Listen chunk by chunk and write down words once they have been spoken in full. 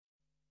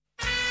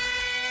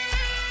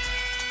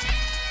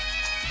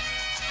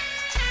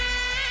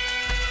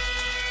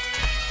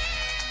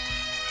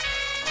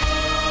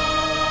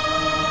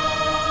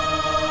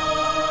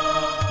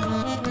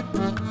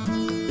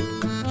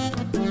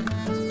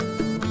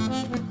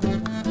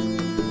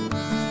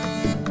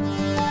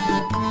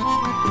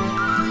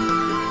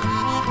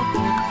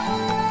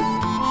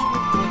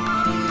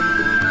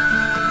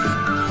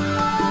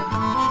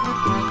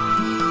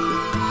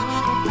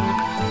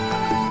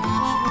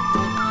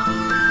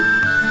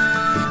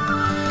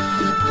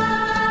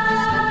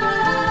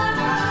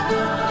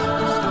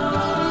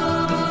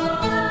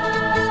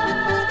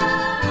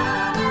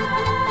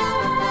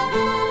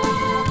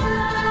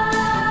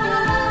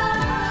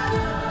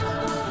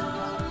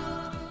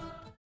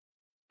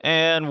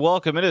And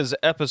welcome. It is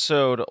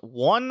episode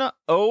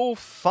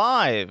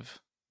 105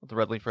 of the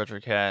Red Leaf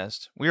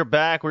Retrocast. We are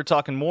back. We're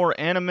talking more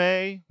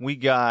anime. We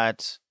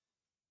got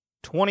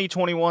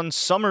 2021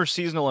 summer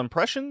seasonal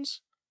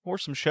impressions for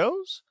some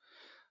shows.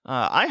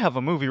 I have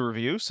a movie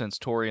review since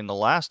Tori in the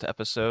last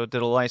episode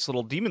did a nice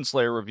little Demon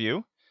Slayer review.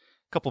 A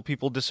couple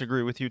people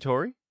disagree with you,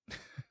 Tori.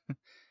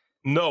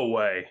 No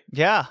way.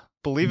 Yeah,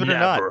 believe it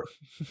Never. or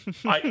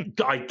not.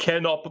 I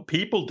cannot.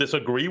 People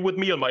disagree with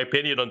me on my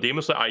opinion on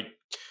Demon Slayer.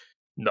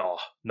 No,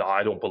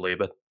 I don't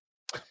believe it.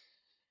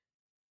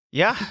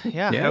 Yeah.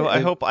 I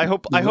hope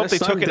they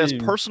took it as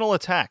personal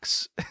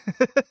attacks.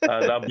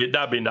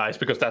 That'd be nice,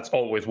 because that's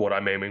always what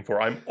I'm aiming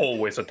for. I'm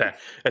always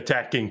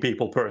attacking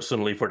people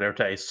personally for their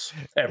tastes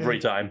every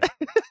time.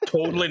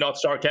 Totally not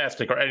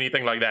sarcastic or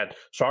anything like that.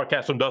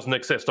 Sarcasm doesn't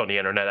exist on the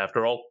internet,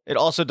 after all. It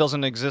also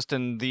doesn't exist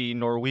in the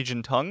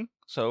Norwegian tongue.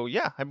 So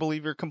yeah, I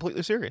believe you're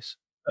completely serious.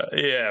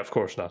 Yeah, of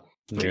course not.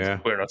 Yeah,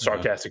 we're not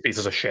sarcastic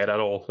pieces of shit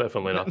at all.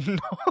 Definitely not.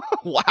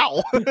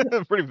 Wow,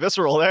 pretty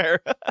visceral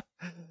there.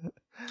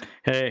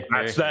 Hey,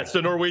 that's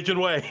the Norwegian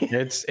way.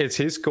 It's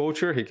his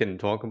culture. He can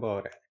talk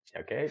about it.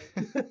 Okay.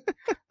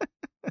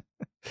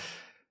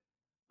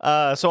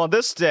 So on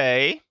this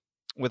day,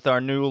 with our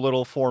new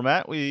little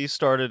format, we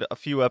started a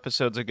few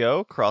episodes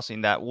ago,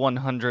 crossing that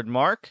 100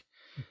 mark.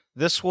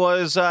 This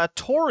was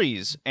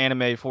Tori's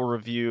anime for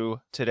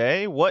review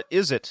today. What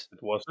is it?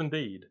 It was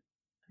indeed.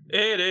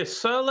 It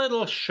is a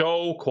little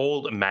show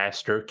called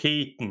Master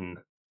Keaton,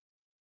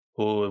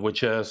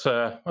 which is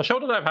a show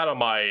that I've had on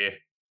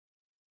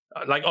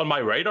my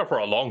radar for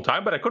a long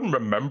time, but I couldn't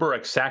remember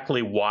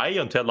exactly why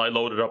until I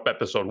loaded up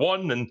episode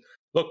 1 and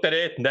looked at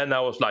it, and then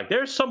I was like,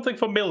 there's something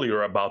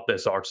familiar about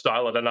this art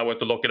style, and then I went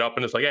to look it up,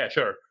 and it's like, yeah,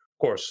 sure, of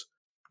course,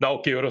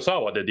 Naoki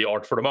Urasawa did the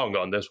art for the manga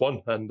on this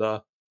one, and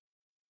that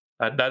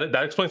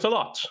explains a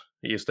lot.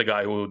 He's the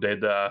guy who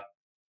did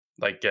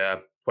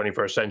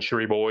 21st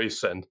Century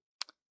Boys and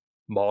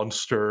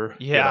Monster.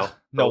 Yeah,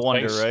 no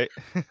wonder, things. Right?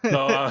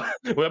 No,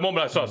 the moment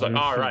I saw it, I was like,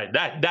 all right,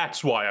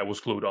 that's why I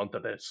was glued onto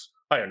this.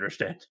 I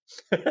understand.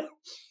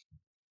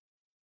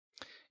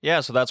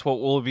 Yeah, so that's what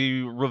we'll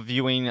be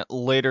reviewing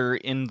later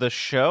in the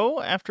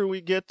show after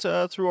we get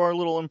through our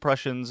little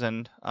impressions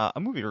and a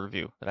movie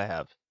review that I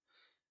have.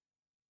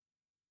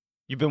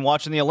 You've been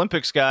watching the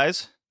Olympics,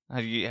 guys. How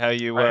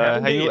you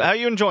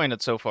enjoying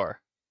it so far?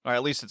 Or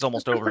at least it's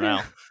almost over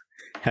now.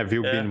 Have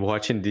you been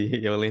watching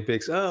the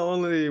Olympics?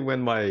 Only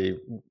when my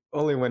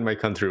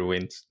country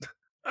wins.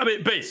 I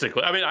mean,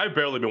 basically. I mean, I've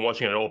barely been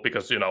watching it all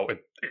because, I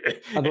like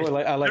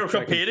they're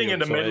competing field, in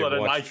the middle of the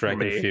night track for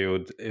me. And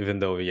field, even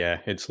though,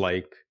 it's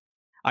like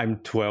I'm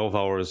 12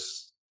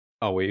 hours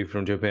away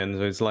from Japan,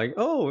 so it's like,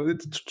 oh,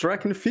 it's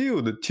track and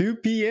field. At 2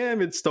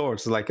 p.m. it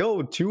starts. Like,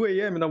 2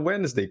 a.m. on a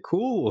Wednesday.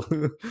 Cool.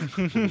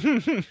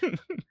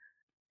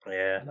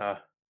 Yeah,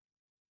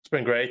 it's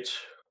been great.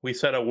 We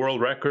set a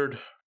world record.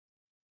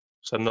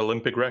 Set an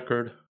Olympic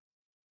record.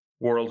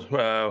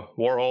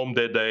 Warholm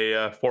did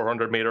a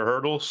 400-meter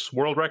hurdles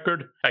world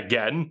record.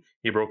 Again,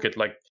 he broke it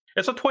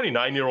it's a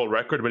 29-year-old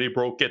record, but he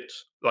broke it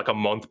like a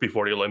month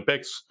before the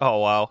Olympics. Oh,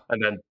 wow.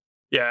 And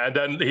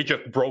then he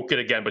just broke it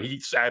again, but he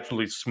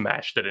absolutely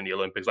smashed it in the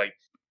Olympics. Like,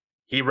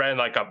 he ran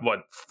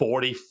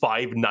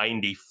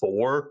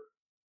 45.94.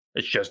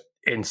 It's just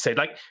insane.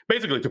 Like,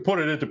 basically, to put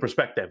it into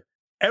perspective,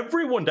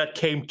 everyone that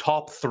came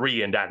top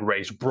 3 in that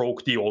race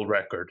broke the old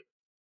record.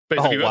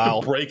 Basically, you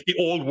have to break the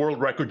old world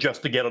record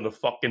just to get on the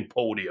fucking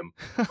podium.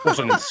 It was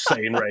an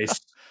insane race.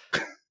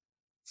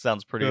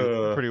 Sounds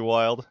pretty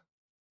wild.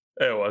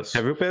 It was.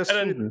 Have you passed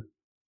Sweden?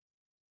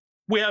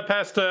 We have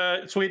passed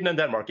Sweden and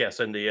Denmark,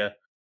 yes, in the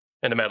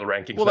medal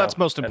rankings. Well, that's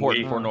most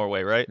important for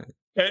Norway, right?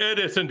 It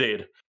is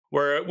indeed.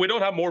 We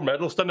don't have more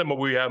medals than them, but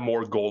we have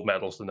more gold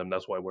medals than them.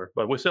 That's why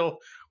but we still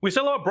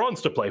have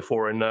bronze to play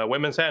for in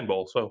women's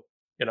handball. So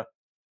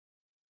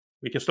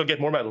we can still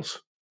get more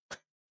medals.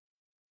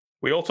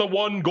 We also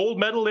won gold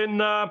medal in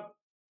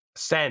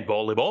sand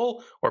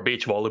volleyball or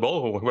beach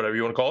volleyball, or whatever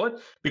you want to call it,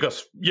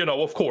 because,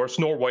 of course,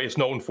 Norway is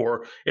known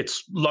for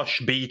its lush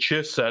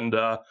beaches and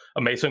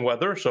amazing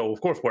weather. So,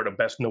 of course, we're the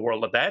best in the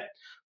world at that.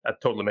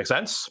 That totally makes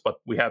sense, but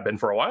we have been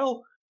for a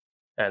while.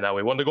 And now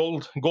we won the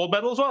gold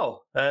medal as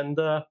well, and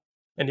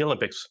in the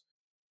Olympics.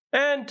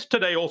 And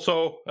today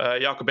also,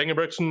 Jakob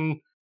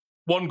Ingebrigtsen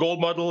won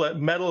gold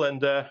medal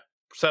and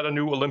set a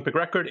new Olympic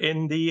record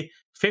in the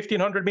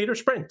 1,500-meter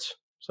sprint.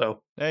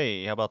 So,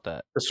 hey, how about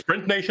that? The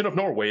Sprint Nation of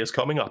Norway is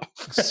coming up.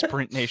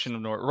 Sprint Nation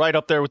of Norway, right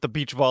up there with the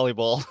beach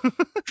volleyball.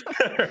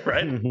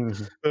 Right?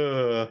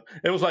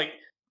 It was like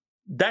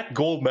that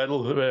gold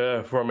medal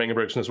from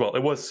Ingebrigtsen as well.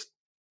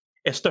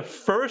 It's the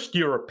first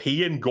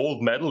European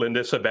gold medal in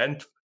this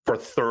event for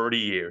 30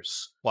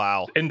 years.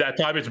 Wow. In that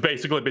time, it's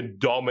basically been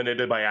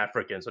dominated by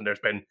Africans, and there's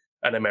been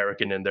an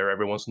American in there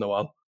every once in a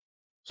while.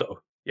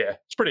 So, yeah,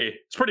 it's pretty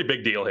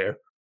big deal here.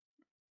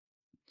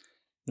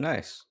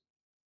 Nice.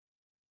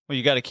 Well,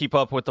 you got to keep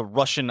up with the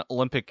Russian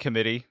Olympic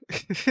Committee.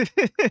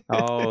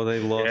 Oh, they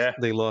lost. Yeah.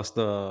 They lost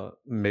the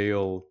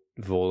male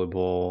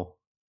volleyball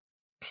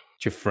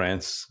to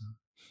France.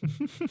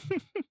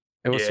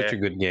 It was such Yeah.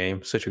 a good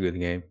game. Such a good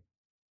game.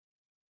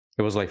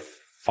 It was like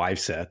 5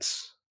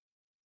 sets.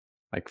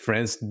 Like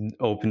France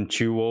opened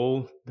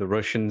 2-0. The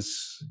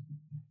Russians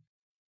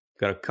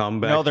got a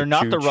comeback. No, they're to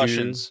not the 2-2,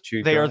 Russians.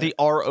 They are the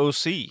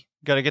ROC.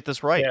 Got to get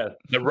this right. Yeah,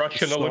 the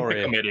Russian Olympic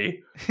Sorry.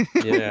 Committee.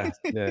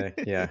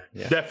 Yeah.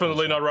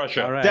 Definitely not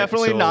Russia. All right,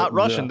 Definitely so not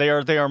Russian. They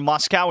are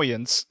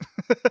Moscowians.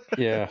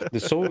 Yeah,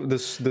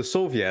 the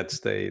Soviets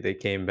they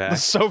came back. The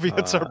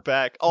Soviets are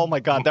back. Oh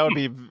my god, that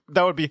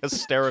would be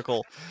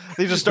hysterical.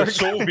 They just The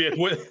start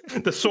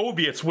the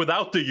Soviets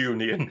without the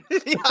Union.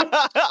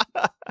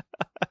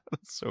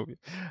 Soviet.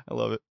 I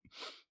love it.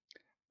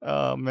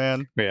 Oh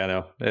man. Yeah,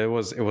 no, it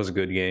was a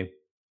good game.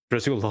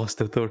 Brazil lost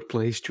to third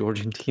place to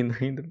Argentina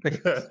in the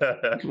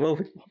mix. Well,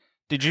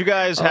 Did you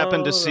guys happen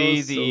to that see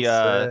was so the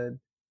sad.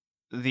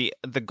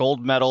 the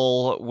gold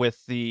medal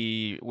with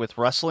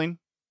wrestling?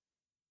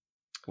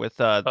 With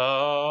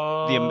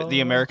the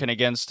American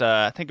against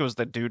I think it was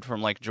the dude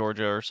from like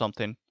Georgia or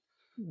something.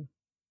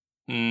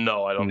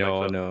 No, I don't think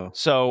so. No.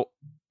 So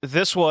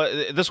this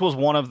was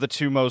one of the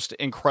two most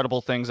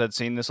incredible things I'd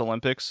seen this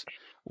Olympics.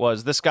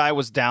 Was this guy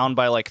was down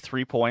by like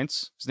 3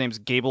 points. His name's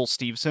Gable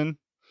Steveson.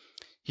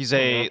 He's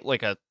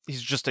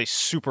he's just a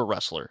super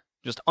wrestler,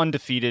 just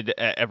undefeated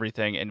at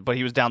everything. But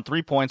he was down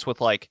 3 points with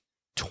like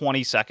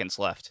 20 seconds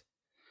left,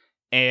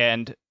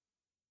 and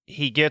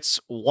he gets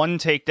one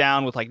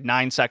takedown with like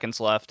 9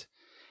 seconds left,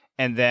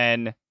 and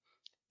then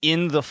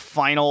in the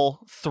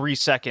final 3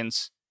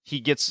 seconds, he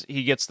gets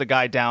the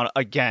guy down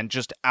again.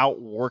 Just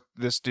outworked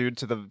this dude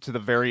to the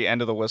very end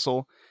of the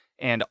whistle,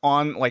 and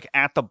on like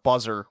at the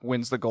buzzer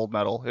wins the gold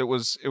medal. It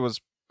was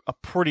a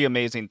pretty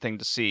amazing thing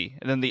to see.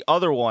 And then the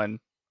other one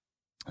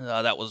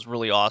that was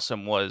really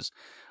awesome was,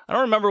 I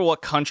don't remember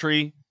what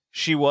country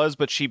she was,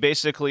 but she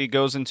basically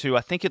goes into,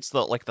 I think it's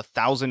the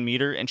 1,000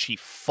 meter, and she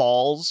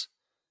falls.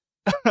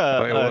 It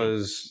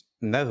was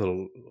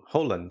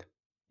Holland.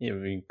 Yeah,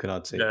 we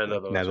cannot say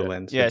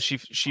Netherlands. Yeah, she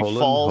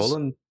falls.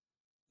 Holland?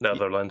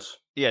 Netherlands.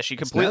 Yeah, she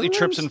completely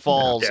trips and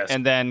falls, Yes.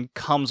 and then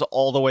comes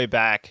all the way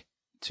back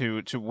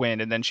to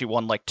win, and then she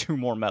won like 2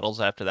 more medals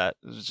after that.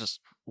 It was just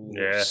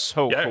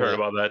so cool. I heard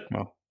about that.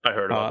 Well, I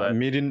heard about that.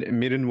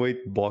 Medium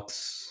weight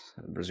box.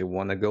 Brazil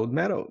won a gold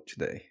medal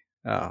today.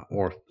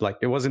 Or like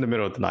it was in the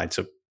middle of the night,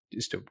 so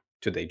just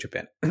today,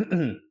 Japan.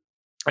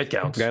 It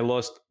counts. Guy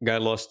lost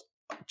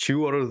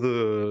 2 out of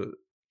the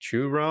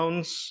 2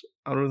 rounds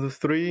out of the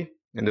 3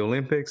 in the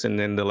Olympics, and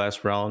then the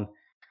last round,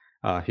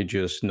 he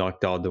just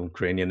knocked out the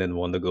Ukrainian and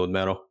won the gold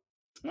medal.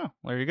 Oh,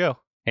 there you go.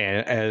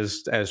 And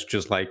as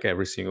just like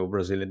every single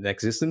Brazilian in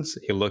existence,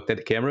 he looked at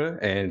the camera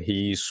and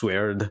he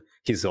sweared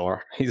his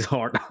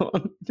heart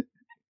on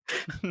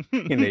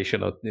in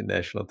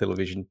national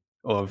television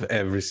of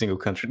every single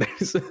country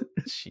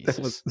that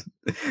was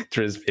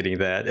transmitting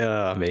that.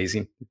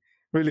 Amazing,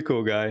 really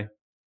cool guy.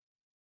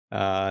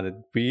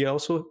 We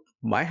also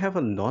might have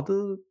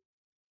another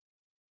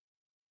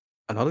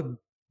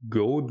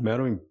gold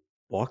medal in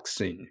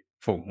boxing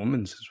for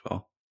women as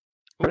well.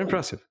 Very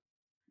impressive.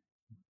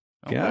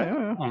 Okay.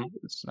 Yeah.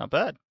 It's not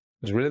bad.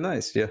 It's really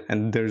nice. Yeah,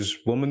 and there's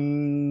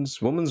women's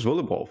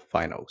volleyball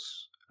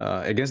finals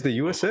against the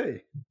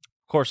USA.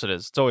 Of course it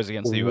is. It's always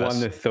against the US.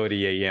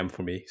 1:30 a.m.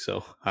 for me,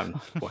 so I'm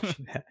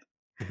watching that.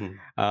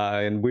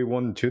 And we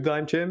won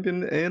 2-time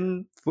champion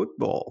in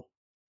football.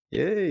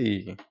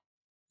 Yay!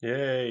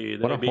 Yay!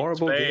 What a beat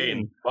horrible Spain,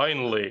 game.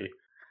 Finally.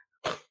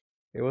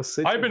 It was.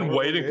 I've been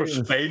waiting for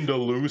Spain to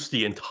lose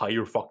the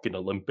entire fucking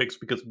Olympics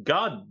because,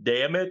 god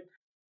damn it,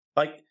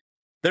 like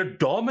they're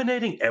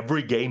dominating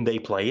every game they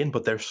play in,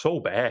 but they're so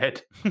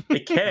bad. They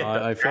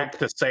can't attack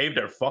to save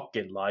their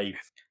fucking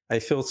life. I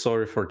feel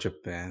sorry for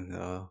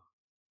Japan.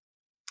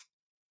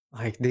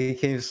 Like they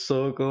came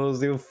so close.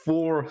 They were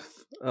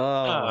 4th.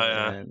 Oh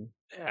man.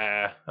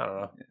 Yeah, I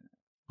don't know.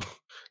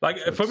 Like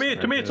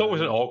to me, it's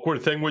always an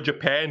awkward thing with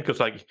Japan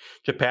because, like,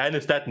 Japan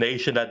is that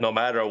nation that no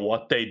matter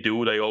what they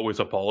do, they always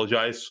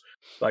apologize.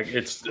 Like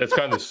it's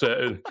kind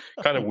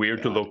of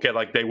weird to look at.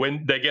 Like they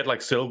get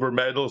like silver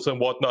medals and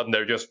whatnot, and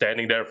they're just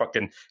standing there,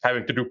 fucking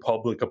having to do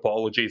public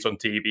apologies on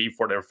TV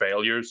for their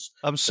failures.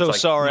 I'm so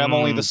sorry. I'm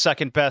only the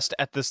second best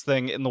at this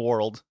thing in the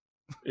world.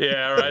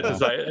 Yeah, right.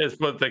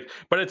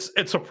 But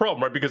it's a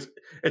problem, right? Because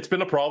it's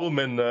been a problem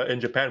in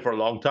Japan for a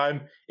long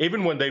time.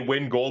 Even when they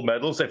win gold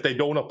medals, if they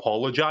don't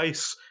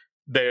apologize,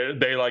 they're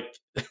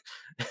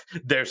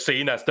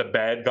seen as the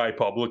bad guy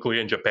publicly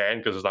in Japan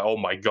because it's like, oh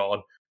my god,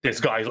 this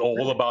guy's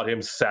all about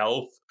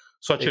himself.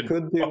 Such a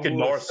fucking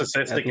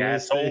narcissistic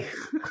asshole.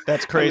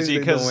 That's crazy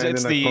because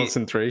it's the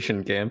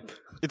concentration camp.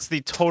 It's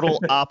the total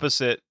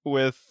opposite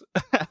with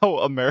how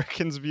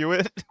Americans view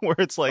it, where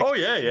it's like, oh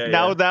yeah.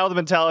 Now the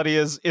mentality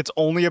is it's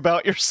only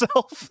about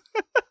yourself.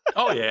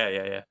 Oh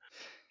yeah.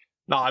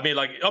 No, I mean,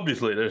 like,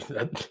 obviously, there's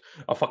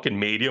a fucking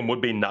medium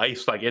would be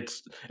nice. Like,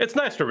 it's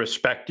nice to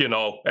respect,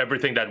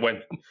 everything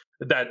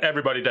that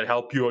everybody that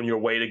helped you on your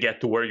way to get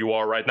to where you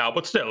are right now.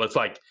 But still, it's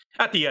like,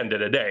 at the end of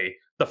the day,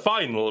 the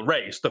final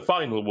race, the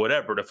final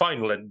whatever, the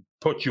final that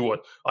put you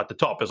at the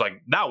top is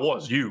like, that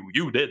was you.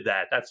 You did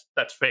that.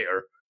 That's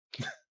fair.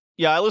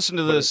 Yeah, I listened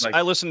to But it's this. like-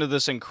 I listened to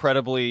this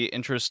incredibly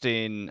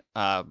interesting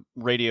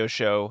radio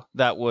show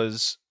that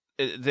was.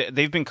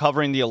 They've been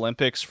covering the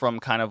Olympics from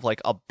kind of like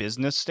a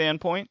business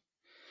standpoint,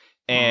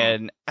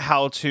 and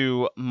how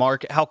to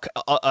market,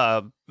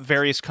 how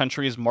various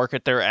countries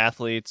market their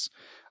athletes,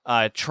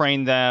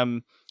 train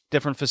them,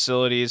 different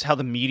facilities, how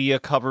the media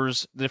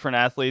covers different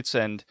athletes,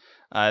 and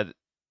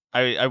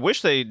I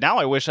wish they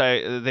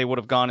would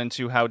have gone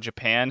into how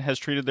Japan has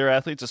treated their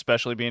athletes,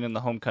 especially being in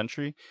the home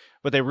country.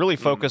 But they really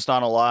focused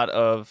on a lot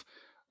of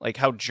like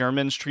how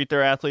Germans treat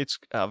their athletes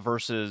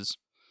versus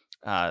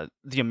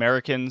the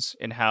Americans,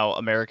 and how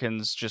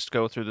Americans just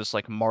go through this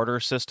like martyr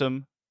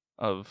system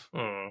of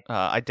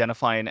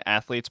identifying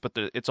athletes, but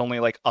it's only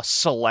like a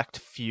select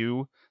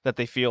few that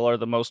they feel are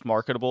the most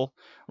marketable,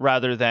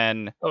 rather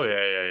than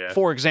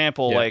for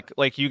example,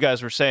 like you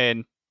guys were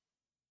saying,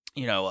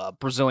 you know,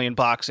 Brazilian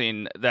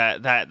boxing,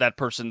 that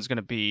person's going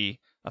to be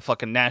a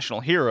fucking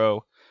national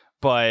hero.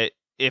 But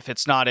if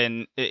it's not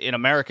in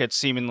America, it's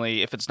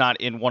seemingly, if it's not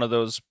in one of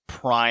those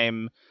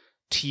prime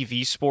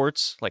TV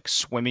sports, like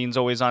swimming's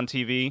always on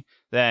TV,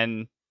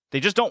 then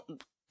they just don't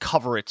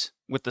cover it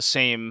with the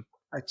same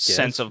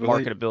sense of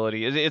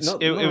marketability.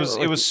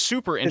 It was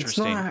super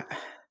interesting.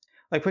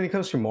 Like when it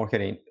comes to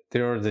marketing,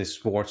 there are the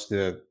sports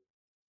that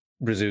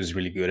Brazil is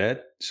really good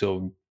at.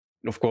 So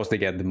of course they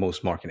get the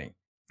most marketing.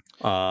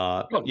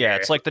 Yeah,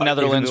 it's like the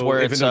Netherlands, where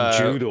it's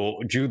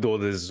judo.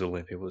 This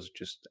Olympic was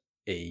just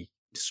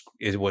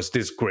it was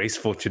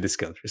disgraceful to this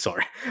country.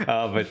 Sorry,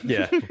 but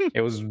yeah,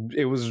 it was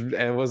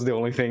the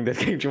only thing that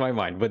came to my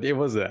mind. But it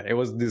was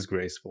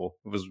disgraceful.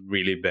 It was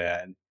really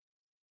bad.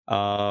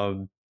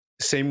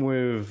 Same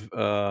with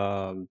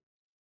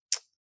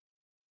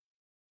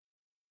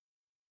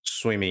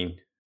swimming.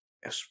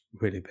 It's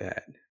really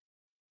bad.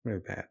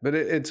 Really bad. But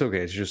it's okay.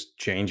 It's just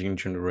changing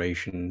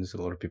generations.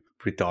 A lot of people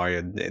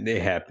retired.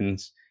 It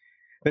happens.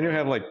 Then you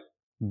have like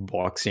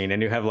boxing,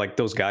 and you have like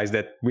those guys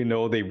that we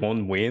know they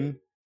won't win,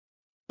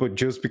 but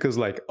just because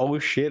like, oh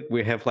shit,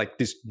 we have like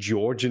this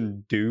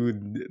Georgian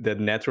dude that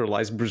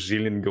naturalized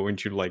Brazilian going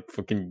to like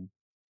fucking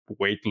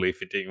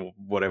weightlifting or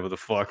whatever the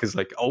fuck, is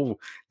like, oh,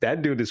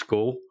 that dude is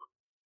cool.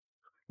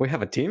 We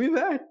have a team in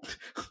that?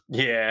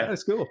 Yeah.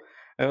 That's cool.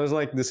 And it was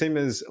like the same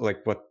as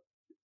like what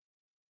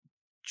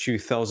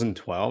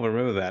 2012. I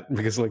remember that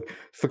because like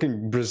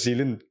fucking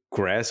Brazilian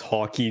grass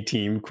hockey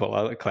team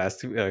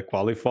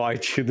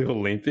qualified to the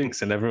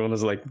Olympics, and everyone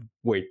was like,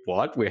 wait,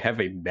 what? We have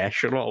a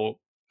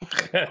national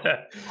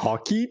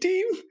hockey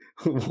team?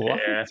 What?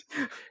 Yeah.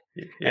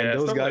 And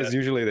those guys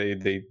usually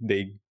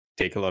they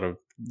take a lot of,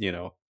 you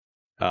know,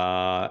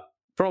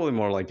 probably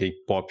more like a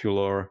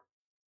popular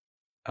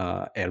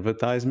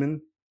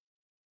advertisement.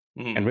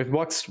 And with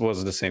box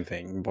was the same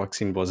thing.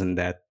 Boxing wasn't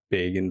that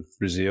big in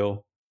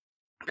Brazil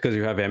because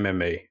you have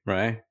MMA,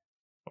 right?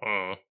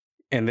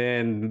 And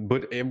then,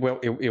 but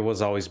it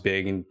was always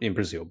big in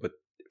Brazil. But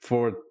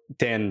for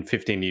 10,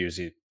 15 years,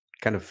 it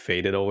kind of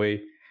faded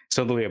away.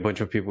 Suddenly, a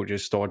bunch of people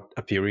just start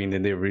appearing,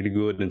 and they're really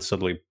good. And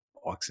suddenly,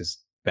 box is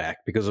back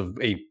because of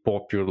a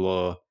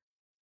popular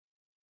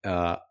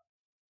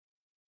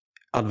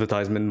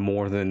advertisement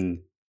more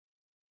than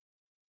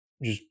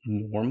just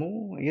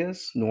normal, I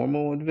guess,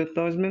 normal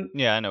advertisement.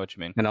 Yeah, I know what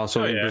you mean. And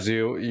also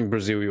in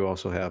Brazil, you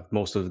also have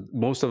most of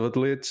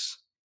athletes.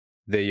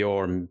 They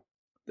are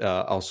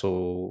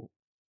also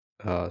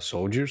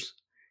soldiers,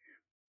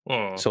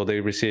 so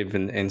they receive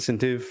an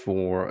incentive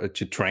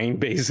to train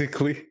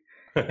basically,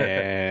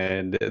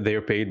 and they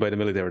are paid by the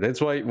military.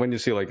 That's why when you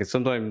see like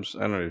sometimes,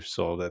 I don't know if you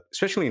saw that,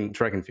 especially in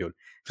track and field,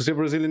 if you see a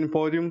Brazilian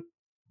podium,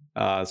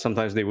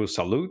 sometimes they will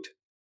salute.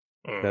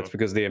 That's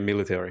because they are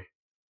military.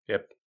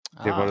 Yep.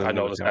 I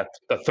noticed that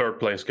the third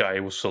place guy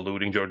was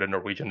saluting during the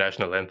Norwegian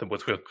national anthem,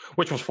 which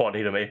was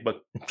funny to me.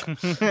 But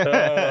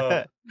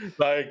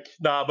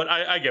but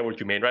I get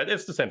what you mean, right?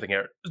 It's the same thing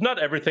here. Not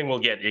everything will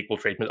get equal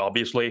treatment,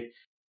 obviously,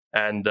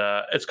 and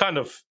it's kind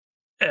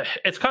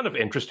of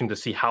interesting to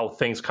see how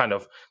things kind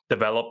of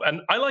develop. And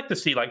I like to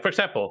see, like for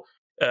example,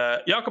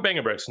 Jakob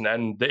Ingebrigtsen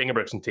and the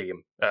Ingebrigtsen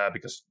team,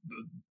 because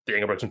the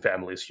Ingebrigtsen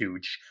family is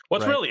huge.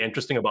 What's really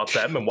interesting about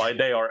them and why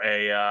they are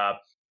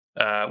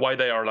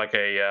like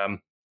a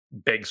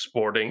big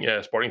sporting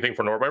thing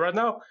for Norway right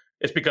now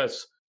is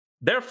because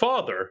their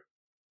father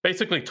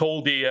basically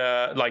told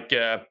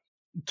the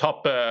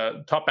top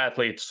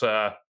athletes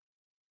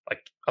like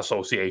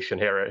association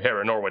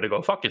here in Norway to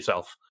go fuck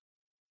itself.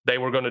 They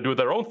were going to do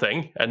their own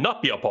thing and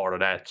not be a part of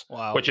that,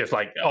 which is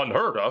like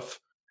unheard of.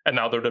 And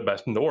now they're the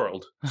best in the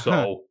world.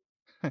 So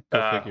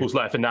who's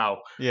laughing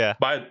now? Yeah.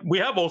 But we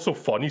have also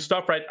funny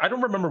stuff, right? I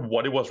don't remember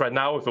what it was right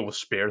now, if it was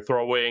spear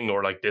throwing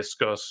or like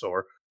discus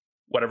or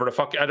whatever the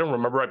fuck. I don't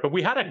remember, right? But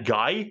we had a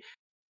guy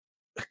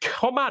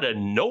come out of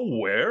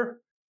nowhere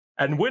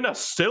and win a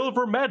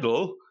silver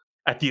medal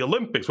at the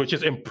Olympics, which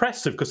is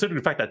impressive considering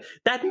the fact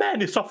that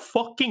man is a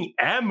fucking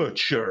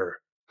amateur.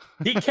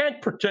 He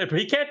can't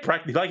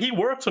practice, like he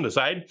works on the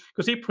side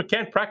because he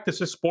can't practice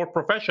his sport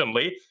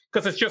professionally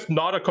because it's just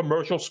not a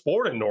commercial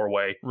sport in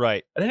Norway.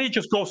 Right. And then he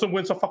just goes and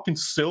wins a fucking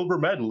silver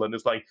medal, and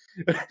it's like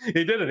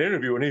he did an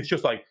interview and he's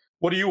just like,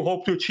 what do you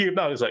hope to achieve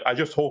now? He's like, I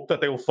just hope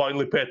that they will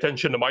finally pay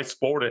attention to my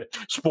sport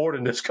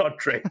in this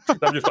country. And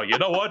I'm just like, you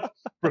know what?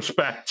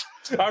 Respect.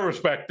 I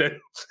respect it.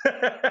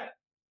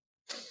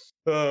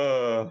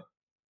 Well,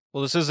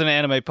 this is an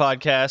anime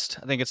podcast.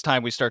 I think it's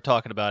time we start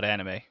talking about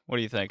anime. What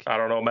do you think? I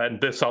don't know, man.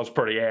 This sounds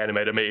pretty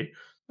anime to me.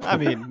 I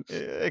mean,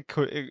 it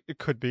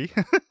could be.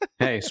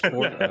 Hey,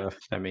 sport.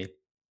 I mean,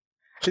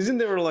 isn't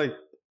there like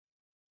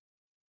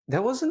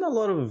there wasn't a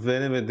lot of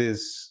anime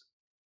this?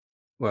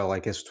 Well, I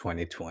guess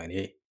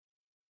 2020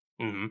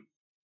 Mm-hmm.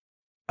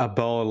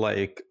 about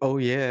like, oh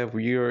yeah,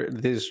 we're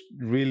this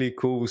really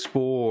cool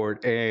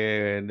sport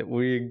and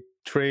we're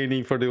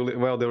training for the.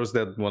 Well, there was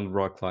that one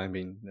rock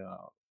climbing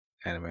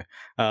anime.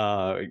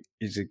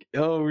 It's like,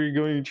 oh, we're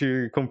going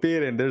to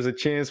compete and there's a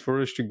chance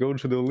for us to go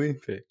to the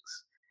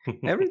Olympics.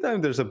 Every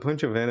time there's a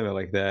bunch of anime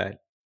like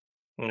that.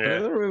 But I Yeah.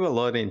 don't remember a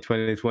lot in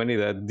 2020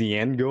 that the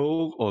end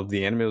goal of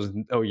the anime was,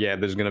 oh yeah,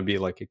 there's gonna be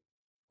like a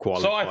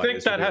So I think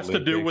qualifiers for that the has to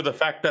do Olympics. with the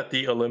fact that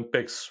the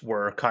Olympics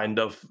were kind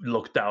of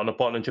looked down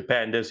upon in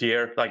Japan this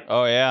year. Like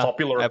Oh yeah,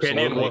 popular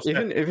opinion absolutely.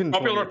 was that, even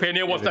popular 20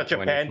 opinion was even that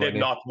Japan 2020.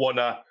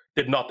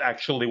 did not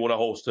actually want to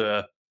host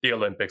the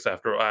Olympics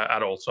after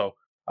at all. So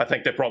I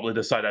think they probably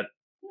decided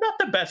not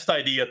the best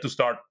idea to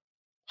start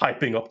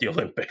hyping up the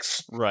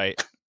Olympics.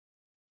 Right.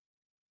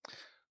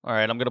 All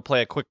right, I'm going to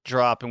play a quick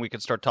drop and we can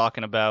start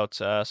talking about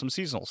some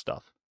seasonal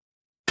stuff.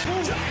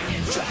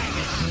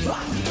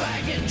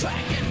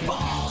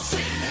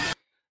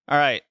 All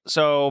right,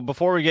 so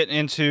before we get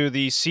into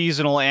the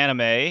seasonal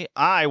anime,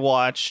 I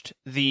watched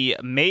the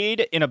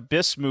Made in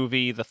Abyss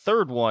movie, the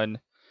third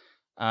one.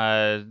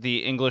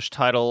 The English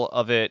title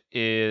of it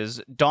is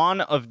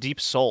Dawn of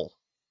Deep Soul.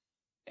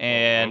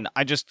 And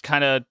I just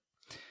kind of...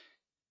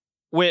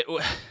 I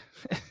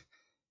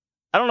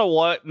don't know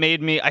what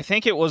made me... I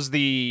think it was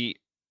the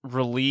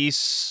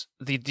release,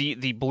 the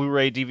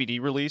Blu-ray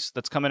DVD release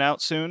that's coming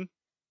out soon.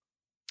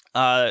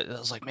 I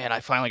was like, man,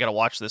 I finally got to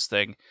watch this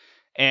thing.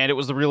 And it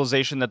was the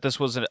realization that this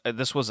was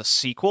a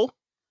sequel.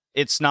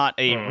 It's not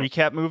a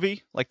recap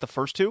movie like the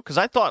first two, because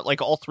I thought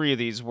like all three of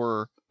these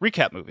were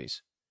recap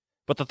movies,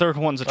 but the third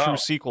one's a true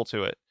sequel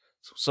to it.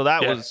 So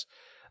that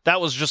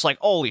was just like,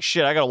 holy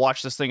shit, I gotta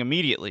watch this thing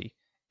immediately.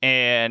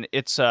 And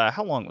it's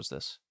how long was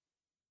this?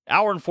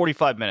 Hour and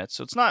 45 minutes.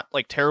 So it's not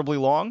like terribly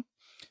long,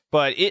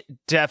 but it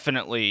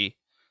definitely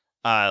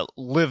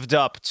lived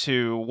up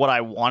to what I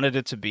wanted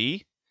it to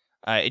be.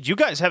 You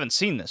guys haven't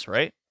seen this,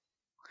 right?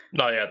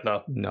 Not yet,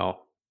 no.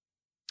 No.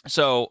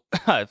 So,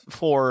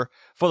 for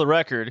the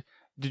record,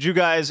 did you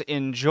guys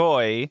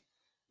enjoy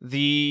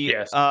the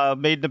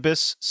Made in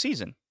Abyss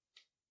season?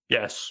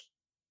 Yes.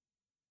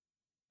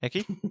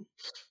 Hickey?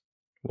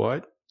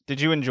 What? Did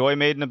you enjoy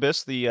Made in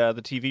Abyss, the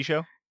TV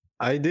show?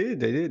 I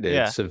did.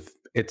 Yeah.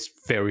 It's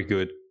very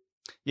good.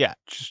 Yeah.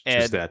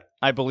 Just that.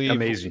 I believe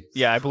amazing.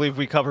 Yeah, I believe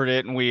we covered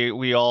it, and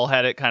we all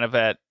had it kind of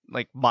at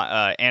like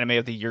my anime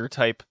of the year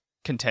type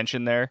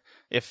contention there.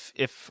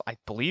 If I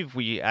believe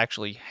we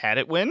actually had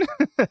it win.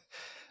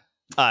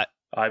 I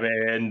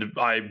mean,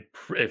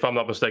 if I'm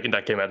not mistaken,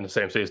 that came out in the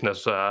same season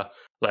as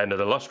Land of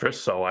the Lustrous,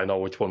 so I know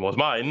which one was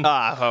mine.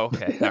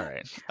 Okay, all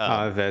right.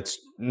 That's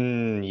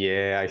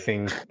yeah. I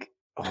think.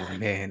 Oh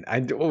man,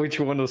 which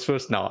one was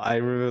first? Now I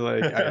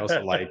really like. I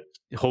also like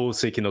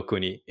Houseki no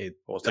Kuni.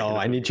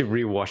 I need to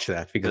rewatch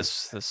that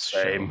because this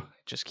show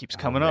just keeps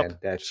coming up.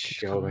 That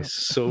show is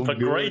so it's a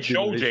good. Great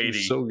show, JD.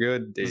 It's so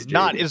good. It's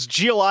not. It's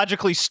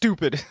geologically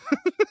stupid.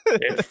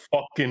 It's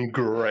fucking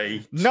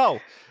great. No.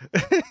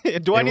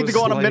 Do I need to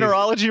go on a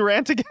mineralogy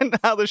rant again?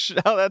 How that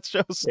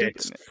show's stupid?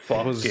 It's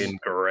fucking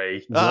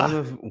great.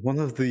 One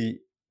of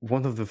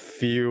the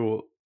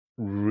few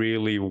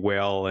really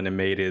well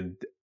animated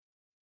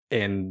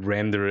and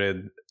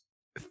rendered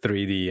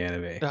 3D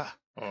anime.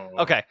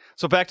 Okay,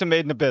 so back to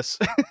Made in Abyss.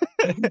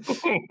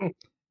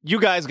 You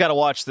guys got to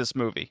watch this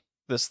movie,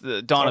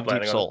 the Dawn of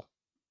Deep Soul.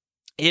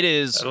 It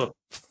is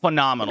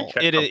phenomenal.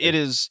 It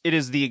is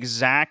the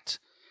exact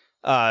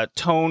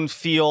tone,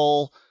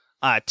 feel,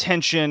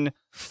 tension,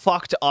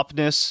 fucked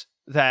upness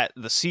that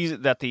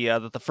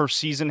the first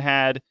season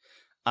had.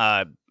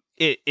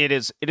 It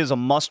is a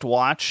must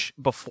watch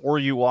before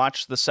you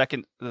watch the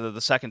second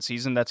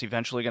season that's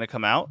eventually going to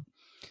come out.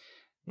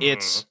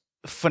 It's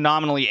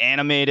phenomenally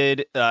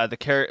animated.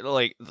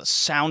 The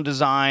sound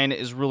design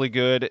is really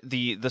good.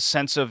 The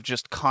sense of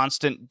just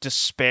constant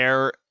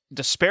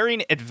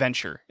despairing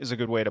adventure is a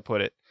good way to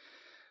put it.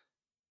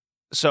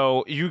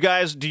 So do you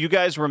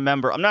guys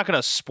remember? I'm not going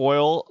to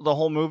spoil the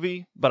whole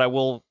movie, but I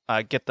will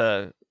get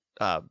the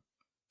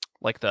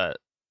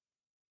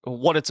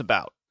what it's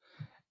about.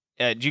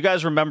 Do you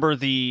guys remember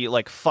the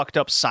fucked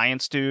up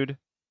science dude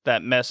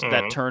that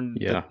turned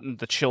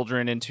the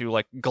children into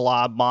like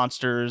glob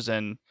monsters?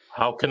 And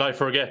how can I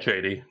forget,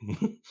 JD?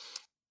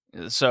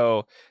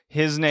 So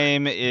his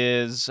name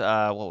is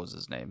what was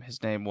his name?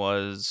 His name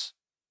was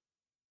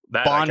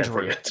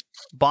Bondrewd.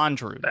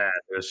 Bondrewd.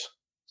 His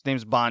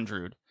name's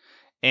Bondrewd.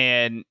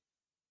 And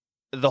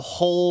the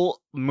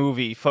whole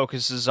movie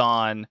focuses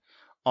on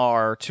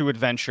our two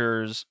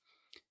adventurers.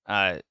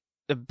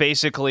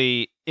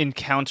 basically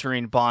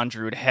encountering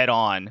Bondrewd head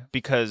on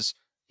because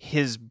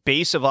his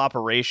base of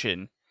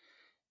operation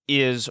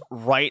is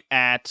right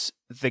at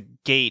the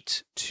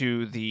gate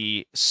to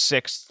the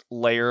 6th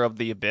layer of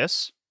the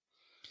Abyss.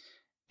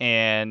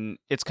 And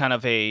it's kind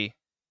of a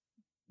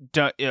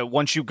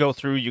once you go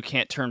through, you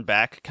can't turn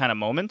back kind of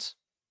moment.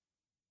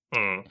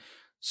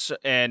 So,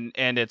 and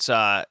it's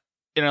it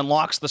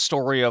unlocks the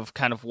story of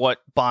kind of what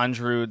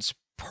Bondrewd's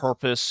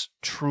purpose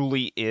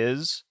truly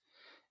is,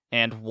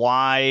 and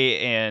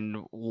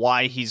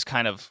why he's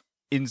kind of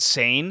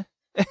insane.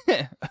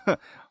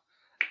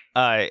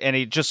 And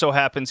it just so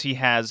happens he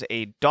has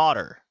a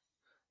daughter,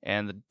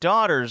 and the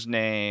daughter's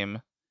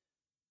name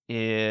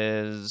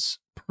is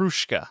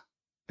Prushka.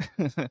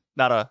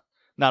 not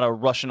a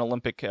Russian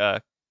Olympic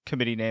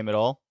Committee name at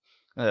all.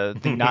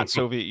 The not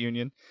Soviet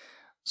Union.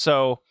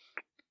 So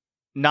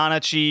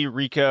Nanachi,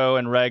 Rico,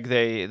 and Reg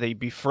they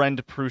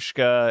befriend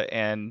Prushka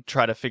and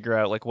try to figure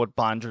out like what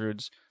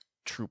Bondrewd's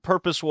true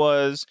purpose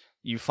was.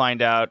 You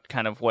find out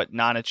kind of what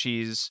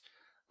Nanachi's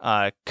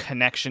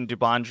connection to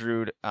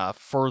Bondrewd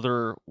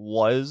further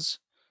was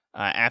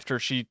after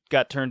she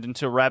got turned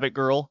into Rabbit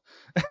Girl,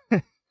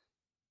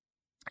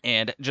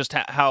 and just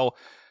how,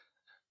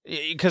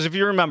 because if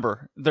you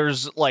remember,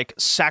 there's like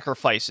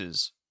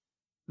sacrifices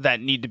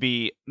that need to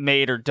be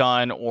made or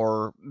done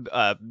or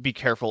be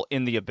careful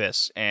in the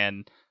Abyss,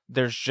 and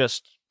there's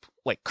just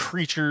like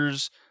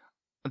creatures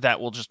that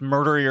will just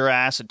murder your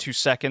ass in 2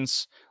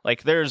 seconds.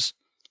 Like there's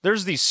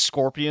these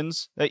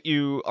scorpions that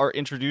you are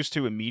introduced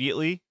to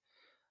immediately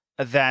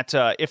that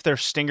if their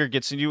stinger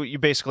gets in you, you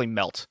basically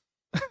melt.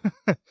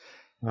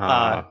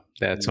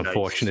 That's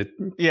unfortunate.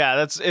 Yeah,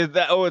 that's it.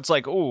 It's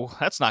like, oh,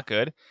 that's not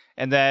good.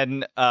 And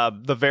then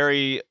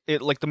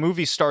the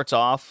movie starts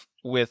off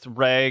with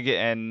Reg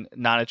and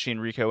Nanachi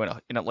and Rico in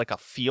like a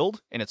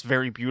field, and it's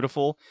very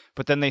beautiful.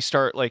 But then they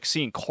start like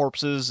seeing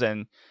corpses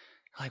and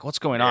like, what's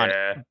going on?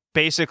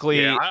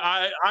 Basically, yeah,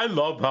 I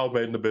love how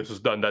Made in Abyss has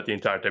done that the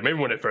entire time. Maybe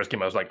when it first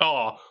came out, I was like,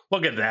 oh,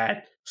 look at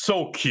that,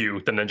 so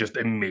cute, and then just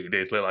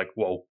immediately like,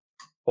 whoa,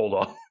 hold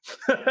on,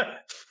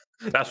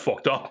 that's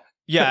fucked up.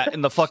 Yeah,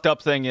 and the fucked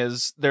up thing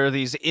is there are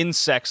these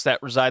insects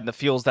that reside in the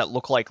fields that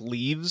look like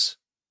leaves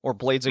or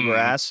blades of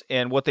grass,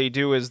 and what they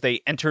do is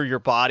they enter your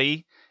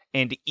body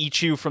and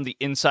eat you from the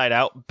inside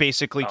out,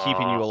 basically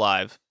keeping you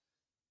alive.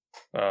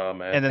 Oh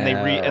man! And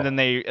then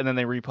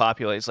they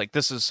repopulate. It's like,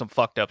 this is some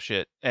fucked up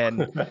shit,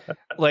 and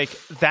like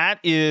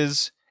that's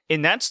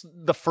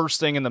the first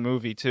thing in the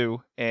movie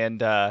too, and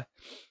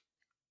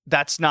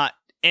that's not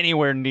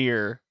anywhere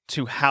near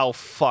to how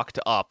fucked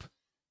up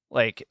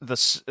like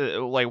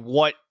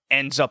what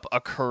ends up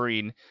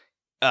occurring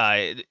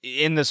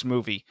in this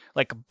movie.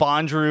 Like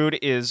Bondrewd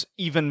is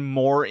even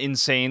more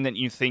insane than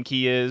you think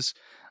he is.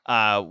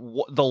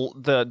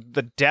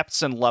 The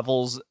depths and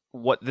levels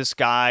what this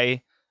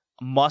guy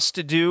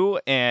must do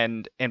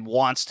and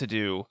wants to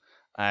do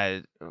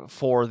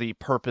for the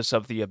purpose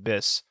of the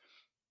Abyss.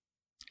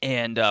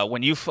 And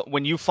when you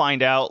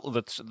find out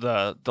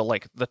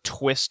the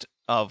twist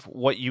of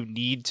what you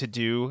need to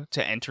do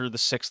to enter the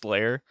 6th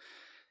layer,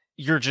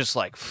 you're just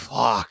like,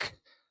 fuck,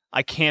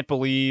 I can't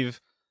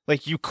believe.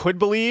 Like, you could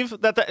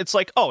believe that it's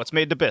like, oh, it's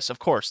Made in Abyss. Of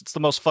course, it's the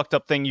most fucked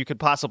up thing you could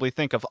possibly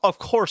think of. Of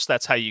course,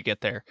 that's how you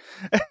get there.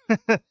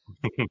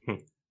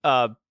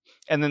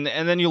 And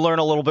then you learn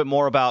a little bit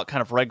more about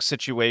kind of Reg's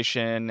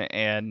situation,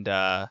 and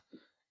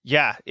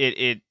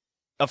it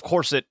of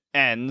course it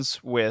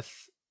ends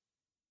with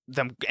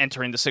them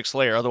entering the 6th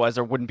layer. Otherwise,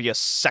 there wouldn't be a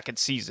second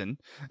season,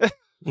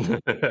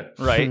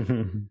 right?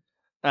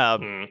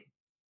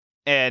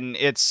 And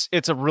it's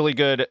a really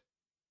good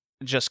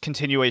just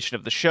continuation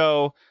of the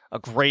show, a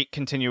great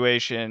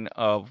continuation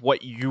of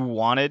what you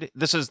wanted.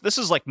 This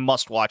is like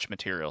must-watch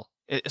material,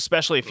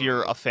 especially if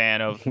you're a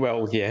fan of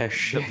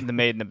the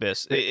Made in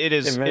Abyss. It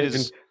is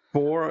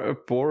for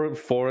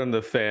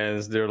the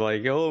fans. They're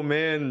like, oh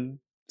man,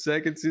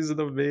 second season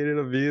of Made in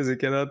Abyss, I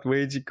cannot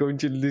wait to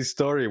continue this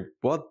story.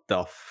 What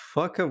the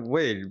fuck?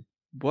 Wait,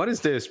 what is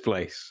this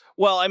place?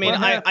 Well, I mean,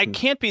 I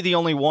can't be the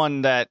only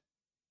one that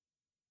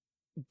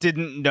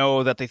didn't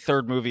know that the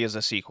 3rd movie is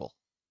a sequel.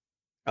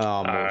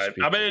 You're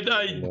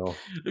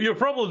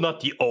probably not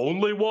the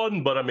only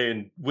one, but I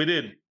mean,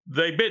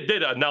 they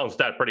did announce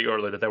that pretty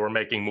early that they were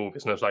making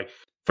movies, and it's like,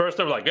 first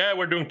they were like, yeah,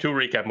 we're doing 2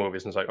 recap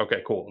movies, and it's like,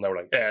 okay, cool, and they were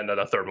like, and then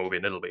a 3rd movie,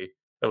 and it'll be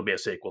a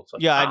sequel. So,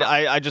 yeah,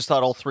 I just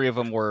thought all 3 of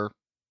them were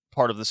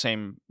part of the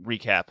same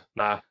recap.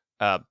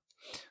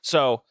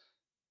 So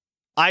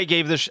I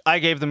gave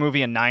the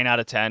movie a 9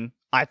 out of 10.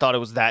 I thought it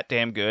was that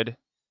damn good.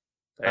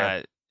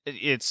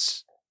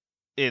 It's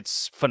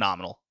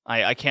phenomenal.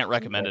 I can't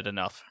recommend it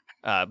enough.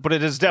 But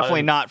it is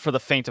definitely not for the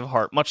faint of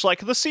heart, much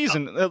like the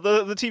season,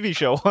 the TV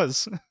show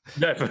was.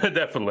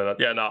 Definitely not.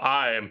 Yeah, no,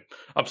 I'm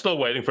still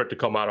waiting for it to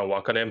come out on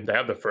Wakanim. They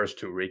have the first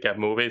 2 recap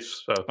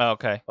movies, so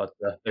okay, but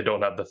they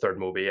don't have the 3rd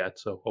movie yet.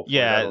 So hopefully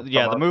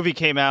the movie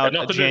came out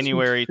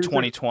January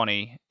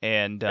 2020,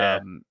 and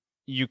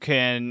you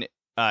can,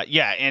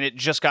 and it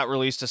just got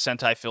released to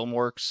Sentai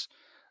Filmworks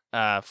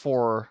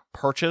for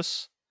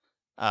purchase.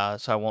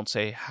 so I won't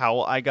say how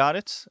I got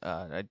it.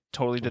 I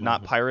totally did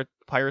not pirate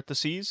the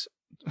seas.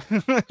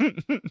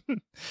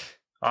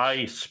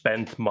 I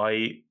spent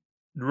my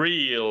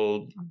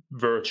real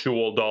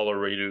virtual dollar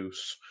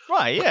reduce.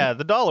 Right, yeah,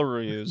 the dollar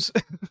reuse.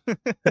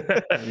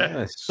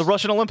 Nice. The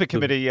Russian Olympic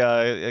Committee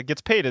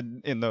gets paid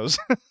in those.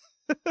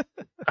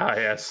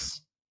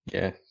 Yes.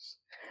 Yes.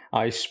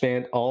 I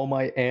spent all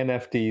my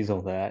NFTs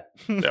on that.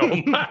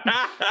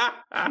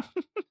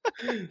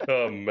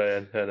 Oh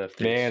man, NFTs.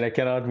 Man, I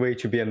cannot wait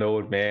to be an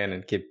old man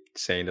and keep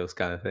saying those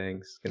kind of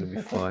things. It's gonna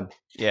be fun.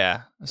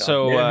 Yeah.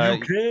 So Damn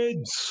you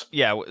kids.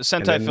 yeah, And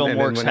Sentai then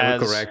Filmworks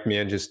whenever has correct me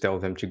and just tell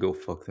them to go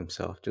fuck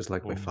themselves, just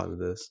like my father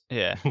does.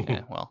 Yeah,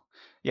 well.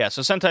 Yeah,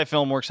 so Sentai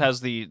Filmworks has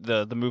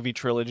the movie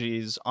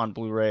trilogies on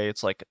Blu-ray.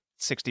 It's like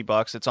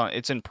 $60.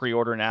 It's in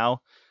pre-order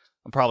now.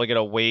 I'm probably going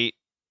to wait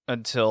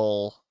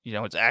until,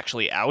 it's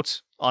actually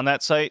out on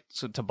that site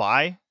to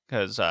buy,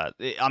 cuz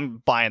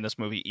I'm buying this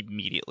movie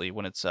immediately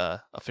when it's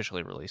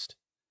officially released.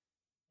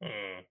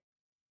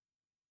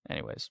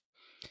 Anyways.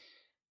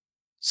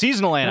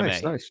 Seasonal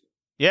anime. Nice.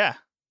 Yeah.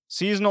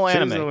 Seasonal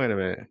anime. Seasonal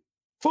anime.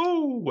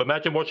 Woo!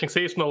 Imagine watching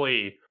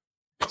seasonally.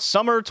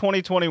 Summer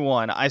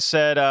 2021. I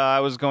said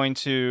I was going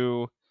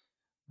to,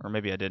 or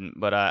maybe I didn't,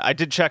 but I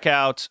did check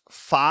out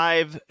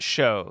 5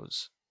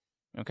 shows.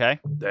 Okay.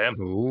 Damn.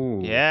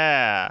 Ooh.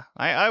 Yeah.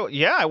 I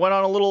went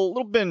on a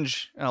little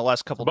binge in the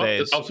last couple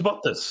days. I was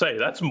about to say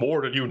that's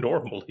more than you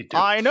normally do.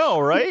 I know,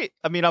 right?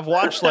 I mean, I've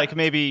watched like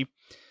maybe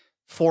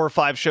 4 or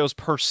 5 shows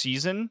per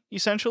season,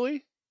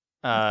 essentially.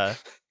 And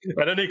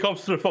then he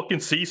comes to the fucking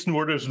season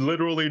where there's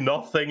literally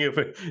nothing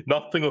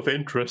of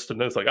interest,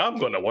 and it's like, I'm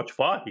gonna watch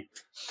 5.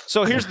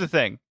 So here's the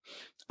thing.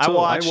 I So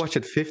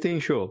watched 15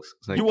 shows.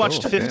 It's like, You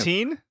watched oh, damn.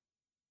 15?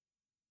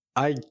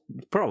 I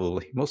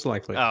probably, most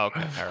likely. Oh,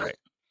 okay. All right.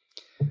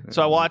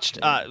 So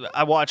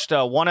I watched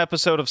one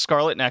episode of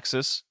Scarlet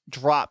Nexus,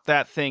 dropped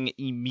that thing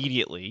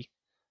immediately.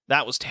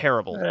 That was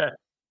terrible.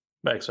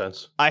 Makes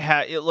sense.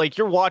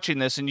 You're watching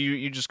this and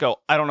you just go,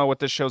 I don't know what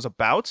this show's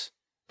about.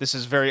 This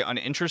is very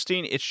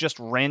uninteresting. It's just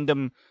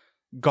random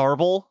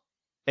garble,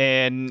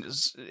 and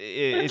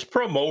it's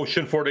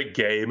promotion for the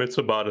game. It's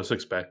about as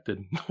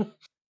expected.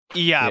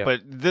 Yeah,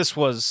 but this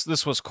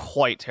was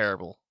quite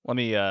terrible. Let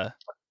me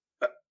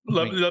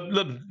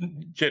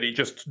Jenny,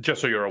 just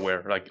so you're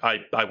aware, like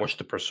I watched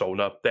the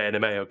Persona, the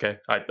anime. Okay,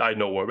 I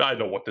know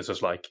what this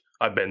is like.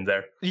 I've been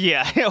there.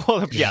 Yeah,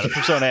 well, yeah, the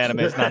Persona anime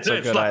is not so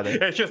good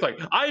either. It's just like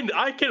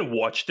I can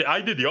watch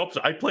I did the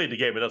opposite. I played the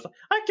game and I was like,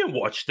 I can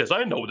watch this.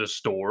 I know the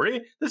story.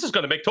 This is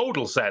gonna make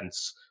total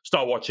sense.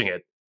 Start watching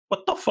it.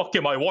 What the fuck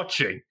am I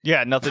watching?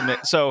 Yeah, nothing.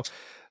 So.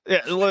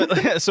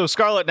 Yeah, so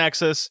Scarlet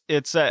Nexus,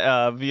 it's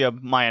via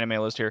my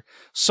anime list here.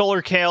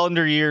 Solar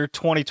calendar year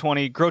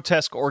 2020,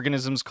 grotesque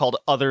organisms called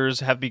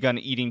Others have begun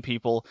eating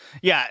people.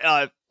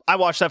 Yeah, I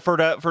watched that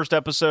first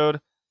episode.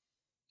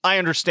 I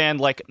understand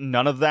like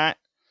none of that.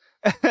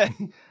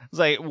 It's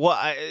like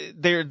what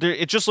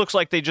it just looks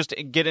like they just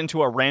get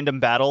into a random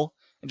battle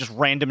and just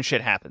random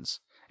shit happens.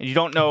 And you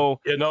don't know.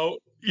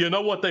 You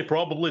know what they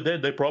probably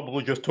did? They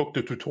probably just took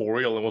the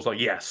tutorial and was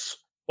like, yes,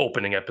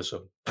 opening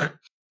episode.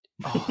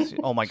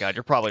 Oh my god,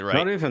 you're probably right.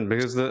 Not even,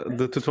 because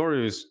the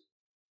tutorial is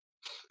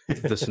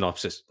the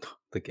synopsis,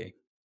 the game.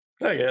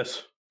 I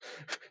guess.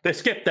 They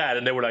skipped that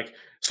and they were like,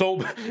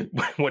 so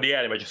when the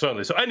anime just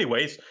suddenly. So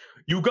anyways,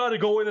 you gotta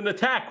go in and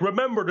attack.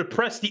 Remember to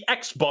press the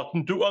X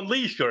button to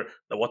unleash your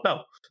what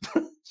now?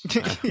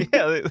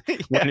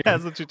 It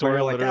has the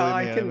tutorial. Like,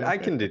 I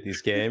can do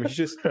this game. It's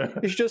just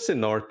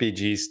an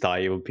RPG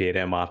style beat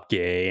 'em up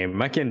game.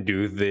 I can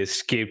do this.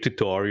 Skip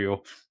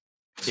tutorial.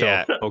 So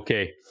Yeah.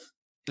 okay.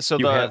 So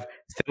you have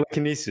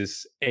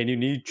telekinesis, and you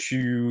need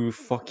to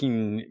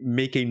fucking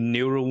make a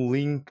neural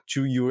link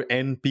to your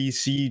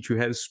NPC to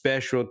have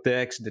special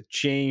attacks that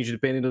change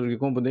depending on the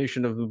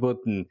combination of the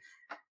button.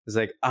 It's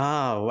like,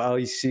 well,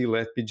 I see.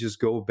 Let me just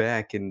go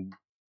back and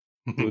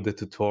do the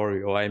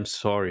tutorial. I'm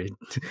sorry.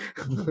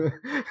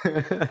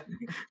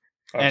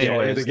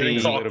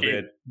 Anyways,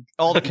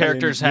 all the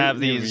characters have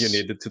these. You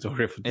need the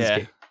tutorial for this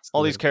game.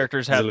 All these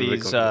characters have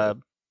these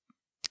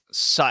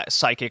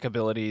psychic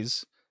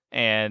abilities,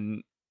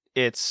 and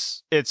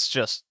it's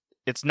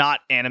not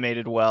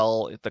animated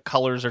well. The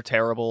colors are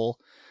terrible.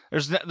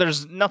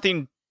 There's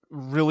nothing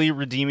really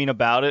redeeming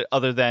about it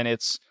other than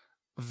it's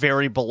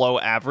very below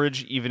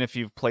average, even if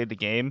you've played the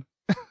game.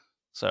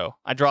 So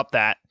I dropped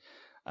that.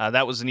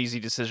 That was an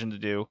easy decision to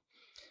do.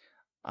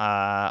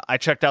 I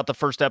checked out the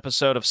first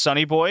episode of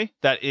Sunny Boy.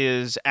 That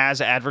is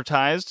as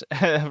advertised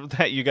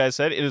that you guys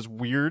said. It is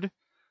weird.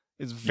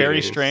 It's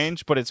very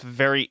strange, but it's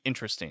very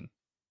interesting.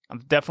 I'm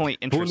definitely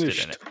interested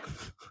in it.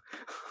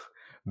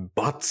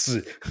 Butts.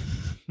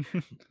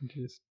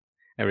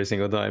 Every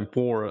single time.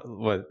 Poor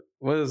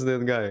what is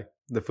that guy?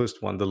 The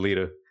first one, the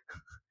leader.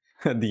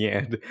 At the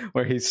end,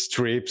 where he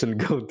strips and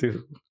go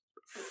to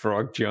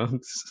frog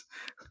jumps.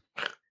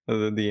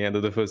 At the end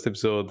of the first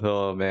episode.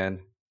 Oh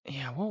man.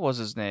 Yeah, what was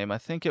his name? I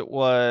think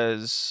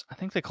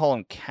they call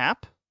him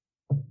Cap.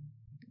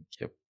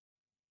 Yep.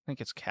 I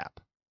think it's Cap.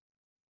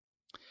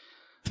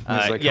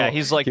 Like, yeah, "Oh,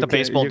 he's like you the can-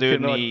 baseball you dude.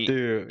 And cannot he,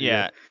 do,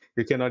 yeah,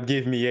 you cannot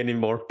give me any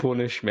more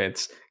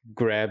punishments.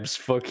 Grabs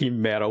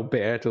fucking metal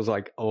bat. I was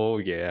like, oh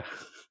yeah,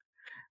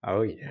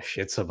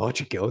 shit's about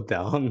to go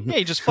down. yeah,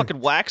 he just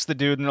fucking whacks the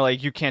dude, and they're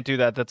like, "You can't do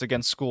that. That's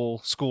against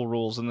school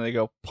rules." And then they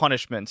go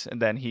punishment,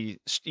 and then he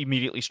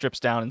immediately strips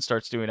down and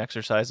starts doing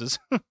exercises.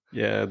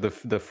 Yeah,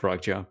 the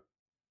frog jump,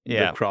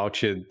 Yeah.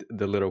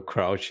 the little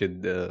crouched.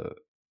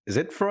 Is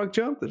it frog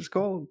jump that it's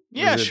called? Or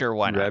Yeah, is it sure,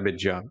 why not? rabbit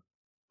jump.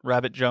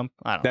 Rabbit jump.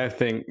 I don't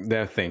know.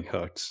 That thing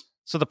hurts.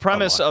 So the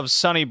premise lot. of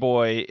Sunny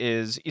Boy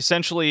is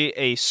essentially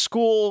a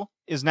school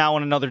is now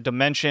in another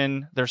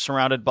dimension. They're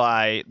surrounded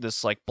by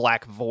this like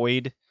black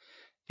void,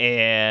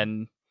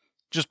 and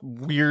just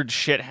weird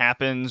shit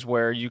happens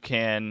where you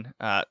can.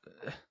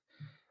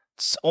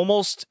 It's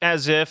almost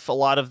as if a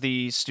lot of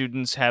the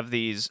students have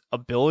these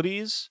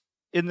abilities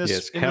in this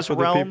Yes, in this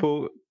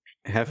realm.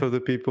 half of the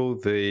people,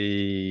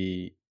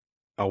 they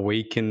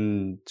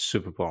awaken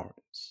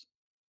superpowers,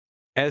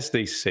 as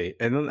they say.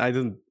 I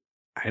don't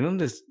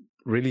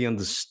really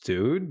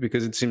understood,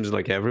 because it seems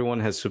like everyone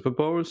has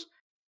superpowers,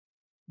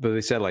 but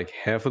they said like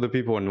half of the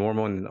people are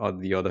normal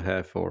and the other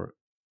half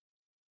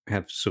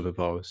have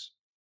superpowers.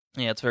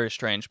 Yeah, it's very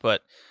strange,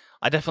 but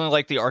I definitely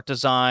like the art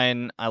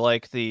design. I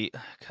like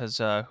because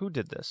who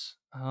did this?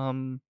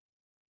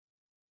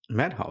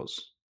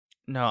 Madhouse.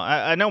 No,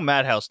 I know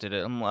Madhouse did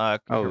it. Here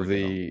Oh, we go.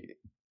 the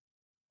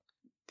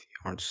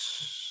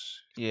arts.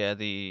 Yeah,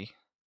 the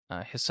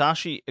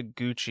Hisashi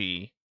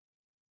Iguchi.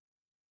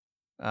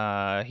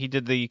 He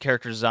did the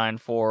character design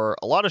for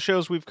a lot of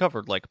shows we've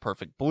covered, like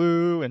Perfect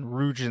Blue and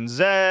Ryujin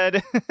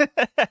Z.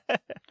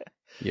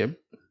 Yep.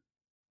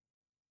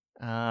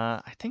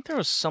 I think there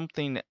was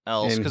something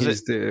else And because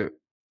he's the.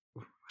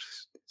 What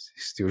is this?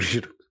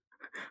 Studio.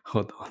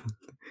 Hold on.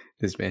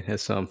 This man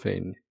has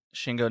something.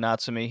 Shingo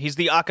Natsumi. He's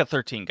the Aka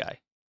 13 guy.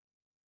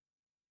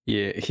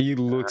 Yeah, he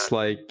looks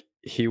like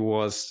he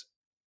was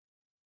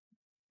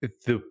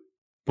the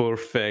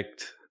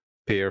perfect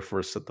pair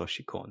for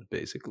Satoshi Kon,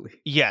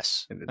 basically.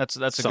 Yes, And then that's a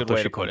good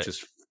way to Satoshi Kon put it.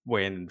 just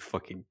went and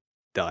fucking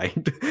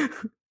died.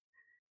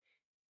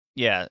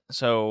 Yeah,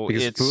 so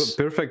Because it's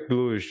Perfect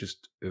Blue is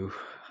just, ooh,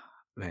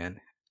 man,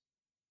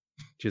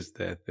 just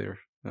that there.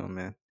 Oh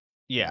man.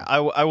 yeah.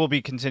 I will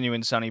be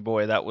continuing Sunny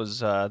Boy. That was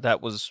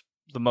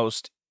the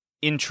most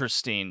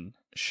interesting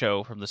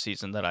show from the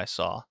season that I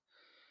saw.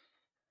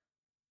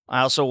 I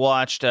also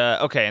watched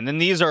okay, and then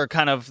these are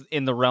kind of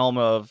in the realm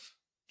of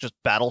just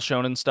battle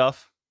shonen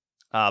stuff.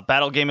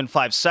 Battle Game in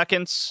 5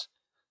 Seconds.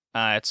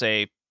 It's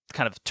a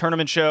kind of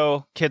tournament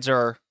show. Kids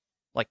are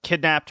like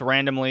kidnapped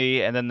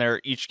randomly, and then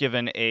they're each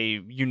given a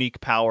unique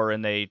power,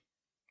 and they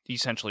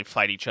essentially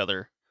fight each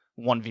other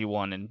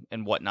 1v1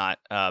 and whatnot.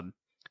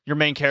 Your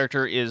main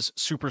character is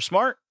super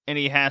smart, and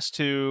he has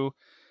to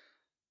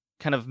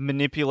kind of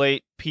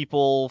manipulate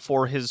people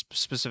for his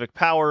specific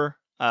power.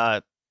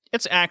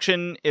 It's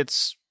action.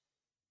 It's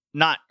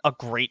not a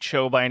great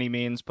show by any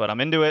means, but I'm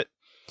into it.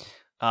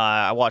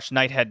 I watched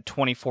Nighthead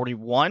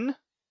 2041,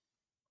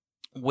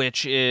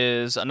 which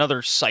is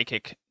another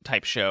psychic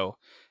type show.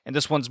 And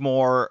this one's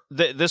more...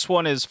 this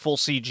one is full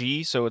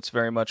CG, so it's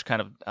very much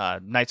kind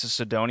of Knights of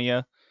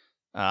Sidonia,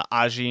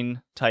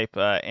 Ajin type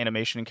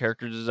animation and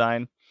character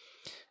design.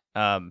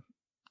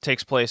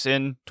 Takes place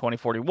in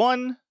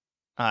 2041,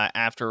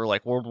 after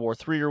like World War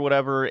III or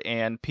whatever,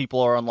 and people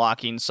are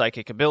unlocking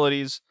psychic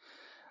abilities.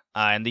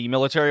 And the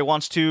military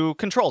wants to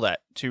control that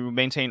to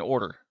maintain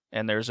order.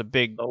 And there's a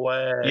big,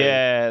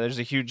 there's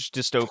a huge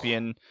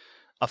dystopian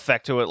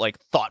effect to it, like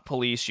thought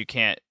police. You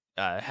can't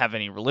have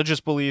any religious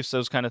beliefs,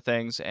 those kind of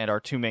things. And our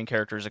two main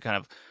characters are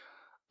kind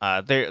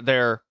of,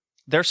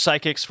 they're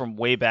psychics from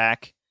way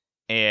back,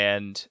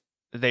 and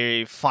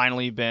they've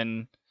finally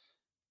been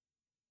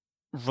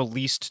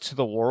released to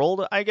the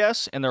world, I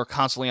guess. And they're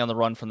constantly on the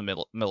run from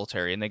the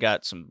military, and they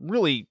got some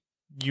really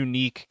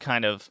unique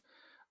kind of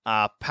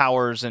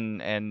powers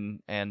and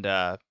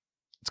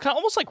it's kind of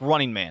almost like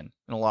Running Man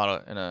in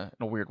a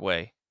weird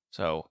way.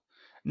 So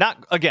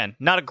not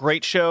a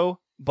great show,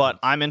 but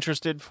I'm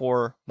interested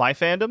for my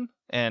fandom,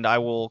 and I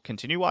will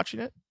continue watching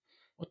it.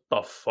 What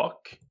the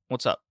fuck?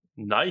 What's up?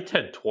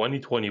 Nighthead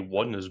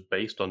 2021 is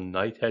based on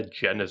Nighthead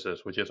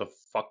Genesis, which is a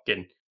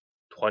fucking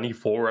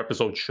 24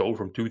 episode show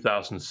from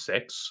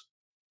 2006.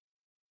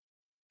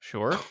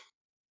 Sure.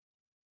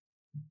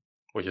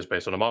 Which is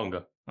based on a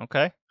manga.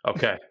 Okay.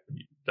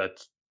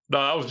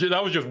 That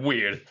was just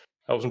weird.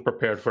 I wasn't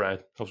prepared for that.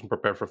 I wasn't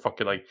prepared for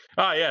fucking like,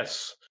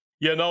 yes,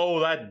 you know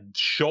that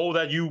show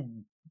that you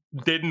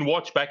didn't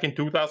watch back in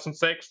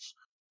 2006?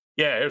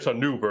 Yeah, here's a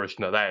new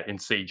version of that in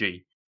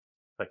CG.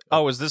 Like,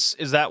 oh, is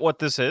that what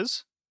this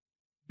is?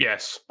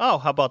 Yes. Oh,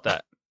 how about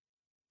that?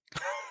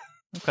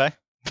 Okay.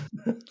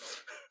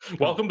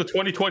 Welcome to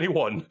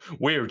 2021.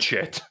 Weird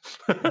shit.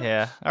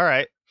 Yeah. All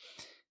right.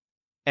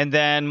 And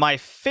then my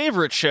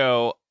favorite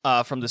show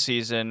from the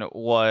season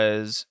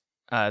was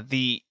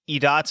the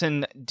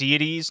Idaten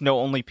Deities Know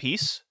Only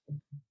Peace.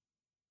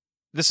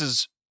 This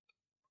is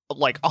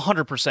like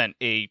 100%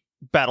 a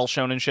battle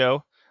shonen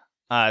show.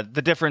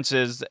 The difference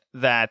is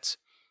that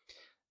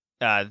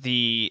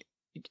the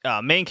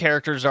main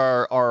characters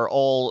are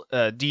all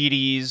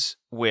deities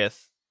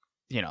with,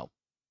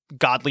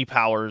 godly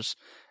powers,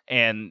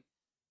 and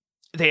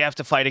they have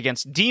to fight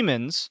against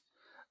demons,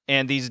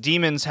 and these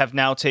demons have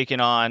now taken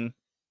on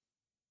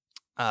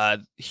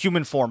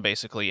human form,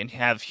 basically, and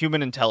have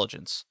human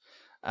intelligence.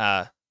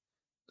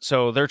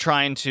 So they're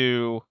trying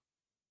to,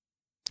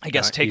 I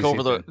guess,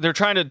 they're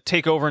trying to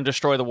take over and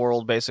destroy the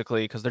world,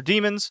 basically, because they're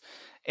demons,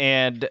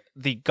 and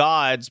the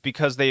gods,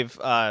 because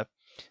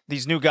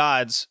these new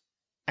gods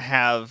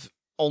have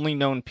only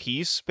known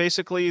peace,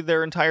 basically,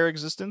 their entire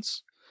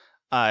existence.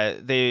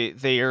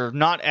 They are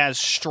not as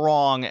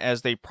strong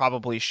as they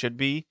probably should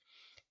be,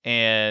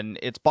 and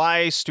it's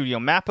by Studio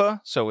Mappa,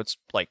 so it's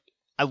like,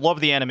 I love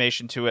the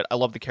animation to it. I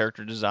love the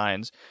character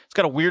designs. It's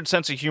got a weird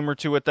sense of humor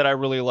to it that I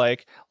really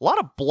like. A lot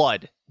of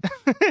blood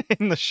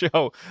in the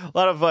show. A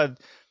lot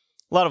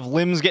of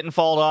limbs getting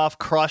fallen off,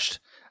 crushed.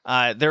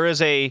 There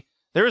is a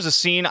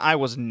scene I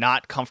was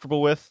not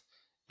comfortable with,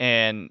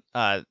 and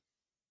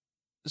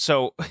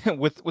so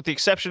with the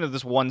exception of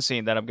this one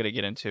scene that I'm going to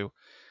get into,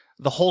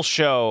 the whole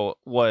show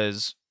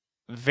was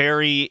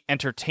very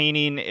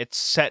entertaining. It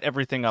set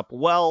everything up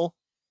well.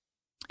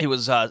 It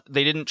was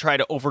they didn't try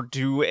to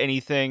overdo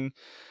anything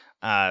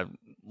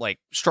like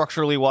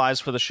structurally wise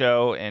for the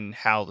show and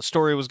how the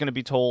story was going to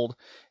be told.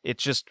 It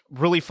just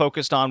really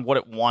focused on what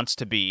it wants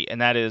to be,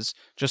 and that is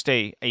just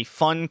a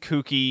fun,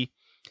 kooky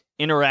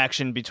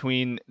interaction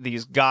between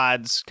these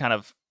gods kind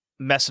of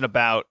messing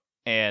about,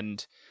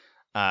 and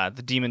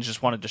the demons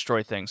just want to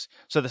destroy things.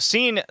 So the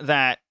scene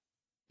that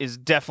is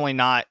definitely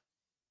not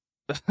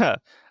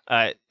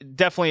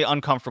definitely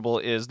uncomfortable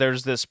is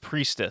there's this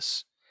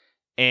priestess,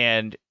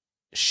 and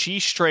she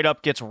straight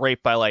up gets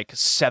raped by like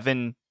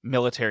 7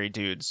 military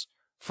dudes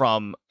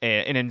from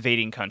an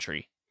invading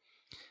country.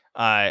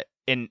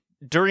 And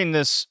during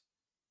this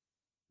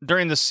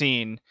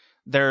scene,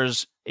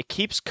 it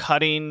keeps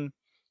cutting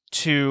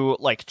to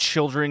like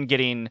children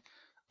getting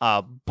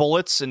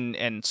bullets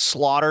and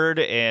slaughtered,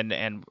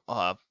 and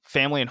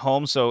family and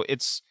home. So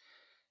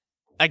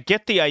I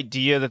get the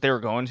idea that they were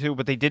going to,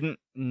 but they didn't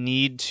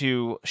need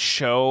to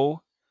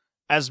show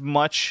as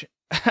much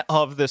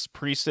of this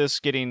priestess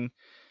getting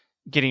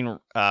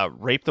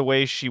raped the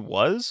way she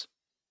was.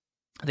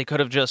 They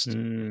could have just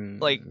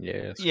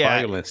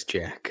violence,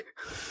 Jack.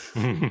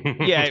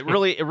 Yeah, it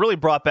really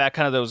brought back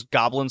kind of those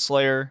Goblin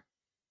Slayer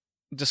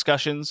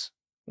discussions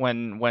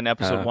when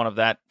episode 1 of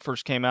that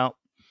first came out.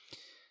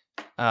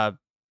 I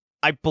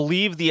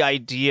believe the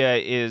idea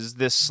is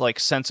this like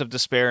sense of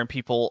despair and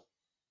people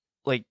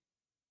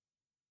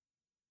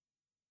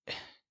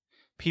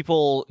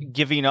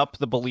giving up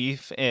the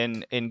belief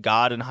in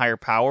God and higher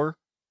power.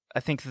 I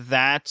think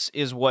that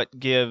is what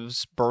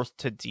gives birth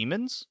to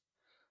demons,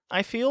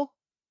 I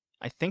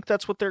think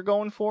that's what they're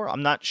going for.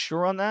 I'm not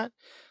sure on that.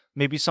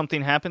 Maybe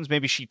something happens.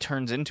 Maybe she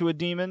turns into a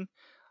demon.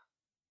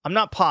 I'm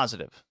not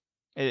positive.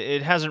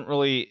 It hasn't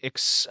really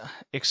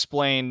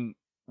explained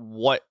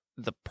what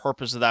the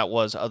purpose of that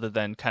was, other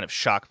than kind of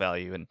shock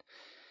value. And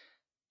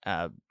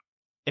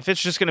if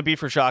it's just going to be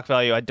for shock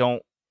value, I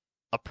don't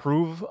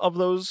approve of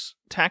those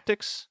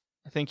tactics.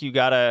 I think you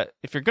gotta,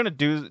 if you're going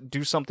to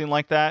do something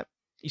like that,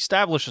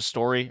 establish a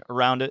story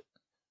around it.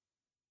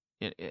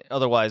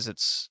 Otherwise,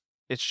 it's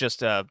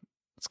just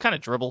it's kind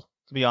of dribble,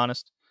 to be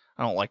honest.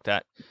 I don't like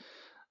that.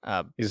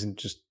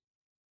 Doesn't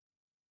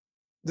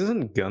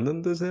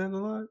Gundam does that a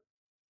lot?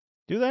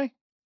 Do they?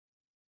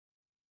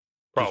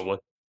 Probably.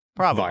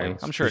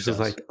 Violence. I'm sure it's just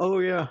like, oh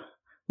yeah,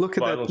 look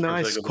at Violence that for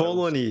nice sake of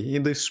colony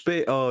in the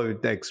space. Oh,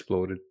 it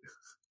exploded.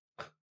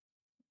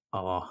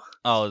 Oh,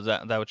 is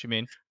that what you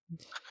mean?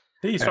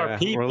 These are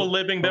people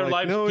living their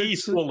lives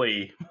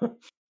peacefully.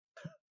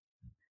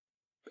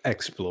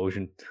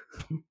 Explosion.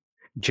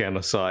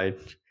 Genocide.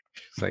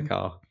 It's like,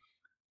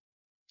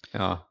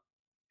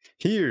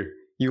 here,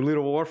 you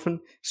little orphan,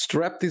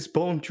 strap this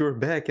bomb to your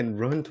back and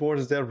run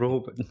towards that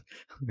robot.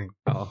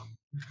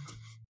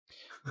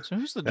 So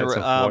who's the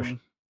director?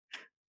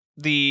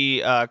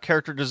 The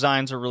character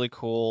designs are really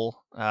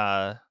cool.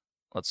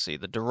 Let's see.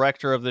 The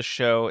director of this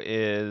show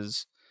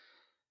is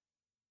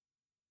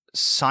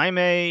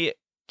Saime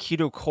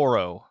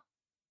Kitokoro.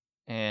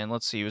 And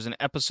let's see, he was an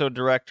episode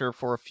director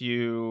for a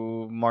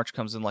few. March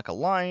Comes in Like a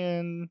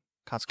Lion,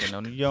 Katsuki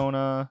no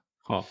Yona.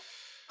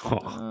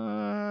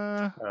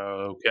 Okay.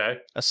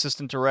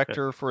 Assistant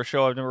director for a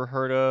show I've never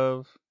heard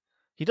of.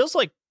 He does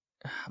like,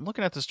 I'm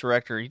looking at this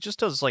director, he just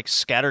does like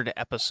scattered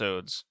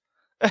episodes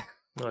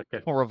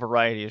for a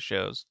variety of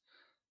shows.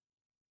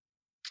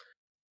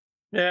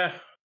 Yeah.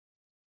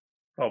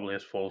 Probably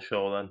his full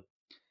show then.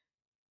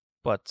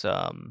 But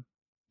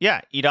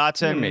yeah,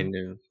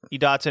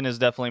 Idaten is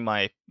definitely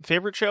my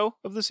favorite show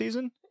of the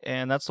season,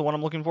 and that's the one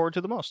I'm looking forward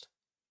to the most.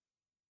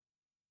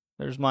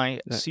 There's my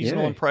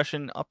seasonal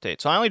impression update.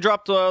 So I only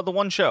dropped the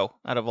one show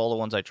out of all the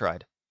ones I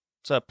tried.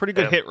 It's a pretty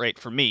good hit rate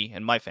for me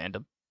and my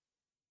fandom.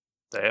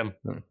 Damn.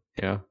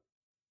 Yeah.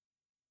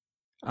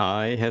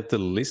 I had the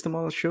least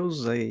amount of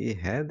shows I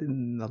had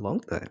in a long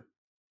time.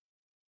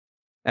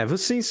 Ever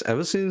since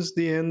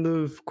the end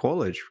of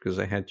college, because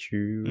I had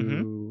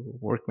to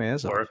work my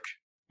ass off.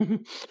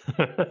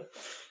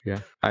 Yeah,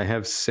 I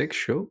have 6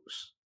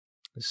 shows.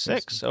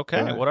 6. Okay.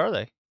 Alright. What are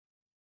they?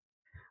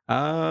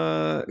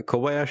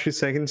 Kobayashi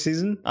second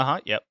season,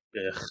 Yep.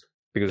 Ugh.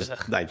 because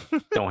Ugh. I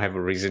don't have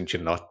a reason to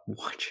not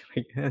watch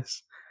it, I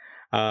guess.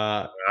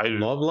 I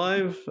Love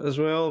Live as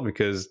well,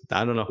 because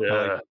I don't know.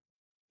 yeah.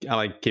 I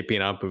like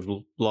keeping up with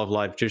Love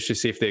Live just to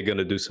see if they're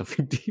gonna do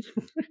something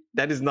different.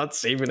 That is not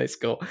Saving a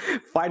Skull.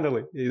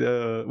 Finally,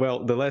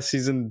 well, the last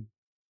season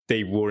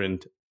they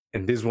weren't,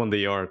 and this one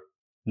they are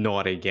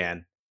not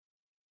again.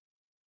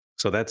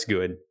 So that's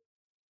good.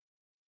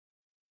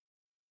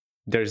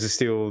 There's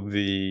still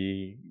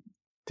the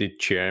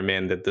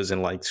chairman that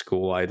doesn't like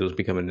school idols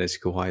becoming a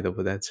school idol,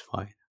 but that's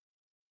fine.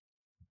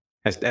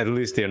 At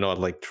least they're not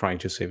like trying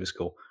to save a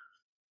school.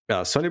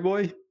 Sonny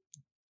Boy,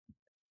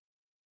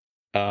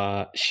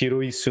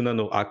 Shiroi Suna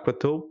no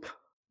Aquatope,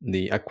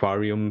 the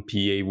Aquarium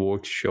PA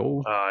Works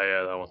show.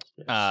 Yeah, that one.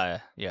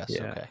 Yes. Yes.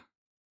 Yeah. Okay.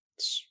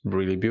 It's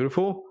really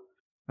beautiful.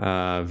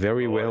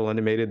 Very well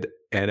animated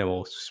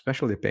animals,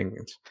 especially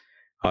penguins.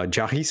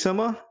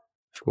 Jahi-sama,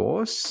 of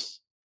course.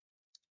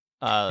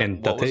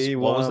 And what was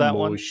Tateiwa that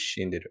one?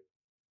 Moshinderu.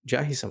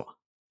 Jahi-sama.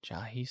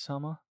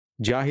 Jahi-sama?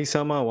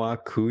 Jahi-sama wa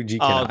Kuji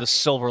Oh, Kenai. the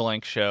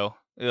Silverlink show.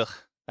 Ugh.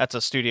 That's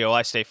a studio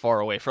I stay far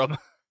away from.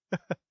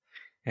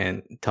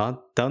 And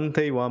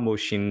Tantei wa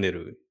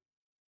Moshinderu.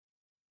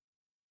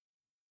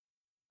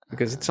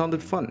 Because it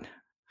sounded fun.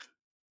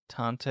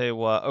 Tante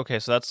wa. Okay,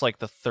 so that's like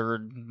the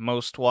third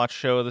most watched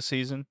show of the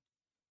season.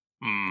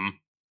 Mm.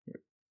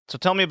 So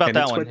tell me about And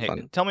that it's one. quite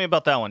fun. Tell me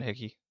about that one,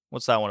 Hickey.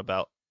 What's that one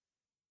about?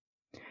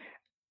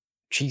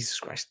 Jesus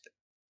Christ.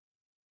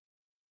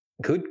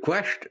 Good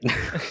question.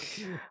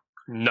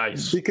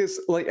 Nice. Because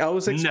like I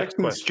was Next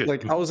expecting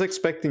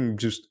question.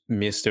 just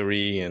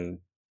mystery and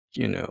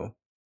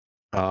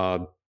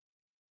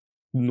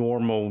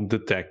normal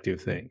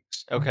detective things.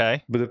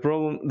 Okay. But the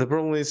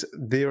problem is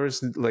there's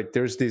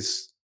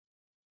this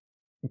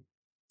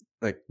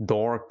like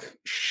dark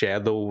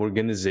shadow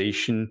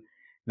organization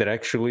that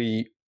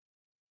actually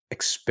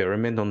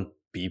experiment on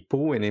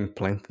people and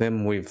implant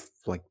them with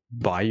like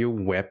bio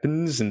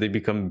weapons and they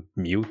become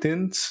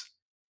mutants.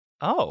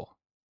 Oh.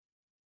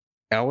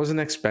 I wasn't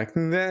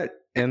expecting that.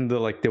 And the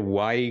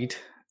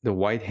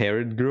white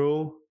haired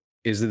girl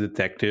is the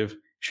detective.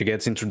 She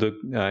gets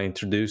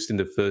introduced in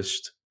the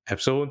first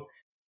episode.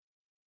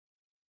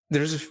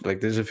 There's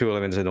a few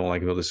elements I don't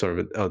like about the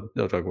story, but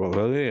I'll talk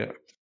about it.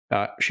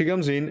 Yeah. She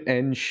comes in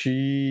and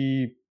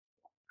she,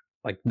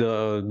 like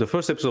the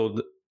first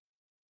episode,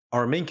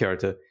 our main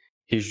character,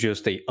 he's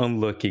just a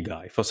unlucky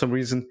guy. For some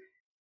reason,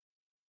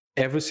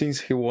 ever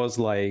since he was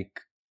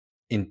like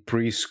in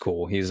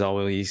preschool, he's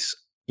always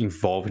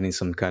involved in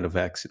some kind of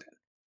accident.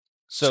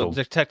 So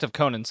Detective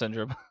Conan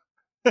syndrome.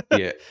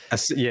 Yeah,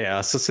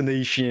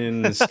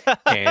 assassinations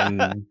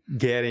and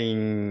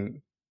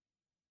getting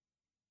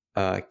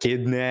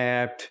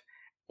kidnapped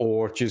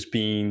or just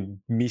being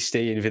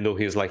mistaken, even though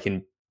he's like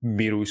in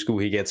middle school,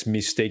 he gets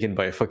mistaken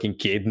by a fucking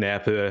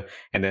kidnapper,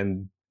 and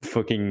then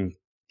fucking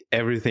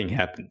everything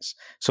happens.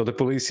 So the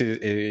police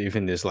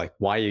is like,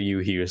 why are you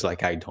here? It's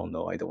like, I don't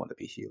know, I don't want to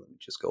be here, let me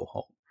just go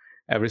home.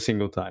 Every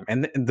single time.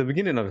 And the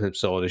beginning of the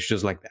episode is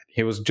just like that.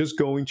 He was just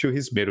going to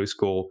his middle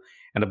school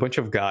and a bunch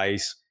of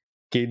guys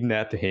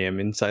kidnapped him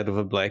inside of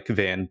a black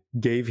van,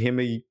 gave him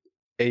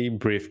a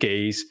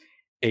briefcase,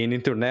 an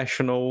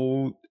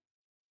international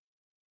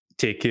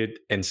ticket,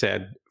 and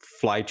said,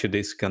 fly to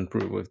this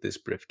country with this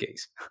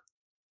briefcase.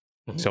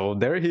 Mm-hmm. So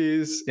there he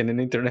is in an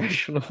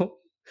international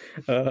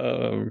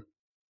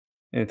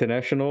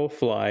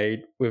flight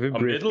with a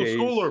briefcase. Middle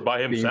schooler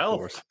by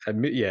himself.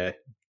 Yeah.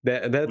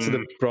 That's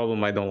the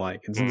problem I don't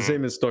like. It's the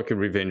same as Tokyo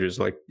Revengers.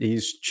 Like,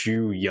 he's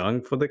too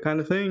young for the kind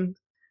of thing.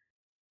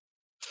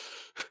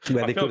 I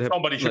feel like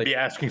somebody should be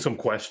asking some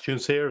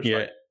questions here.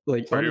 Yeah,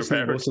 like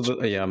honestly,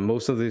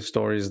 most of these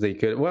stories they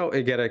could. Well,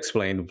 it get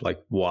explained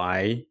like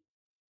why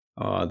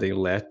they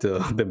let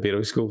the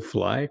middle school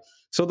fly.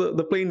 So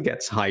the plane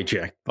gets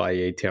hijacked by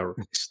a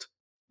terrorist.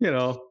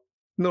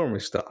 Normal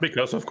stuff.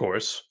 Because of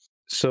course.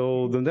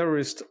 So the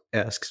terrorist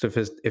asks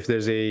if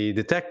there's a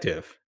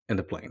detective in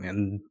the plane,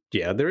 and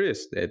yeah, there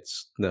is.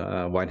 It's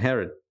the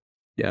white-haired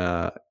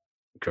girl.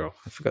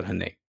 I forgot her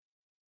name.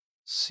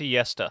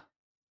 Siesta.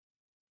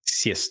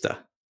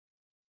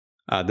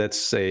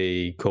 That's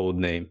a code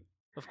name.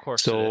 Of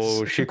course.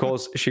 So she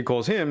calls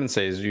him and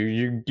says,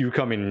 "You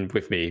come in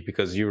with me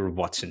because you're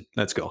Watson.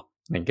 Let's go."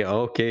 And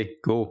go, okay,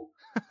 cool.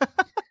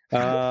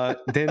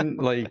 Then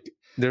like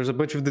there's a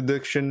bunch of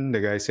deduction.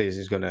 The guy says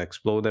he's gonna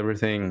explode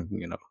everything.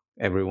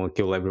 Everyone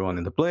kill everyone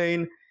in the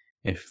plane.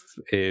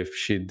 If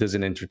she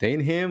doesn't entertain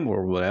him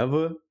or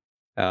whatever,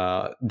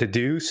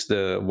 deduce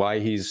why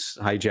he's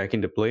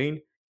hijacking the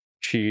plane.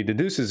 She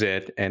deduces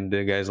it, and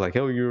the guy's like,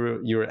 "Oh,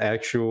 you're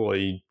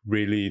actually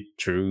really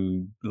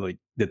true like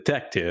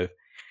detective."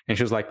 And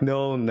she's like,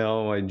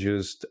 "No, I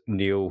just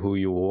knew who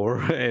you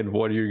were and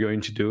what you're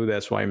going to do.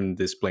 That's why I'm in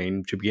this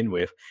plane to begin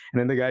with." And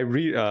then the guy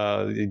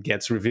it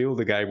gets revealed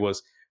the guy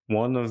was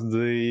one of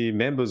the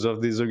members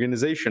of this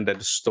organization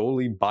that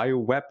stole a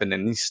bioweapon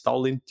and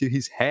installed it into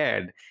his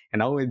head, and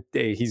now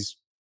his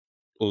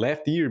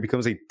left ear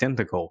becomes a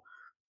tentacle.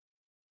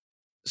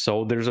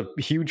 So there's a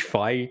huge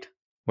fight,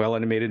 well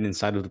animated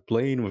inside of the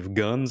plane with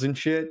guns and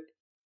shit.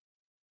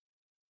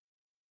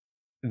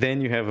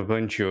 Then you have a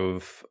bunch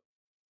of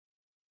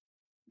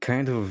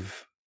kind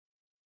of,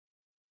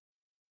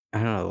 I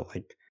don't know,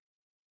 like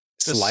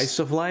slice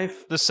of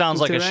life. This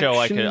sounds like a show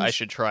I interactions.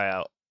 should try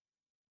out.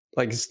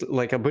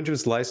 Like a bunch of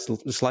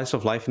slice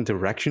of life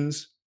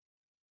interactions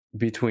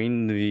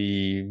between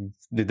the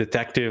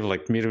detective,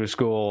 like middle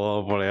school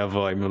or whatever.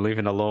 I'm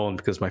living alone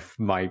because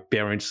my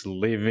parents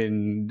live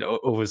in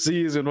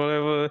overseas and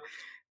whatever.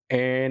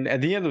 And at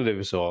the end of the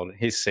episode,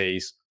 he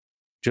says,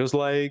 just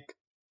like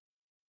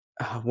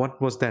what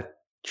was that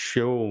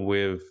show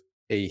with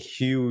a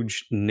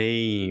huge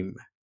name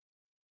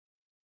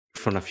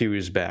from a few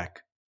years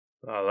back?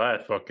 Oh,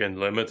 that fucking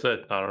limits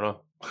it. I don't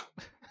know.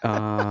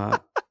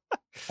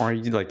 Are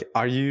you busy?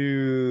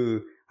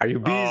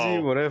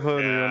 Oh,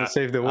 Whatever you yeah. want to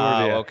save the word.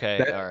 Oh, Yeah.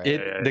 okay, all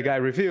right. The guy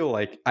revealed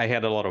like I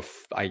kind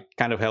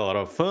of had a lot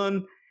of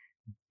fun,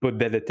 but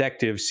the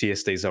detective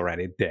Siesta is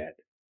already dead.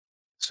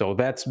 So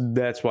that's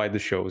why the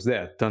show is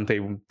there. Tante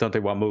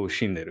wa mou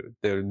shineru.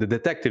 The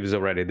detective is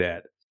already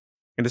dead.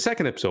 In the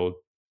second episode,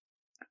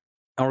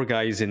 our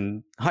guy is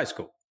in high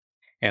school,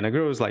 and a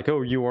girl is like,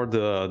 "Oh, you are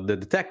the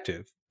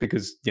detective,"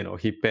 because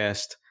he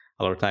passed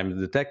a lot of time as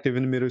a detective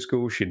in middle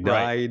school. She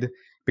died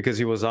because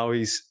he was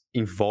always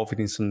involved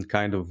in some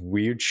kind of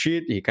weird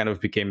shit. He kind of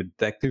became a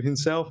detective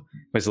himself.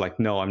 But it's like,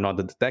 no, I'm not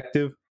the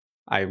detective.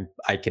 I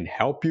can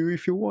help you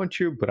if you want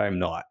to, but I'm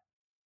not.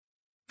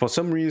 For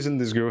some reason,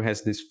 this girl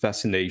has this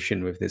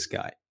fascination with this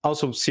guy.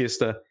 Also,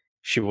 Siesta,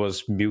 she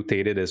was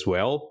mutated as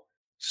well.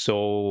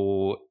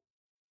 So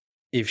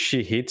if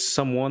she hits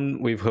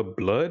someone with her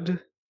blood,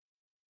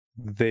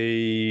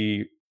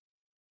 the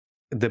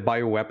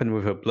bioweapon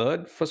with her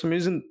blood, for some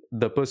reason,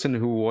 the person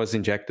who was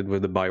injected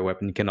with the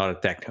bioweapon cannot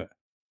attack her.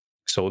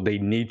 So they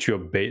need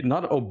to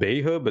not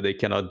obey her, but they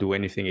cannot do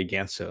anything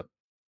against her.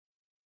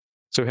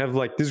 So we have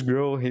like this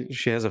girl,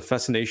 she has a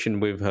fascination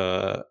with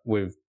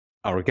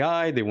our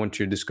guy. They want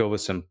to discover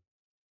some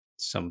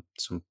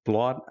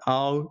plot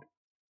out,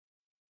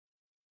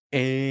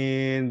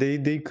 and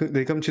they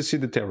come to see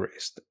the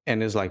terrorist,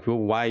 and it's like, well,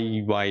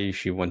 why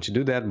she want to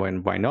do that?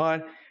 Why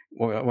not?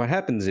 What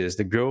happens is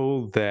the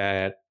girl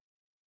that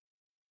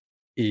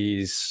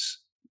is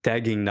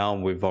tagging now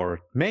with our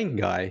main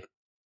guy,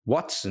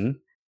 Watson,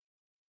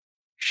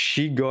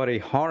 she got a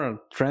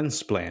heart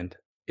transplant,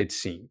 it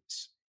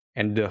seems.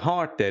 And the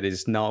heart that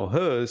is now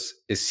hers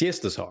is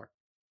Siesta's heart.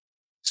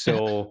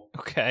 So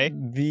Okay.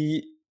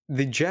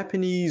 the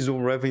Japanese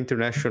or whatever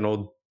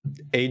international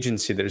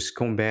agency that is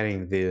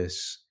combating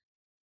this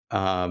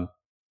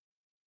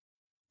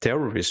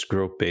terrorist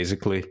group,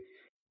 basically,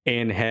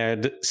 and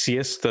had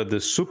Siesta,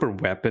 the super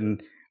weapon,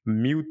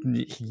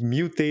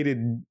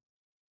 mutated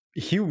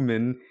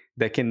human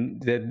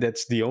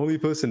that's the only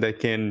person that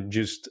can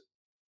just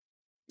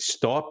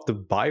stop the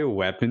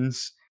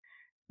bioweapons.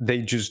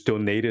 They just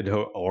donated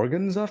her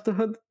organs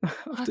after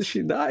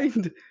she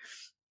died.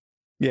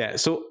 Yeah,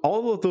 so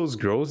all of those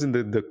girls in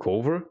the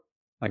cover,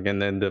 like,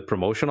 and then the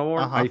promotional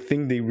one, I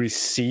think they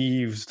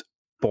received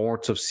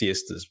parts of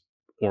Siesta's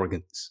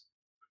organs.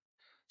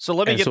 So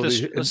let me get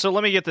this. So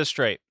let me get this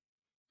straight.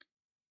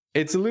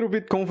 It's a little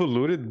bit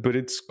convoluted, but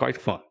it's quite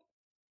fun.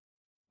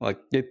 Like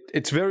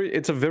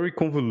it's a very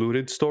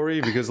convoluted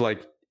story because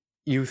like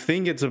you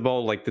think it's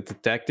about like the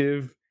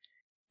detective,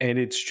 and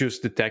it's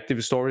just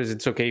detective stories.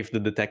 It's okay if the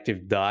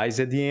detective dies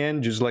at the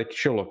end, just like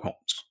Sherlock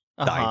Holmes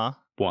died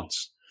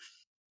once.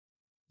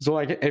 So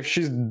like if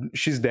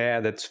she's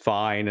dead, that's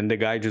fine, and the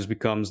guy just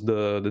becomes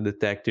the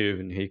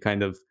detective, and he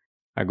kind of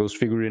goes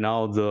figuring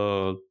out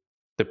the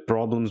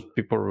problems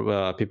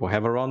people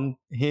have around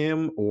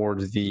him or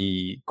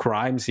the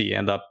crimes he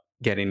end up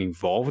getting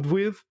involved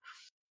with.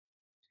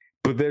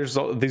 But there's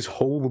this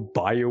whole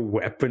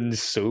bioweapon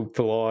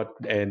subplot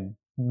and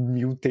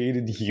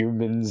mutated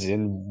humans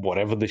and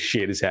whatever the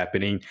shit is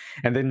happening,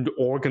 and then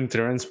organ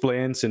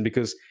transplants, and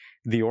because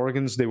the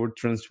organs they were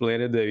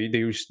transplanted,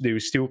 they were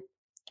still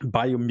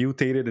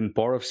biomutated and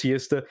part of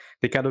Siesta,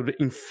 they kind of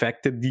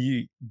infected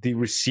the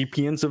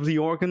recipients of the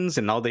organs,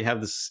 and now they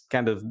have this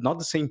kind of not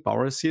the same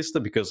power as Siesta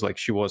because like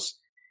she was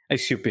a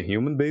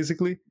superhuman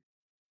basically,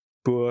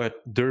 but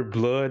their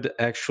blood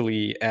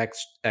actually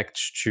acts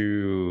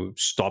to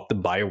stop the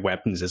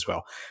bioweapons as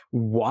well.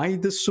 Why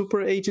the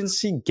super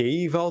agency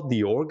gave out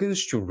the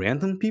organs to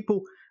random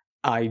people,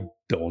 I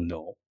don't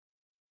know.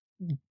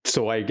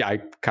 So I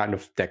kind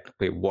of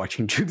technically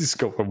watching to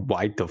discover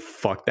why the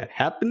fuck that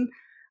happened.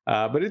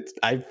 But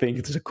I think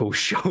it's a cool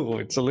show.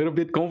 It's a little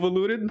bit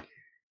convoluted.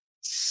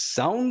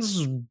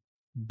 Sounds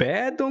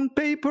bad on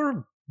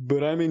paper,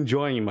 but I'm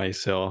enjoying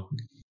myself.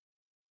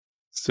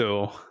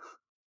 So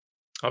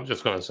I'm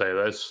just gonna say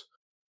this.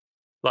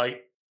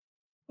 Like,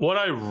 What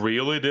I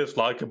really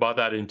dislike about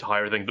that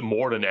entire thing,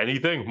 more than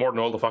anything, more than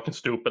all the fucking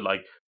stupid,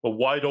 like, but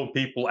why don't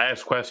people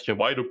ask questions?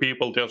 Why do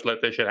people just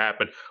let this shit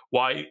happen?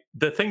 Why?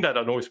 The thing that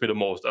annoys me the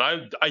most,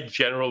 and I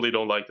generally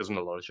don't like this in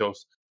a lot of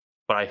shows,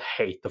 but I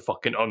hate the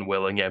fucking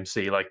unwilling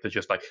MC. Like, they're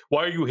just like,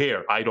 why are you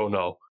here? I don't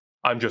know.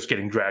 I'm just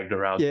getting dragged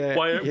around. Yeah,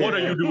 What are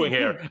yeah. you doing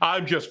here?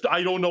 I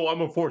don't know. I'm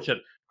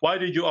unfortunate. Why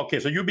did you?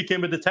 Okay, so you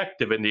became a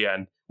detective in the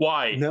end.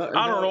 Why? No,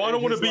 I don't no, know. I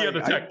don't want to he's be a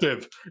like,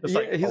 detective. It's yeah,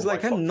 like, he's oh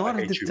like, my I'm fuck, not I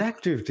a hate you.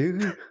 detective,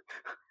 dude.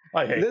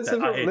 I hate That's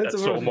that. I hate that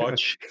so about-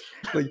 much.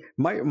 Like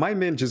my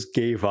man just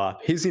gave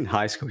up. He's in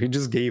high school. He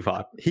just gave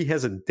up. He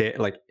has a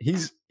like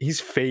his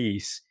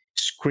face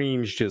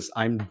screams just,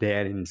 I'm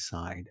dead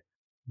inside.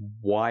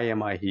 Why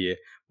am I here?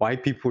 Why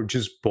people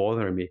just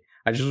bother me?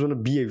 I just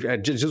want to I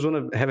just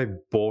want to have a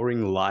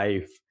boring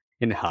life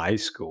in high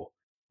school.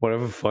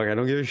 Whatever the fuck, I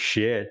don't give a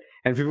shit.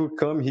 And people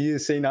come here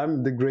saying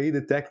I'm the great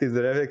detective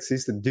that ever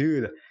existed.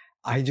 Dude,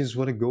 I just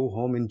want to go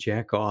home and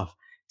jack off.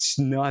 It's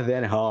not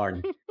that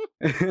hard.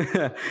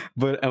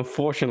 But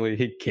unfortunately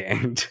he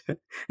can't.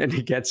 And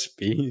he gets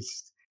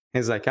pissed.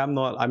 He's like,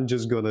 I'm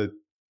just gonna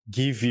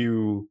give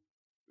you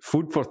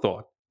food for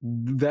thought.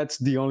 That's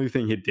the only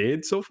thing he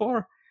did so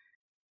far.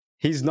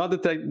 He's not the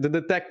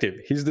detective,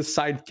 he's the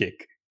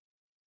sidekick.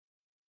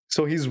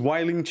 So he's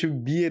willing to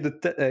be a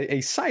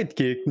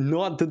sidekick,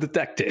 not the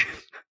detective.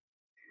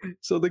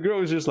 So the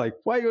girl is just like,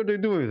 why are they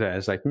doing that?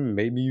 It's like,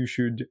 maybe you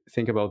should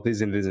think about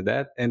this and this and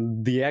that.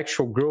 And the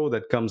actual girl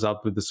that comes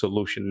up with the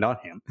solution,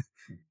 not him.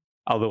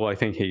 Although I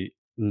think he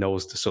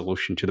knows the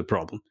solution to the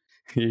problem.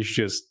 He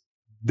just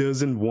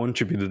doesn't want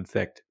to be the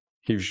detective.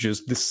 He's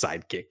just the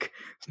sidekick.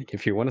 Like,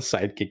 if you want a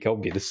sidekick, I'll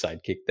be the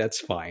sidekick.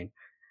 That's fine.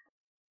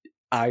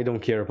 I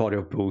don't care about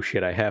your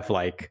bullshit. I have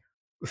like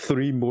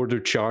 3 murder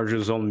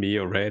charges on me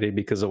already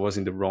because I was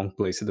in the wrong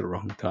place at the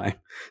wrong time.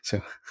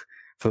 So,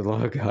 for the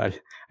love of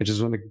God, I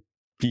just want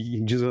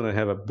to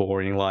have a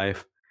boring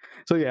life.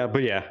 So yeah,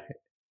 but yeah,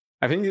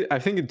 I think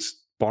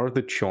it's part of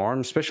the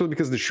charm, especially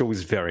because the show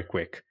is very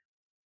quick.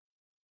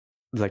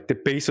 Like, the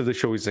pace of the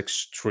show is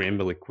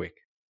extremely quick.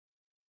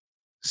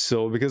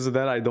 So because of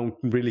that, I don't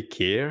really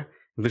care.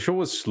 The show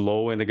was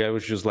slow and the guy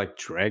was just like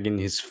dragging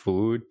his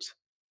foot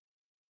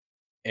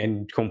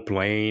and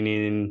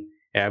complaining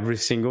every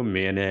single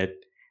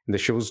minute. The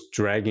show's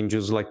dragging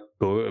just like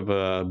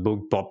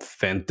Book Pop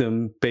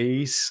Phantom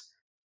pace.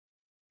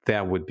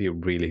 That would be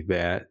really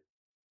bad.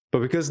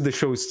 But because the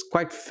show is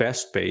quite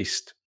fast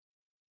paced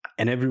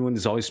and everyone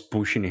is always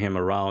pushing him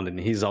around and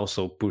he's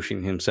also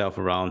pushing himself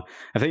around,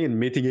 I think it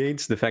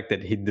mitigates the fact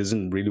that he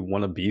doesn't really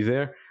want to be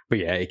there. But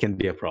yeah, it can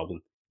be a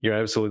problem. You're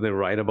absolutely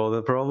right about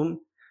the problem.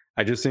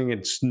 I just think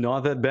it's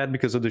not that bad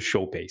because of the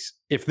show pace.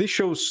 If this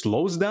show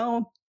slows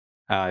down,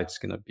 it's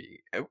gonna be,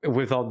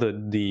 without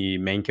the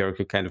main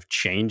character kind of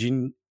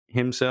changing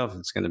himself,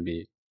 it's gonna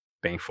be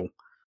painful.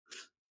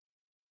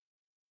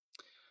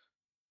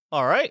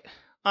 All right.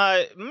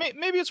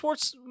 Maybe it's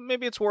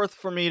worth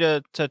for me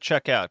to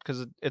check out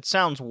because it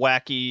sounds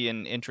wacky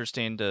and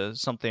interesting to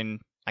something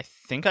I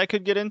think I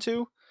could get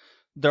into.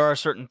 There are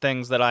certain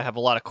things that I have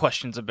a lot of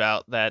questions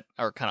about that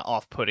are kind of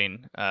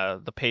off-putting.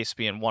 The pace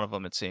being one of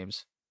them, it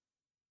seems.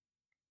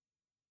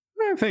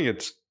 I think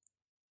it's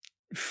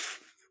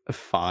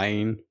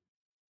fine.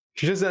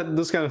 It's just that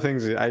those kind of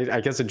things,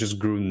 I guess it just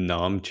grew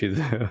numb to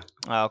the...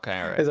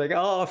 Okay, all right. It's like,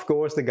 oh, of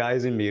course, the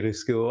guy's in middle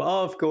school.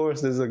 Oh, of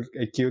course, there's a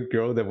cute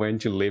girl that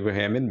went to live with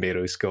him in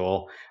middle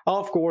school. Oh,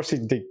 of course,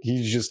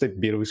 he's just a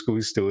middle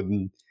school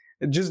student.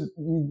 Just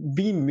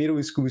being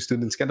middle school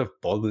students kind of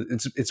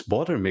it's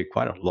bothering me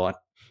quite a lot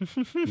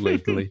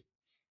lately.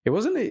 It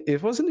wasn't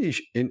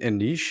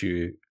an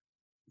issue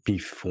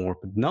before,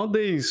 but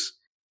nowadays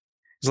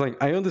it's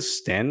like, I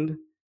understand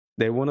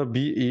they want to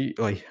be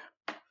like,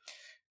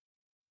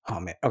 oh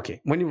man, okay.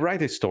 When you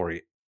write a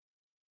story,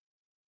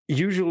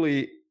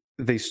 usually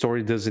the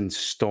story doesn't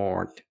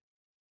start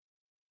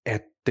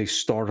at the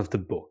start of the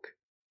book.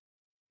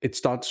 It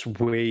starts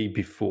way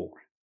before,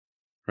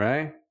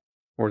 right?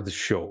 Or the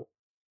show.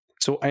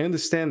 So I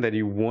understand that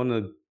you want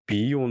to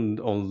be on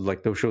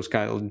like those shows,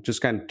 kind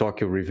of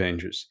Tokyo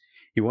Revengers.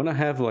 You want to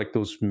have like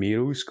those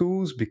middle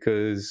schools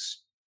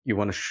because you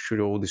want to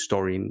show the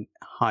story in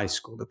high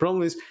school. The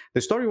problem is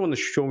the story you want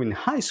to show in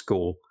high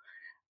school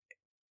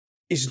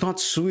is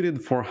not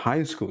suited for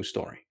high school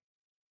story.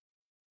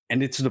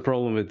 And it's the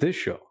problem with this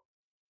show.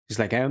 It's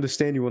like, I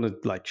understand you want to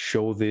like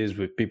show this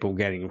with people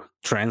getting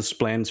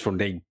transplants from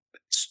their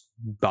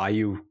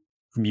bio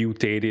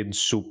mutated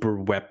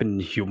super weapon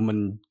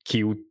human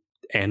cute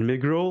anime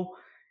girl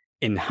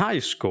in high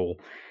school,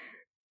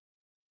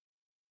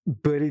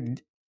 but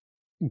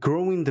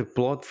growing the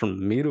plot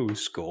from middle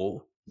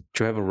school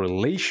to have a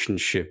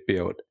relationship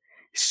built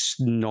is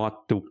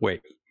not the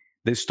way.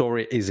 This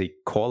story is a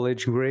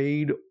college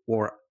grade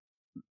or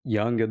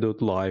young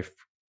adult life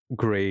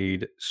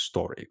grade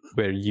story,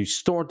 where you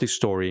start the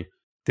story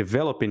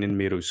developing in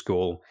middle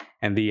school,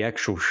 and the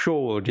actual show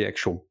or the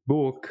actual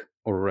book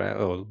or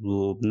a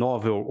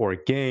novel or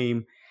a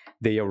game,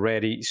 they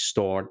already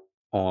start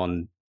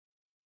on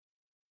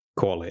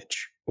college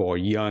or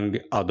young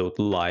adult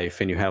life,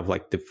 and you have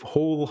like the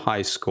whole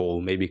high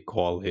school, maybe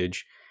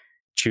college,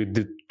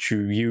 to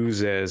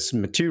use as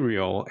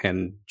material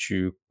and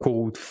to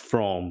quote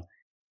from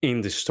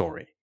in the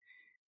story.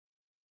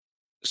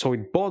 So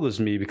it bothers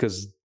me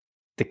because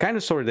the kind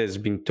of story that is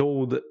being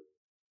told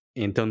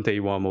in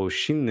Tantei wa Mou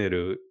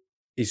Shinneru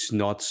is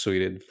not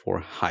suited for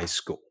high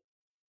school,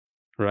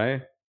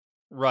 right?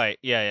 Right.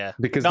 Yeah.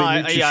 Because No,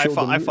 they need to show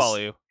I the follow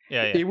you.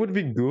 Yeah. It would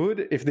be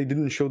good if they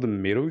didn't show the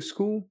middle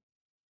school,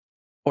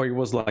 or it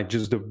was like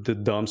just the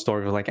dumb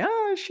story of like,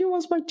 she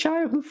was my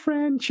childhood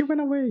friend, she went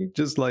away,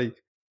 just like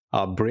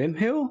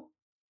Brimhill.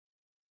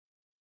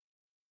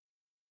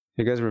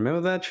 You guys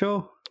remember that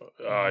show?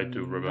 I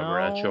do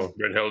remember that show.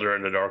 Brynhilda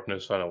in the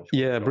Darkness. I know.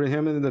 Yeah,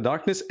 Brimhill in the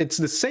Darkness. It's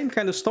the same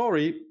kind of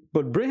story,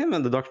 but Brimhill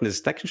in the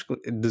Darkness technically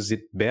does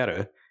it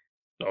better.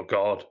 Oh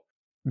God!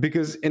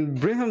 Because in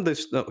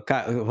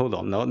Brimhill, hold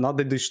on, no, not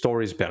that the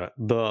story is better.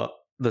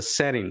 The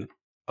setting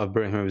of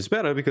Brimhill is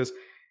better because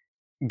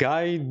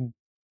Guy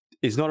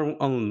is not an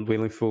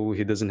unwilling fool.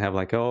 He doesn't have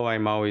like,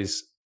 I'm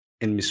always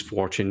in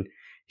misfortune.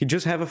 He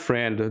just have a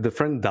friend. The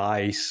friend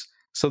dies.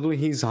 Suddenly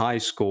he's high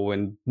school,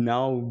 and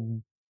now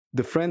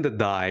the friend that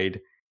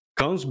died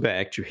comes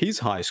back to his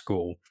high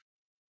school.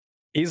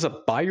 Is a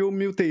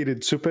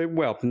biomutated super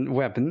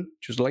weapon,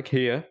 just like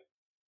here.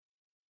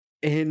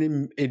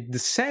 And the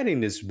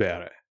setting is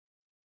better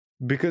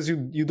because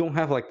you don't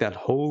have like that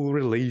whole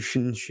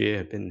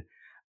relationship and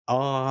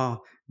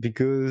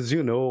because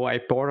I'm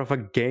part of a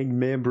gang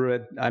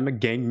member I'm a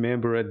gang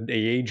member at the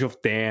age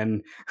of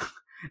 10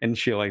 and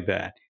shit like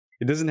that.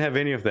 It doesn't have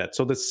any of that.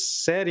 So the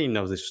setting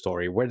of the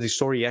story, where the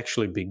story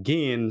actually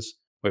begins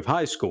with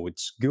high school,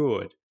 it's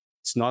good.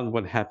 It's not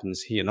what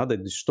happens here. Not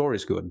that the story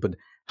is good, but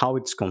how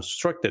it's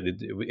constructed.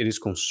 It is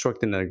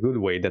constructed in a good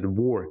way that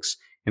works.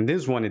 In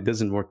this one, it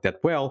doesn't work that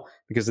well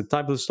because the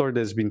type of story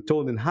that's been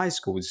told in high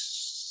school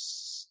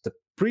is the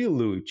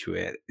prelude to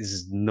it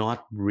is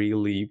not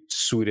really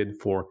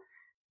suited for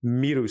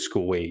middle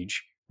school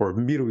age or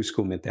middle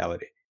school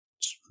mentality.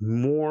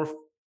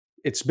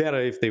 It's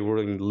better if they were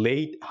in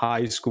late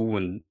high school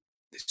when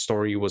the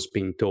story was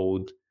being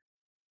told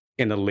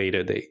in a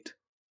later date.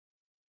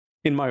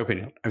 In my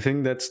opinion, I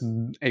think that's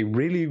a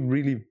really,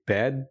 really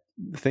bad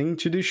thing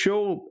to this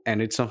show,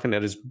 and it's something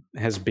that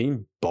has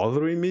been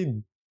bothering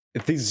me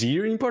this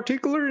year in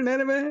particular in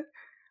anime.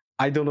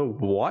 I don't know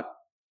what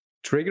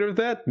triggered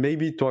that.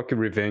 Maybe Tokyo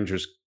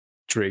Revengers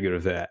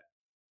triggered that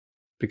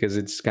because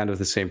it's kind of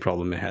the same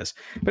problem it has.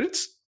 But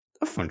it's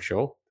a fun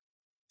show.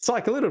 It's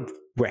like a little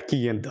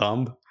wacky and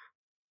dumb.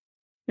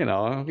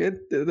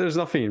 There's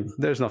nothing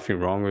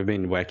wrong with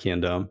being wacky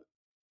and dumb.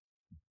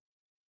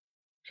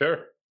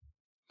 Sure.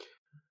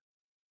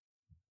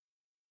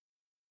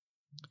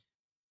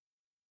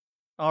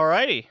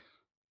 Alrighty.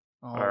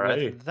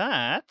 Alrighty. With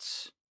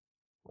that,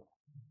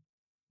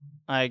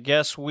 I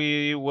guess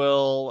we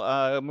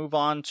will move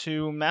on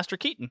to Master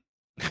Keaton.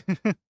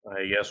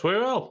 I guess we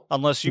will.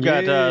 Unless you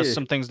got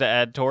some things to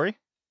add, Tori.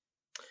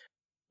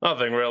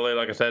 Nothing really.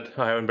 Like I said,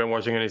 I haven't been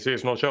watching any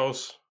seasonal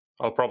shows.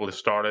 I'll probably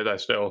start it. I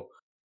still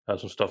have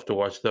some stuff to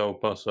watch though.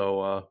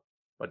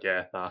 But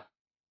yeah, nah.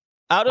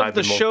 Out of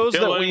the shows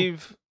that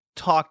we've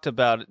talked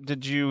about,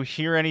 did you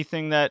hear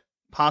anything that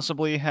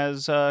possibly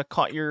has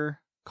caught your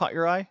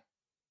eye?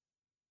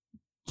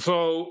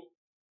 So,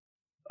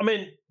 I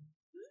mean,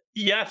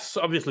 yes,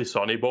 obviously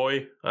Sonny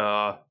Boy,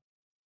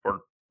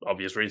 for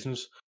obvious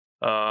reasons.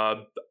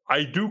 I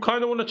do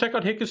kind of want to check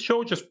out Hicke's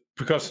show just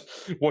because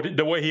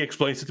the way he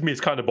explains it to me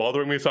is kind of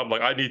bothering me. So I'm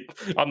like,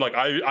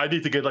 I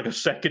need to get like a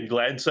second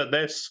glance at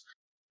this.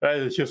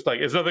 It's just like,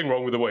 there's nothing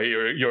wrong with the way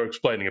you're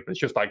explaining it, but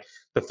it's just like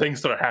the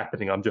things that are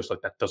happening. I'm just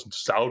like, that doesn't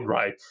sound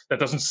right. That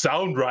doesn't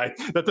sound right.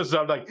 That doesn't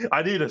sound like.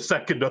 I need a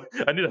second look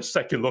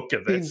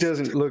at this. It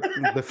doesn't look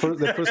the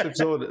first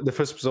episode. The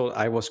first episode,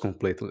 I was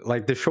completely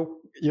like the show.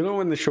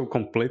 When the show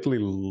completely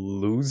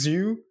loses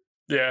you.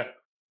 Yeah.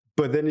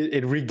 But then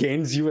it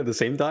regains you at the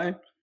same time.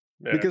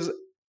 Yeah. Because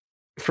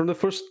from the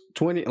first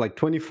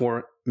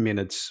 24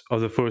 minutes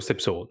of the first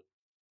episode,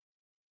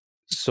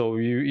 so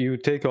you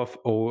take off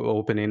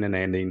opening and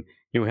ending,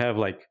 you have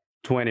like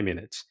 20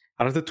 minutes.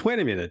 Out of the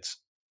 20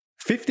 minutes,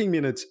 15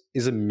 minutes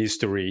is a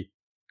mystery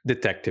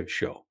detective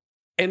show,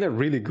 and a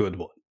really good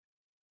one.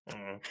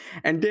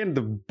 And then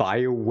the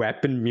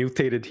bioweapon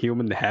mutated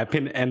human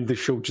happened, and the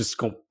show just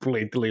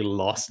completely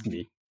lost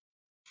me.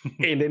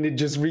 And then it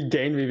just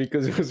regained me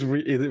because it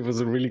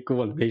was a really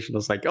cool animation. I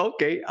was like,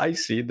 okay, I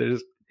see.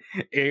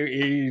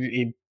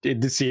 It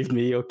deceived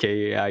me.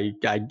 Okay,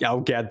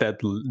 I'll get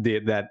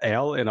that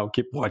L, and I'll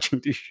keep watching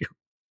this show.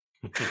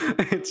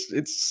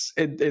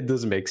 It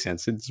doesn't make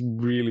sense. It's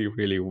really,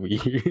 really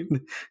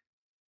weird.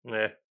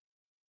 Yeah.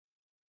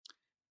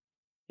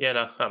 Yeah,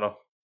 no, I don't know.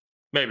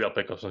 Maybe I'll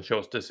pick up some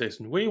shows this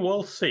season. We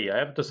will see. I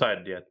haven't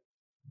decided yet.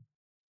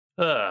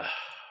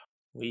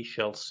 We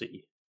shall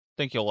see. I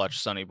think you'll watch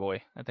Sonny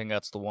Boy. I think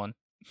that's the one.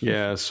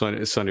 Yeah,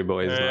 Sonny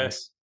Boy is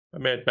nice. I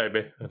mean,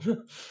 maybe.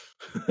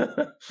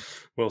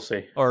 We'll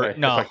see. Or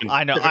no,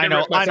 I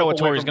know what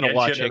Tori's gonna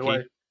watch,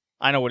 Hickey.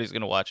 I know what he's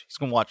gonna watch. He's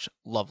gonna watch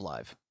Love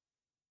Live.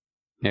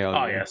 Yeah.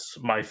 Oh yes,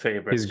 my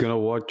favorite. He's gonna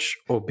watch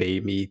Obey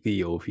Me,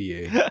 the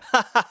OVA.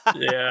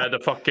 Yeah, the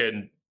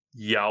fucking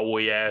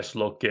yaoi ass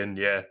looking.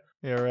 Yeah,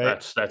 You're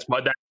right. that's my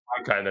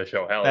kind of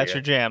show. Hell That's yeah.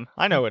 your jam.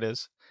 I know it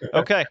is.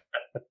 Okay.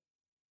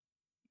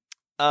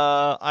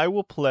 I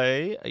will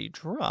play a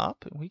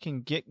drop, and we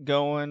can get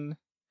going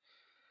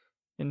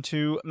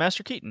into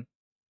Master Keaton.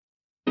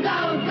 Go, go,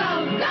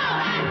 go,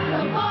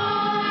 Astro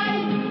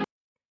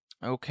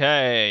Boy!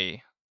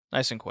 Okay.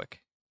 Nice and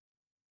quick.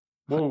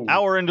 Woo.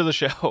 Hour into the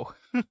show.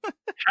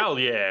 Hell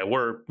yeah,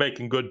 we're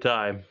making good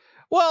time.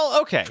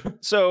 Well, okay.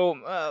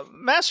 So,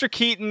 Master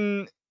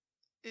Keaton.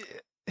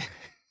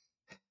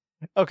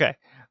 Okay.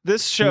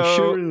 This show.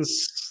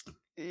 Insurance.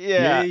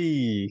 Yeah.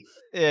 Yay.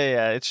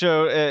 Yeah.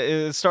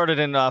 It started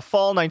in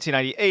fall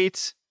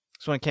 1998.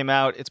 That's when it came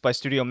out. It's by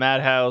Studio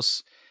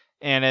Madhouse.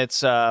 And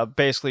it's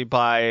basically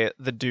by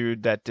the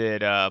dude that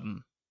did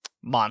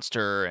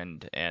Monster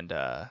and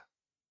 20th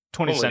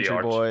Only the Century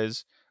art.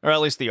 Boys. Or at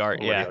least the art,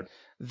 Only yeah. the art.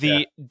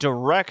 The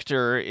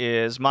director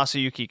is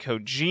Masayuki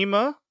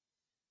Kojima.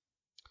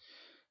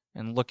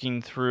 And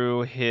looking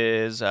through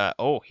his...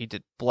 he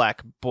did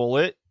Black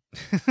Bullet.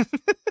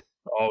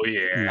 Oh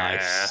yeah,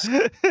 Nice.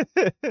 Hey,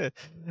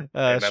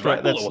 man,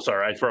 Black Bullet was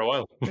alright for a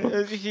while.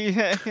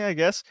 yeah, I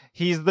guess.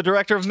 He's the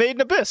director of Made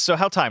in Abyss, so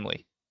how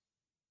timely.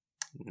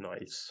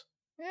 Nice.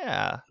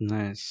 Yeah.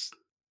 Nice.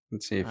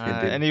 Let's see if he did.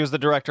 And he was the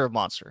director of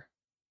Monster.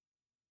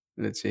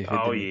 Let's see if he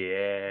Oh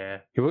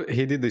did. yeah.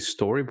 He did the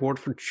storyboard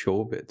for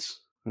Chobits.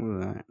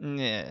 Look at that.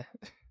 Yeah.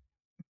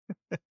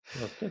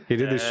 He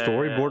did the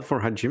storyboard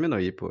for Hajime no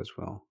Ippo as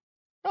well.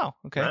 Oh,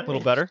 okay. A little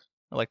Nice. better.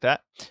 I like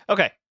that.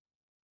 Okay.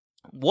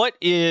 What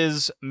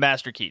is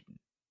Master Keaton?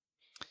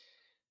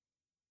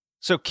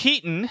 So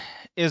Keaton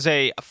is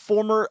a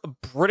former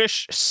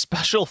British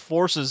Special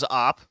Forces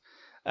op,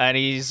 and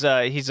he's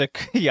a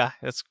yeah,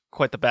 that's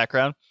quite the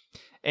background.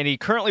 And he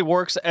currently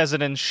works as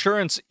an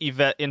insurance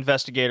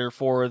investigator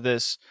for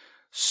this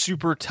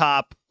super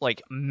top,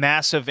 like,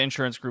 massive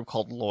insurance group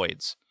called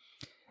Lloyd's.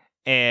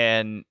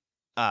 And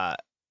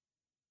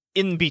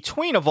in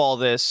between of all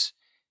this,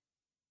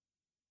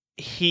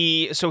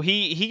 he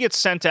gets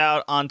sent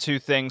out onto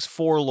things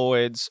for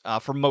Lloyd's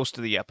for most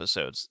of the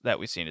episodes that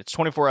we've seen. It's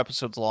 24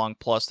 episodes long,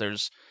 plus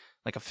there's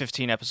like a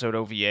 15 episode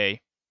OVA. He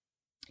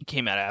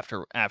came out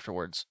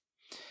afterwards.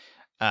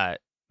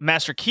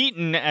 Master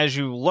Keaton, as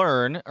you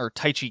learn, or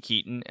Taichi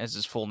Keaton as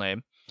his full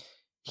name,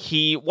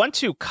 he went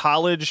to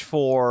college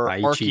for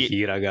Aichi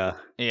Hiraga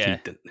Yeah.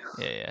 Keaton.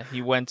 Yeah.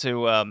 He went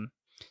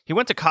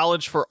to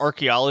college for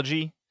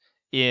archaeology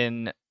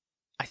in,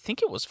 I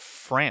think it was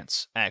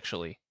France,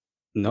 actually.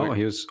 No,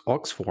 he was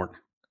Oxford.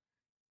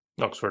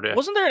 Oxford, yeah.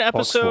 Wasn't there an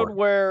episode Oxford.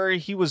 where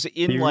he was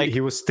in He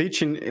was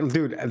teaching.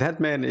 Dude, that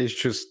man is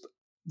just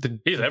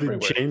He's the everywhere.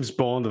 James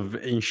Bond of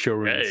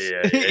insurance.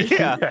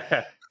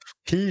 Yeah.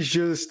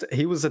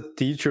 He was a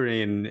teacher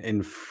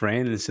in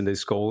France in the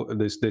school.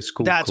 The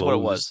school. That's what it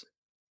closed. was.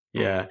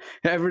 Yeah.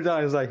 Every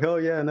time it's like, oh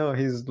yeah, no,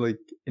 he's like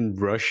in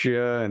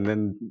Russia and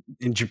then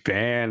in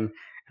Japan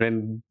and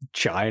then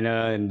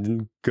China and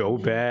then go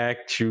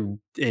back to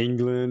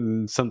England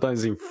and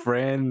sometimes in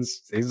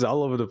France. He's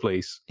all over the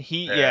place.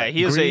 He Yeah.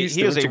 is Greece, a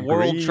they went to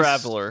world Greece.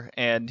 traveler,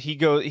 and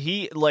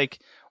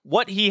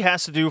what he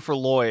has to do for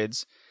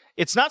Lloyd's.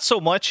 It's not so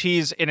much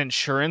he's an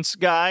insurance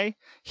guy.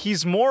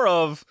 He's more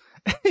of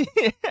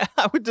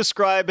I would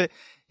describe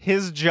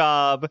his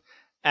job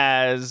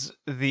as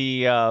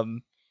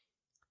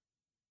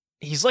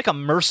he's like a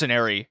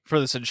mercenary for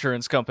this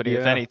insurance company,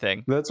 if Yeah.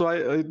 anything. That's why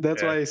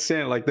Yeah. I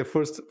said like the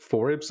first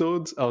 4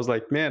 episodes, I was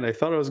like, man, I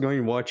thought I was going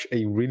to watch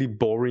a really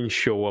boring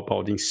show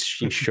about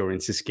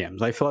insurance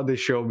scams. I thought the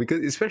show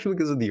especially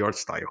because of the art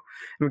style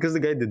and because the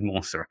guy did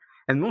Monster,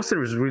 and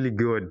Monster is really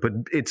good, but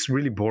it's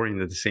really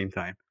boring at the same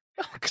time.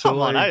 Oh, come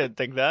on, like- I didn't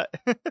think that.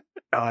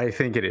 I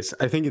think it is.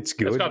 I think it's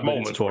good. It's got but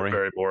moments it's that are boring.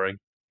 very boring.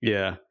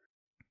 Yeah.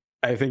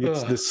 I think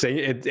it's Ugh. the same.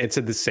 It's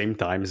at the same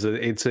time.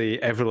 It's a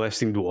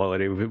everlasting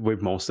duality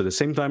with Monster. At the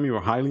same time, you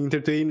are highly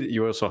entertained.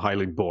 You're also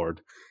highly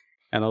bored.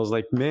 And I was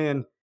like,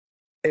 man,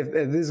 if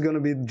this is gonna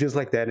be just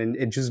like that, and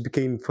it just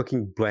became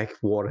fucking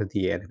Blackwater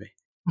the anime.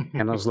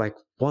 And I was like,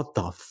 what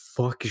the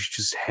fuck is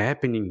just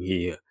happening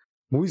here?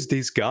 Who is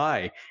this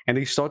guy? And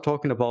they start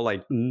talking about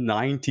like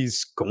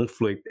 90s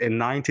conflict and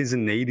 90s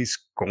and 80s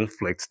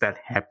conflicts that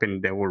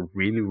happened that were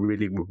really,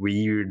 really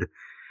weird.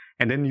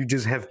 And then you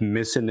just have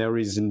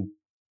mercenaries and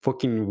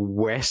fucking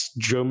West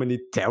Germany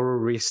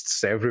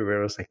terrorists everywhere.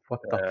 I was like, what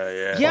the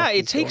Yeah. fuck Yeah, is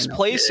it takes going on?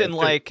 place Yeah, in it's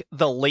like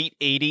the late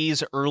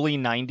 80s, early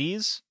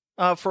 90s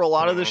for a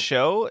lot of the Mhm.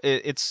 show.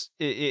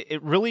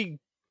 It really,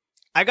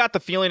 I got the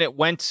feeling it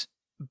went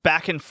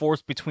back and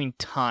forth between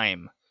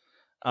time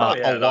Oh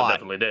yeah, a that lot.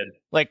 definitely did.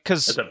 Like,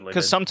 It definitely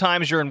did.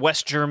 sometimes you're in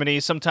West Germany,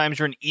 sometimes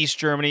you're in East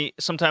Germany,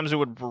 sometimes it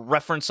would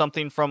reference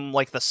something from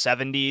like the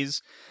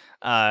 70s.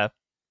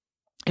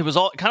 It was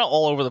all kind of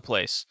all over the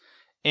place.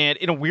 And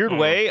in a weird Mhm.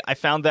 way, I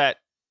found that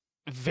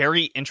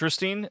very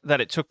interesting that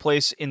it took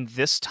place in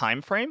this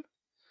time frame.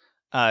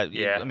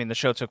 Yeah. I mean, the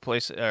show took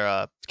place,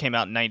 came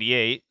out in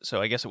 '98,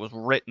 so I guess it was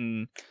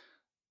written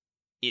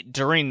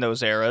during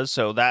those eras.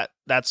 So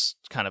that's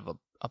kind of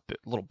a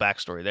little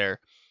backstory there.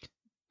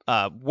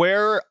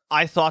 Where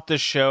I thought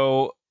this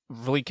show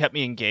really kept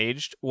me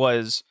engaged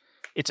was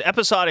it's an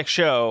episodic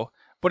show,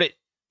 but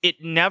it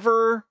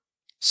never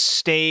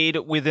stayed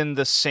within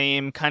the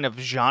same kind of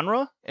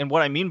genre. And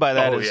what I mean by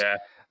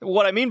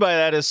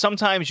that is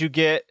sometimes you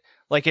get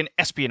like an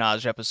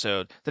espionage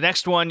episode. The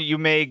next one you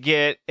may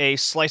get a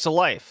slice of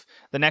life.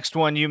 The next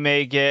one you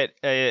may get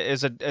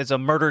is a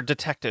murder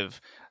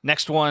detective.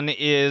 Next one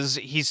is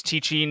he's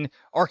teaching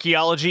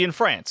archaeology in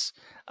France.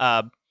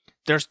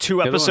 There's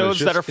 2 episodes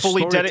that are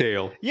fully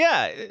dedicated.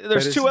 Yeah,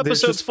 there's 2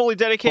 episodes fully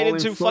dedicated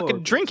to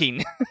fucking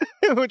drinking,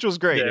 which was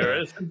great.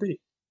 There is indeed.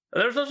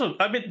 There's also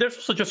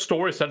just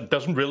stories that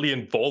doesn't really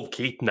involve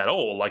Keaton at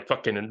all. Like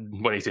fucking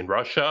when he's in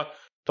Russia,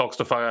 talks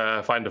to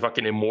find the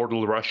fucking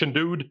immortal Russian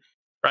dude,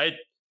 right?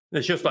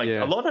 It's just like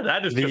a lot of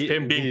that is just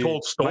him being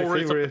told stories. My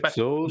favorite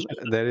episode,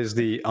 that is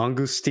the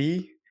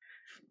Angusti,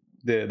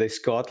 the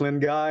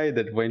Scotland guy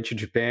that went to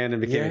Japan and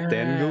became a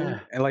Tengu,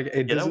 and like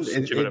it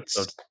doesn't.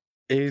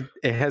 It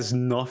has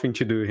nothing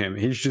to do with him.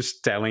 He's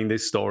just telling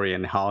this story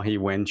and how he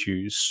went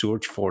to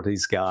search for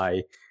this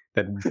guy.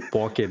 That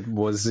Pocket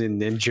was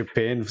in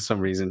Japan for some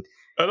reason.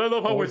 And I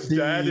love how his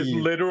dad is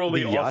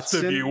literally off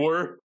the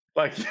viewer.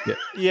 Like,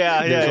 yeah.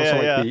 Like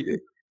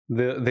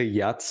the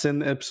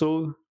Yatsen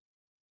episode.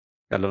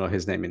 I don't know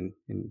his name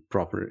in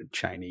proper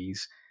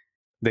Chinese.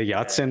 The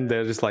Yatsen,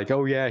 they're just like,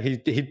 oh yeah, he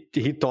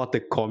taught the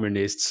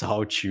communists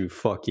how to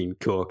fucking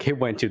cook. He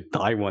went to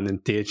Taiwan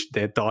and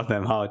taught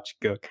them how to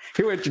cook.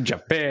 He went to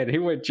Japan. He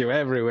went to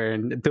everywhere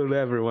and told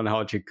everyone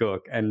how to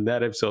cook. And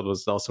that episode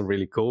was also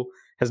really cool.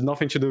 Has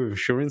nothing to do with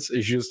insurance.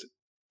 It's just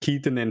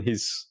Keaton and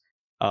his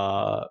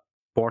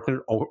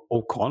partner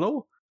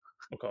O'Connell.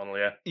 O'Connell,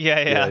 yeah.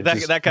 Yeah.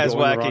 That guy's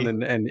wacky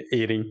and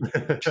eating,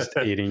 just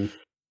eating.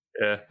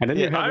 Yeah, and then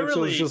you have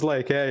episodes just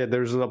like, hey,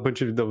 there's a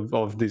bunch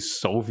of these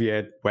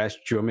Soviet West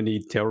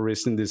Germany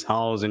terrorists in this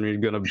house, and we're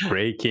gonna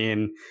break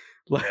in.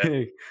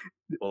 Like,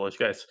 bullish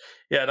guys.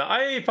 Yeah, no,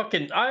 I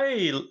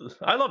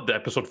loved the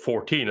episode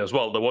 14 as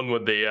well. The one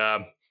with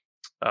the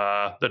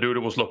dude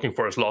who was looking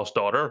for his lost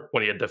daughter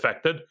when he had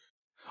defected.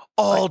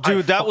 Oh,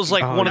 dude, that was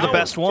like one of the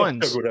best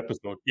ones. A good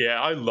episode.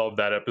 Yeah, I love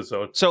that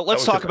episode. So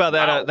let's talk about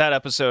that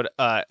episode.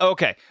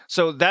 Okay,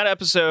 so that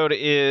episode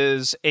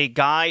is a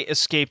guy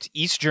escaped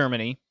East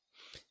Germany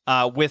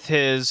with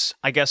his,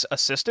 I guess,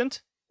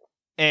 assistant,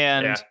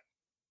 and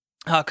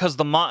because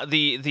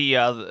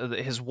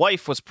his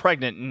wife was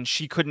pregnant and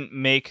she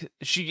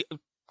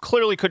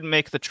clearly couldn't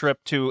make the trip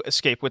to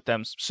escape with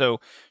them. So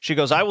she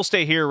goes, "I will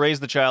stay here, raise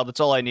the child. That's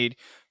all I need.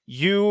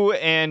 You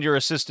and your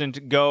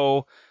assistant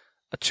go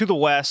to the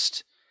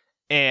west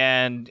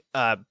and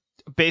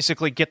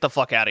basically get the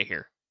fuck out of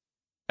here,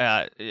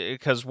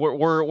 because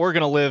we're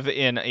gonna live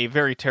in a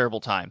very terrible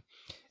time."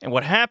 And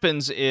what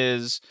happens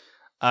is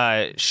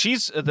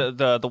she's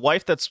the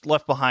wife that's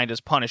left behind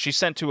is punished. She's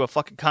sent to a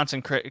fucking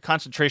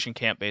concentration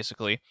camp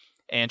basically,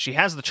 and she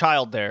has the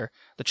child there.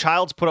 The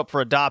child's put up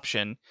for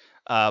adoption,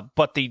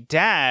 but the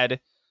dad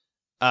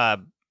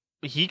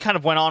he kind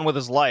of went on with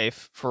his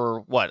life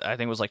for what I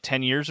think it was like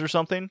 10 years or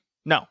something.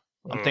 No.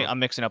 I'm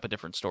mixing up a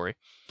different story.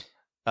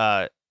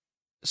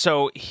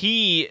 So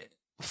he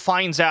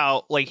finds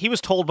out, like, he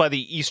was told by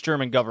the East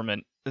German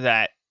government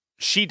that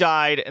she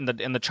died and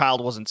the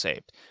child wasn't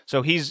saved.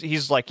 So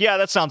he's like, yeah,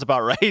 that sounds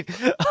about right.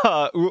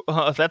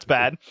 That's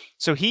bad.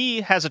 So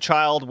he has a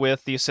child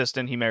with the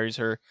assistant. He marries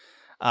her,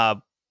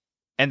 and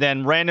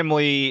then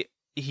randomly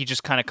he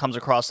just kind of comes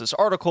across this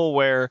article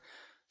where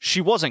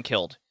she wasn't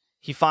killed.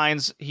 He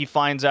finds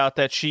out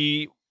that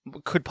she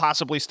could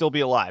possibly still be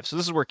alive. So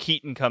this is where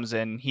Keaton comes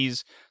in.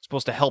 He's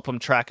supposed to help him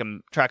track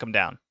him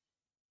down.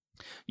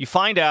 You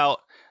find out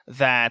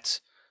that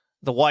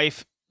the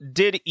wife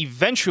did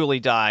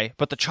eventually die,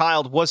 but the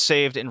child was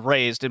saved and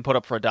raised and put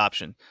up for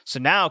adoption. So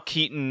now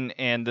Keaton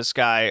and this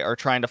guy are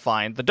trying to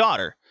find the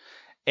daughter.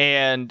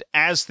 And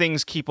as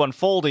things keep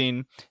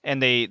unfolding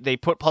and they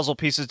put puzzle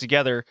pieces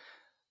together,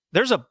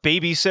 there's a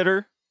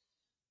babysitter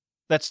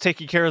that's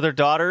taking care of their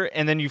daughter,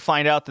 and then you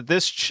find out that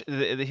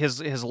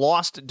his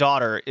lost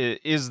daughter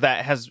is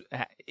that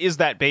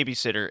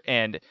babysitter.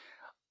 And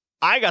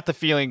I got the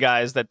feeling,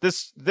 guys, that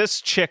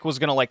this chick was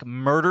gonna like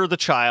murder the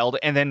child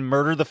and then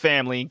murder the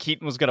family, and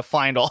Keaton was gonna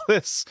find all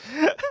this.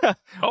 Yeah.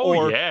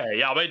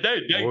 I mean,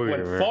 they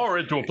went far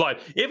into implying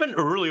even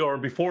earlier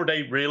before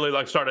they really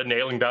like started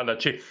nailing down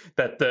that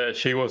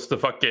she was the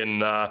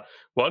fucking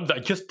one.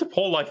 Just the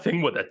whole like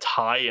thing with the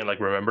tie and like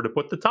remember to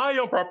put the tie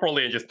on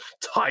properly and just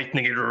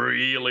tightening it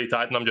really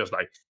tight. And I'm just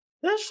like,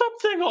 there's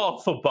something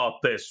off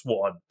about this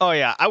one. Oh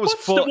yeah, I was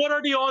full. What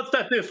are the odds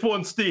that this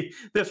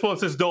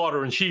one's his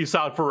daughter and she's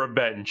out for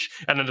revenge?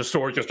 And then the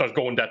story just starts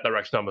going that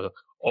direction. I'm like,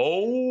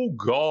 oh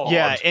god.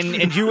 Yeah,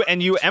 and you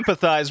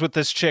empathize with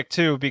this chick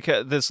too,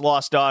 because this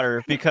lost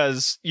daughter,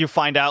 because you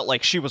find out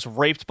like she was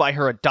raped by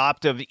her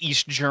adoptive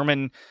East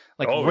German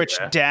rich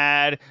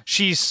dad.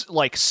 She's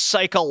like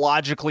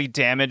psychologically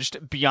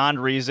damaged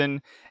beyond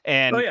reason.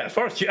 And as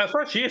far as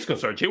she is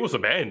concerned, she was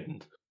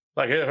abandoned.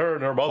 Like her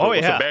and her mother was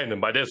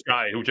abandoned by this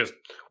guy who just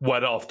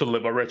went off to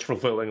live a rich,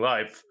 fulfilling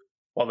life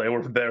while they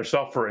were there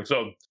suffering.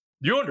 So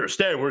you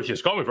understand where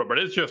she's coming from, but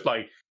it's just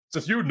like,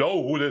 since you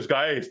know who this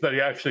guy is, that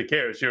he actually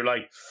cares, you're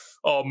like,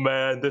 oh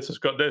man, this is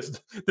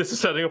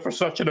setting up for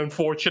such an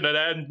unfortunate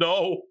end.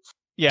 No.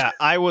 Yeah,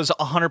 I was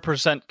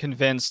 100%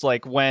 convinced,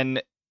 like when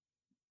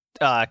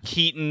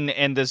Keaton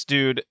and this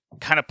dude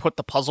kind of put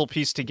the puzzle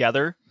piece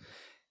together,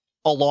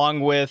 along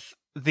with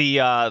the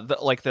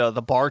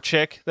bar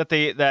chick that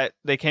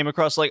they came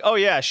across, like, oh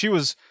yeah, it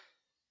was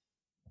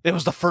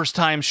the first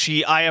time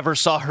I ever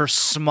saw her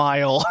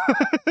smile.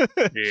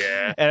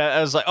 Yeah. And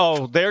I was like,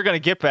 oh, they're gonna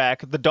get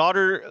back. The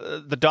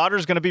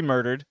daughter's gonna be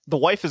murdered, the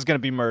wife is gonna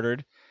be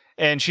murdered,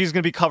 and she's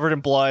gonna be covered in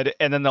blood,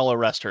 and then they'll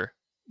arrest her.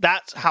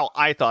 That's how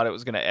I thought it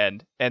was gonna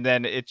end. And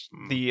then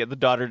the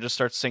daughter just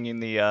starts singing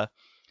the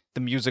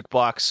music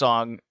box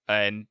song,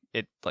 and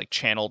it like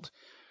channeled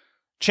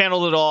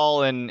it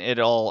all, and it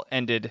all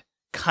ended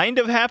kind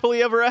of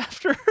happily ever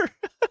after.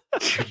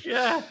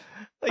 Yeah,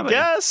 I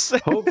guess.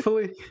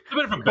 Hopefully. It's a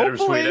bit of a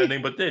bittersweet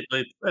ending, but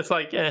it's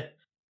like, at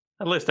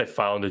least they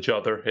found each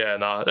other. Yeah,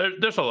 no,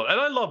 there's a lot, and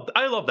I love that.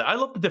 I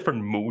love the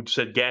different moods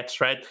it gets,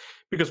 right?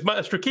 Because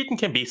Master Keaton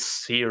can be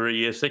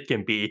serious. It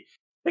can be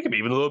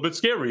even a little bit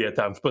scary at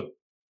times, but it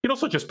can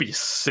also just be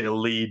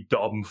silly,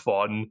 dumb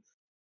fun.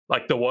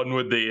 Like the one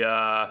with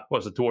the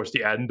was it towards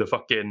the end, the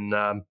fucking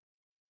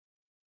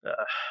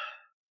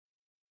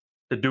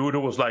the dude who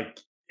was like,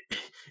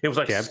 it was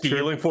like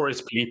stealing for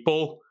his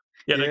people.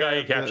 Yeah, the guy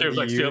he captured was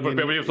like stealing for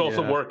people. He was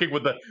also working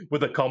with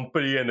the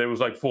company, and it was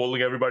like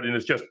fooling everybody. And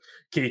it's just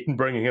Keaton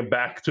bringing him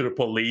back to the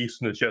police,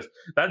 and it's just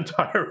that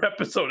entire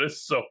episode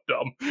is so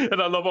dumb.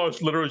 And I love how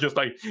it's literally just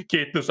like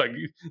Keaton is like,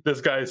 this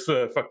guy's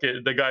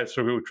the guys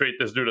who treat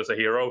this dude as a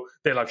hero.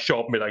 They like show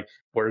up and be like,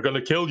 "We're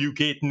gonna kill you,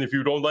 Keaton, if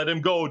you don't let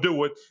him go.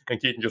 Do it." And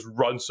Keaton just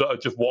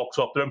just walks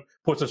up to him,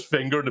 puts his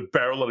finger in the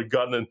barrel of the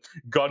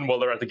gun while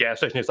they're at the gas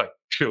station. He's like,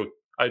 "Shoot,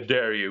 I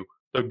dare you."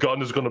 The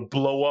gun is going to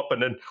blow up, and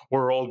then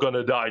we're all going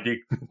to die. The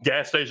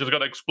gas station is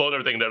going to explode.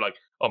 Everything. They're like,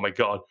 "Oh my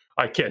god,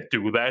 I can't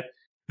do that."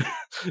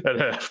 And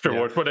then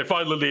afterwards, when they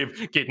finally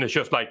leave, Keaton is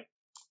just like,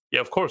 "Yeah,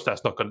 of course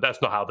that's not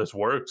how this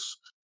works.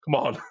 Come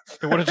on."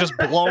 It would have just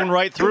blown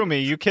right through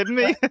me. You kidding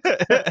me?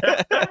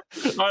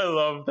 I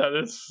love that.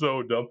 It's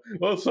so dumb.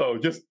 Also,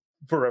 just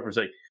for reference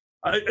sake,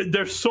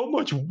 there's so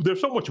much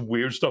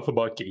weird stuff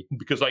about Keaton,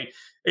 because like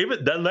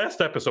even that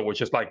last episode was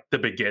just like the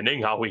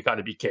beginning, how he kind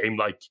of became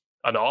like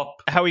an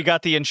op. How he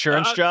got the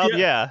insurance job,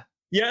 yeah.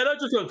 Yeah, and I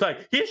just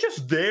like, he's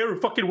just there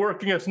fucking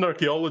working as an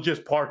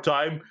archaeologist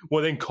part-time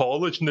within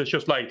college, and it's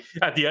just like,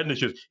 at the end it's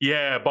just,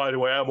 yeah, by the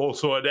way, I'm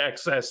also an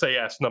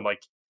ex-SAS, and I'm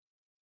like,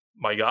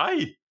 my guy,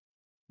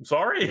 I'm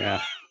sorry.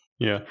 Yeah.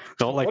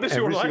 Not like every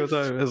single life?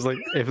 time. It's like,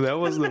 if that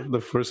was the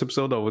first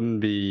episode, I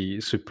wouldn't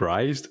be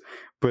surprised.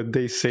 But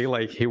they say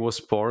like he was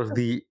part of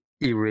the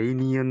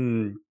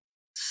Iranian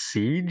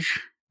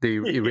siege, the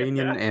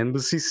Iranian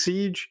embassy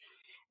siege.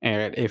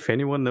 And if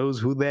anyone knows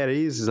who that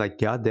is, it's like,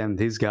 goddamn,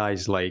 this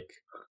guy's like,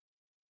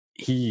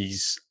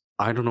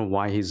 I don't know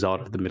why he's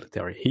out of the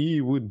military. He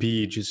would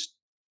be just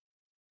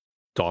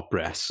top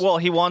brass. Well,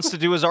 he wants to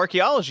do his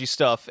archaeology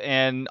stuff,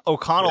 and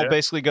O'Connell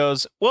basically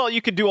goes, well,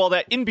 you could do all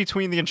that in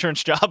between the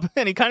insurance job,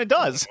 and he kind of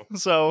does.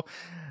 So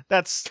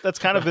that's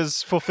kind of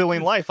his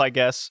fulfilling life, I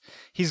guess.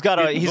 He's got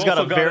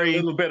a very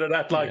little bit of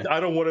that, like, I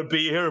don't want to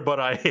be here,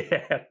 but I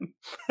am.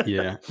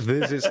 Yeah,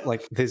 this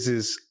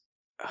is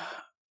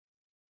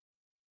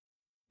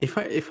if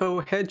I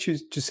had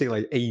to say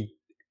like a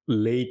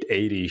late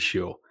 80s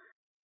show,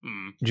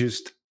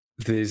 just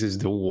this is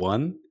the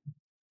one,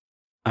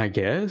 I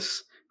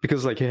guess,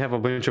 because like you have a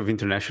bunch of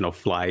international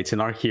flights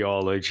and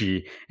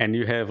archaeology, and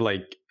you have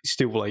like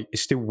still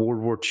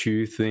World War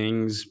II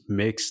things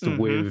mixed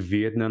with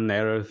Vietnam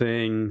era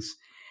things,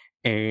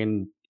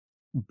 and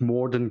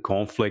modern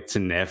conflicts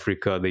in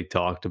Africa. They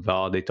talked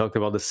about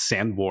the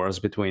sand wars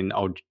between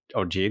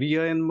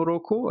Algeria and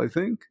Morocco, I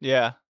think.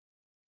 Yeah.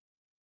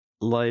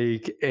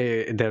 Like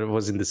that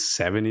was in the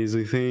 70s,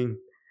 I think.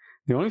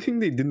 The only thing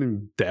they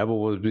didn't dabble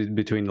was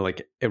between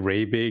like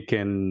Arabic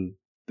and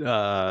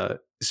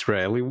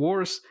Israeli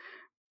wars.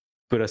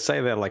 But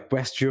aside that, like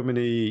West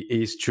Germany,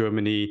 East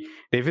Germany,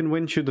 they even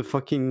went to the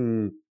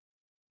fucking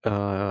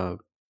Russian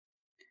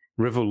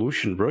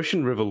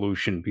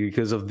Revolution,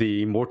 because of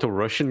the Immortal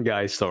Russian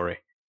Guy story.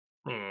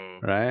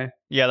 Right?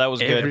 Yeah, that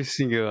was every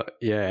single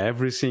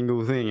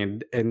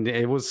thing, and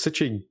it was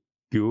such a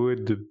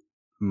good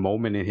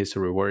moment in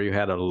history where you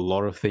had a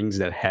lot of things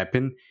that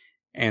happen,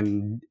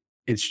 and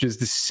it's just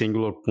this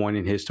singular point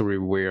in history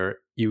where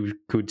you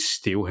could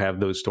still have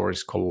those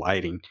stories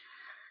colliding.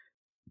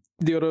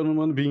 The other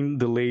one being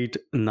the late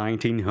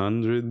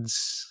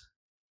 1900s,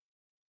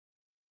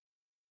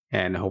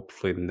 and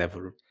hopefully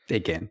never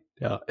again.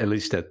 At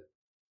least that,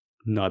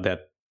 not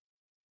that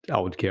I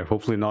would care.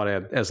 Hopefully not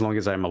as long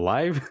as I'm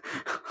alive.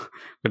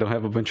 We don't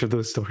have a bunch of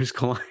those stories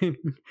colliding.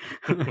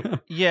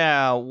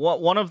 Yeah,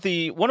 one of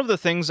the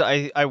things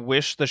I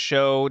wish the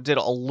show did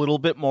a little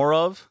bit more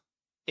of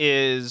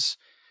is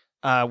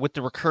with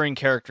the recurring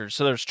characters.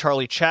 So there's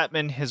Charlie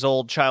Chapman, his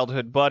old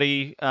childhood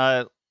buddy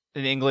in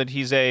England.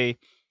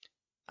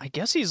 I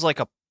guess he's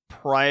like a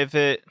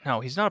private.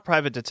 No, he's not a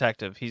private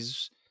detective.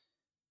 He's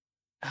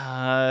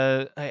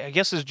I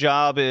guess his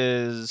job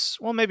is,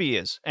 well, maybe he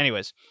is.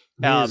 Anyways,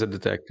 He is a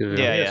detective.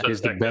 yeah.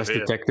 He's the best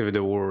detective in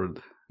the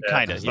world.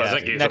 Kinda, I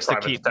think he's next a to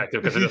private Keaton.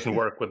 detective because he doesn't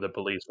work with the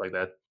police like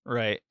that.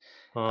 Right.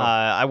 Huh.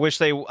 I wish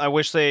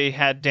they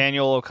had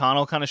Daniel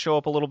O'Connell kind of show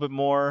up a little bit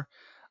more.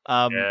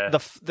 Yeah.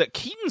 The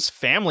Keaton's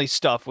family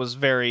stuff was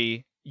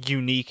very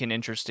unique and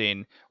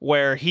interesting.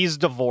 Where he's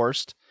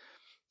divorced,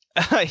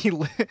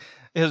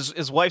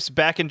 his wife's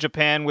back in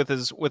Japan with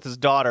his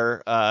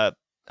daughter,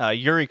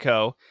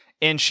 Yuriko,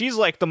 and she's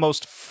like the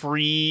most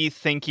free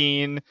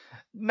thinking,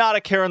 not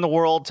a care in the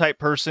world type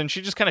person. She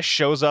just kind of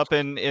shows up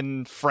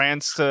in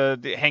France to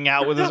hang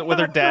out with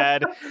her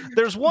dad.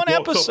 There's one Walks up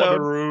on the episode.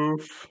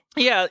 roof.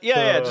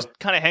 Yeah, just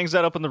kind of hangs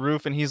that up on the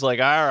roof, and he's like,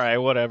 all right,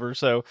 whatever.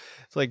 So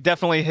it's like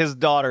definitely his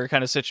daughter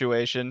kind of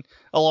situation,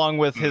 along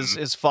with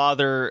his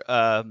father,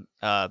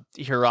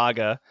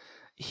 Hiraga.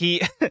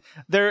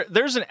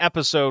 There's an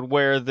episode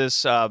where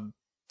this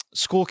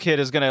school kid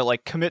is gonna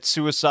like commit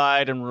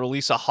suicide and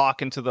release a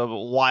hawk into the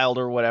wild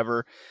or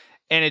whatever,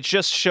 and it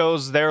just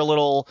shows their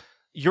little.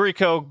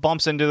 Yuriko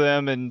bumps into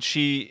them, and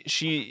she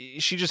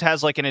just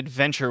has like an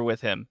adventure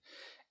with him.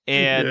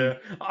 And Yeah.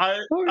 I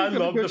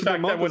love the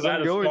fact that when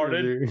that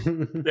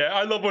started. Yeah,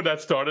 I love when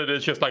that started.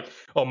 It's just like,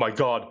 oh my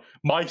god,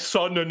 my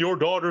son and your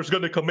daughter's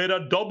going to commit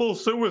a double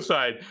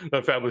suicide.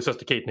 The family says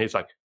to Keaton, he's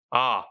like,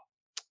 yeah,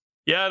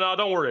 no,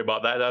 don't worry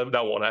about that.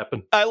 That won't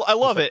happen. I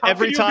love it. How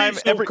Every can you time,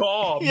 be so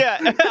calm?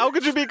 yeah. How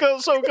could you be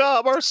so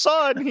calm? Our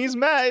son, he's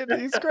mad.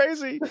 He's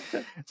crazy.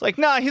 It's like,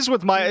 nah, he's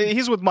with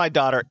my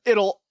daughter.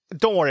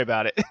 Don't worry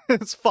about it.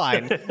 It's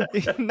fine.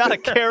 Not a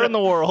care in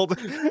the world.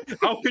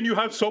 How can you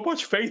have so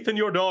much faith in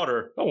your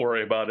daughter? Don't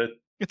worry about it.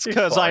 It's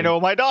because I know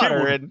my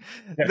daughter, and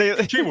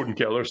she wouldn't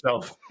kill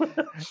herself.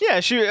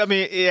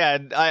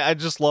 I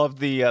just love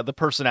the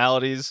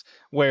personalities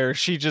where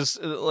she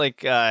just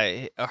like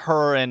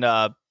her and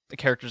the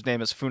character's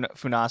name is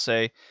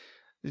Funase.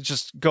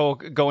 Just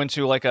go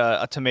into like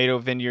a tomato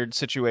vineyard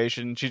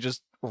situation. She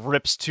just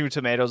rips 2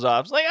 tomatoes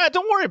off. It's like,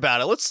 don't worry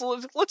about it. Let's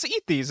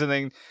eat these. And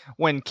then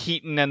when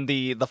Keaton and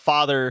the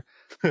father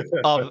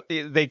of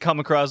they come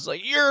across,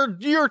 like,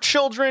 your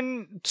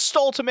children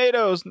stole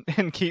tomatoes,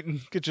 and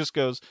Keaton just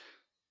goes,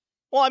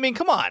 well, I mean,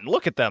 come on,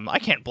 look at them. I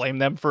can't blame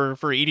them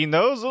for eating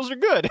those. Those are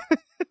good.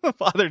 The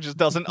father just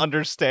doesn't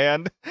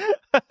understand.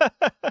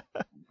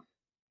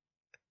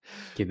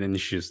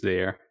 Keaton's just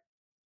there.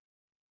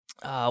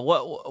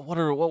 What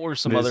were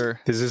some other?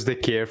 This is the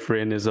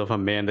carefreeness of a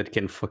man that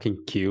can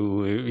fucking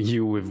kill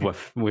you with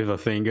a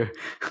finger.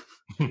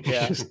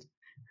 Yeah. Just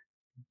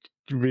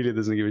really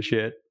doesn't give a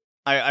shit.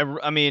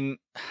 I mean,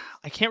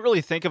 I can't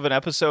really think of an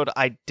episode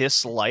I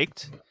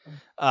disliked.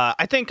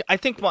 I think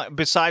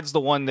besides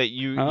the one that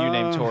you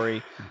named,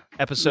 Tori,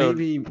 episode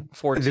maybe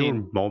 14. There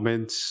were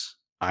moments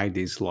I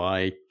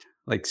disliked,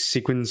 like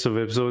sequence of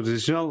episodes.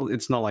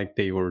 It's not like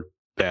they were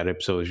bad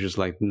episodes. Just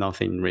like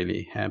nothing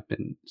really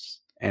happens.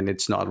 And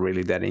it's not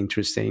really that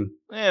interesting.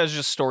 Yeah, it's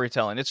just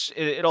storytelling.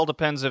 It all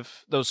depends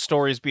if those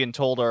stories being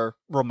told are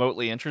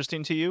remotely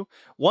interesting to you.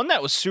 One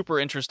that was super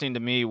interesting to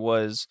me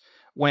was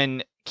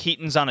when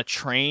Keaton's on a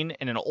train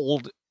and an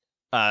old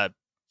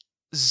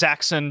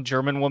Saxon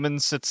German woman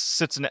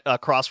sits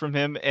across from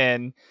him,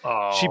 and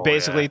she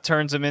basically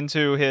turns him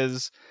into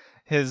his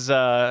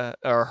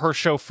or her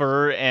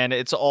chauffeur, and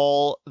it's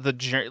all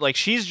like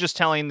she's just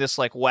telling this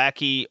like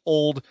wacky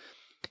old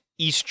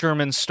East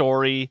German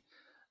story.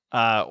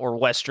 Or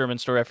West German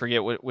story, I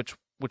forget which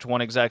one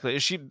exactly.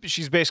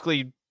 She's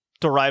basically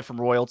derived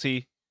from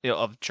royalty,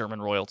 of German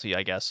royalty,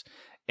 I guess,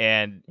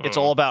 and it's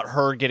all about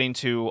her getting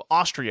to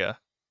Austria.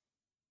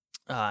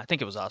 I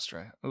think it was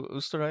Austria,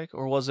 Österreich,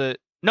 or was it?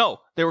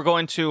 No, they were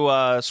going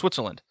to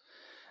Switzerland.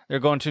 They're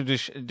going to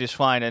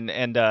Deschwein,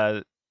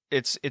 and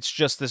it's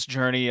just this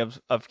journey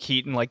of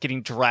Keaton like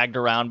getting dragged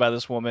around by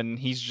this woman.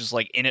 He's just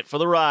like in it for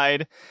the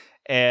ride,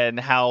 and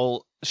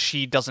how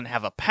she doesn't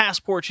have a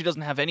passport. She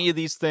doesn't have any of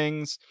these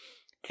things.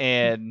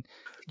 And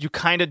you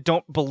kind of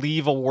don't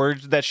believe a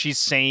word that she's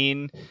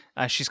saying.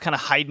 She's kind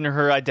of hiding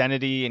her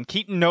identity. And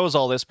Keaton knows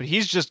all this, but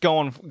he's just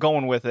going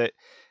with it.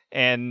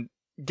 And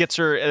gets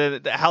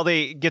her, how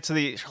they get to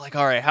the, like,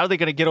 all right, how are they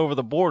going to get over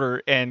the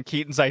border? And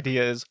Keaton's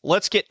idea is,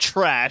 let's get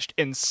trashed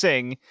and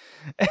sing.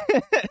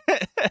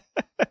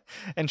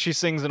 And she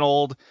sings an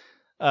old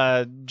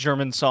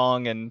German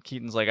song. And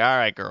Keaton's like, all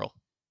right, girl.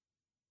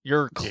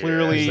 You're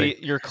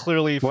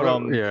clearly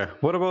from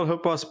What about her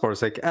passport?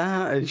 It's like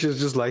and she's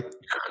just like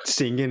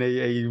singing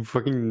a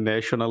fucking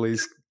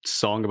nationalist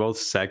song about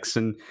sex,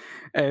 and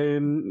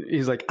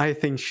he's like, I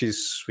think she's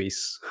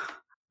Swiss.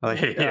 Like,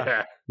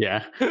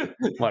 yeah,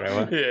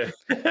 whatever. Yeah.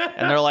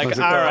 And they're like,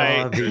 all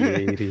right, the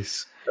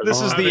 80s. this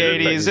is I the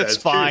mean, 80s. yeah, It's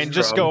she's fine.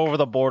 Just go drunk. over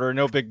the border.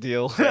 No big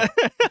deal.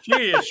 She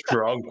is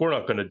drunk. We're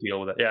not going to deal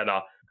with it. Yeah, no.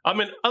 I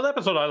mean, an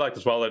episode I liked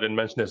as well, I didn't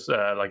mention this,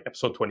 like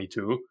episode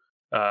 22,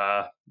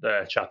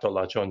 the Chateau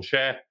La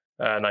Jonche,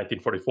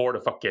 1944,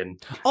 the fucking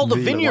Oh, the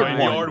vineyard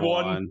vineyard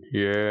one. one.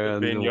 Yeah, The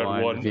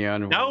vineyard one.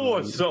 That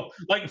was so,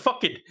 like,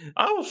 fucking,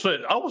 I was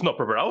not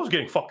prepared. I was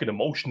getting fucking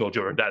emotional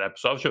during that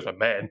episode. I was just like,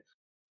 man,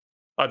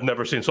 I've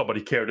never seen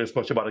somebody care this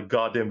much about a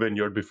goddamn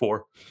vineyard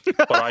before,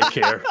 but I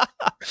care.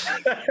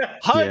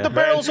 Hide Yeah. the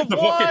barrels of The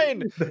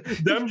wine.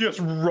 fucking- them just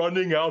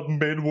running out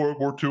mid World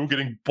War II,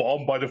 getting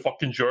bombed by the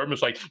fucking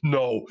Germans. Like,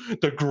 no,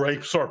 the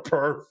grapes are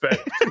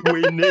perfect.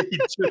 We need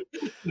to.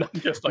 And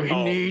I'm just like,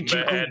 oh, man.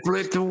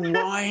 complete the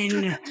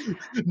wine.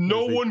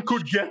 No one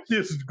could get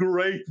this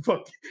great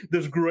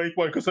wine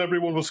because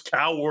everyone was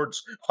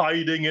cowards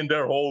hiding in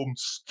their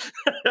homes.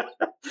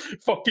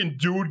 Fucking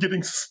dude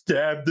getting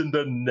stabbed in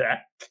the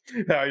neck,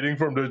 hiding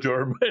from the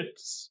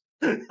Germans.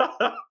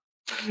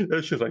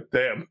 It's just like,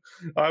 damn,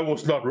 I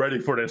was not ready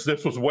for this.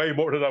 This was way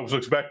more than I was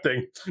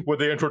expecting with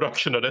the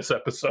introduction of this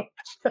episode.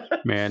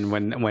 Man,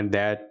 when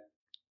that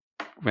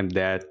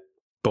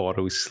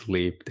bottle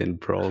slipped and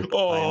broke,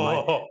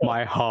 Oh,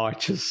 my heart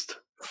just.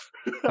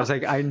 I was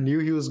like, I knew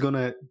he was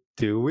gonna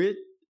do it,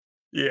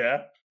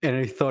 yeah, and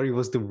I thought it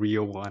was the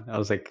real one. I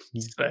was like,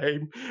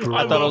 same. Bro.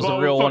 I thought it was the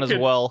love real how one as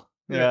fucking- well.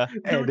 Yeah.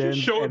 Dude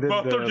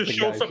Butler just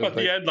shows guy up at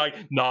the end like,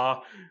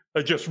 nah,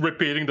 just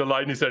repeating the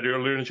line he said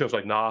earlier, and she was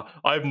like, nah,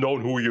 I've known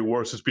who you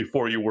were since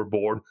before you were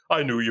born.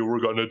 I knew you were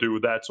gonna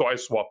do that, so I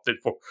swapped it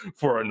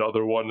for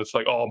another one. It's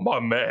like, oh, my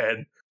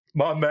man.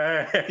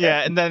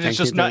 Yeah, and then it's Thank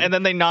just you, not, dude. and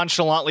then they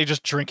nonchalantly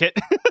just drink it.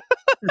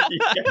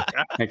 Yeah.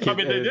 I I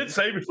mean, they did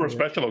save it for a yeah.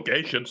 special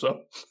occasion,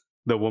 so.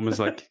 The woman's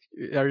like,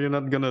 "Are you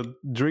not gonna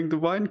drink the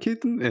wine,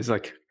 kitten?" It's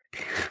like,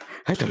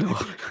 I don't know.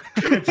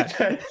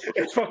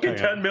 It's fucking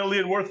Okay. 10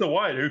 million worth of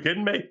wine. Are you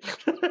kidding me?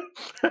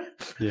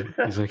 Yeah,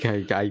 he's like, I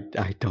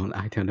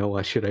don't know.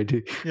 What should I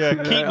do? Yeah,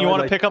 Keaton, you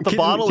want to pick up the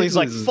bottle? He's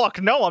like,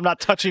 fuck no, I'm not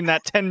touching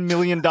that $10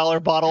 million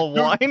bottle of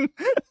wine.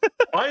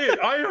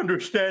 I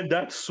understand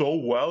that so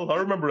well. I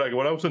remember, like,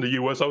 when I was in the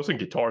US, I was in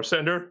Guitar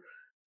Center,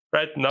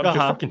 right? And I'm just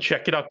fucking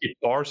checking out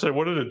Guitar Center.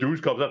 One of the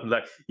dudes comes up and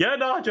like, yeah,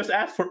 no, just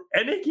ask for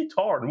any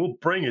guitar and we'll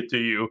bring it to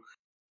you.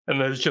 And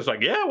then it's just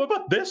like, yeah, what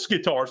about this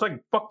guitar? It's like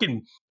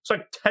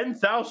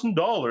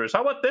 $10,000.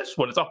 How about this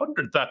one? It's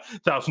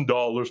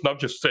 $100,000. And I'm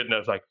just sitting there,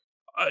 it's like,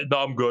 no,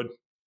 I'm good.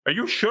 Are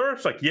you sure?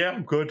 It's like, yeah,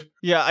 I'm good.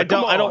 Yeah, I Like,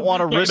 come don't on.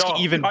 want to Like, risk no,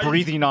 even I-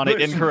 breathing on it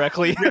listen,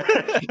 incorrectly.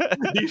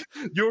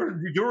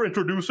 You're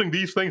introducing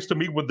these things to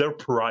me with their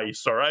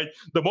price, all right?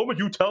 The moment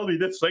you tell me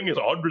this thing is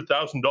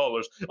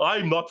 $100,000,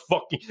 I'm not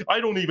fucking. I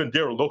don't even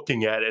dare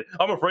looking at it.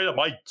 I'm afraid that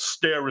my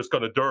stare is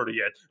going to dirty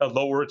it and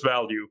lower its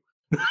value.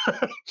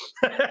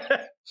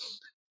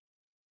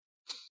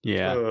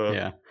 Yeah,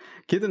 yeah.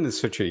 Kitten is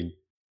such a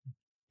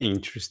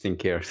interesting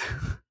character.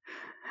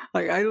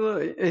 Like, I don't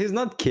know, he's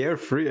not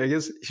carefree. I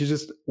guess he's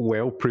just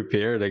well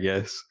prepared. I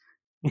guess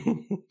He's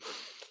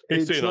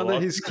it's seen a not that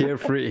lot. he's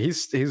carefree.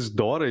 His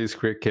daughter is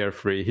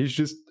carefree. He's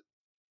just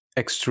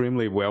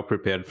extremely well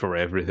prepared for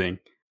everything.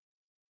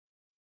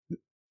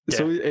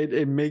 So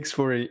it makes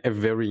for a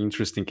very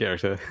interesting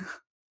character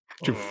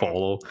to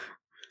follow.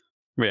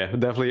 Yeah,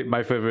 definitely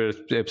my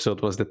favorite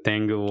episode was the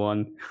Tango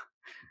one.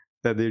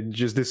 That they're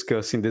just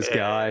discussing this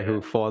guy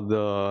who fought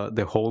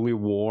the Holy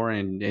War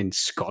in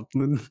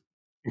Scotland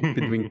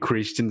between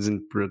Christians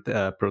and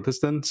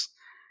Protestants,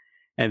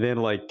 and then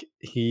like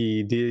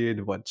he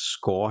did what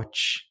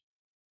Scotch.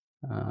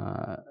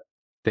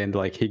 Then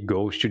like he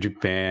goes to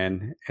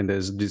Japan, and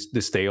there's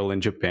this tale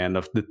in Japan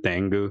of the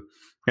tango,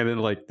 and then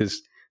like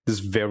this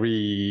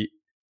very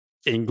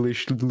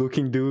English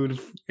looking dude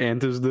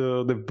enters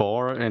the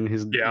bar, and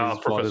his father's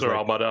Professor like,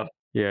 Amada.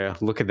 yeah,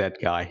 look at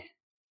that guy.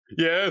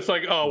 Yeah, it's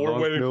like, oh, we're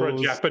Long waiting for a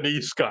nose.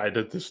 Japanese guy.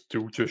 That this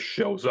dude just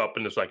shows up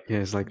and it's like, Yeah,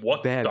 it's like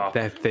What that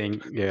the-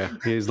 thing. Yeah,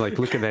 he's like,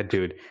 look at that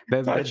dude.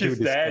 That his dude is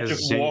dad as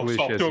just walks English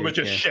up as to him you and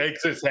just can.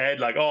 shakes his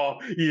head like, oh,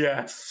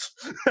 yes.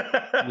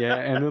 Yeah,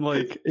 and then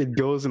like it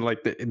goes and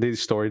like the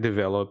story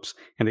develops,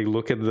 and they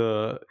look at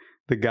the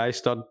guy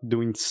start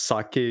doing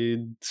sake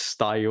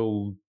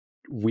style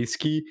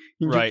whiskey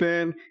in Right.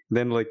 Japan.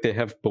 Then like they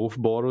have both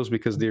bottles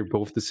because they're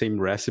both the same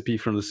recipe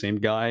from the same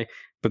guy.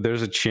 But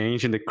there's a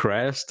change in the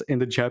crest in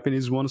the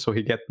Japanese one, so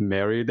he get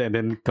married, and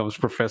then comes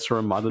Professor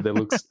Amada that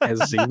looks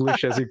as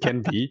English as it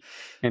can be,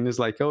 and it's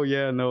like, oh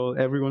yeah, no,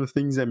 everyone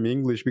thinks I'm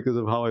English because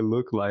of how I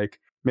look like.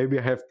 Maybe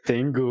I have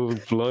Tango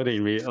blood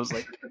in me. I was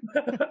like,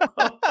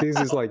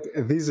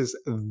 this is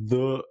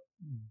the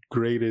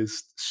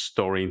greatest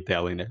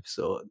storytelling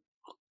episode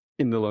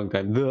in a long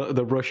time.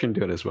 The Russian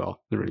dude as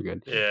well, they're really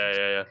good.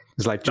 yeah.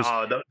 It's like just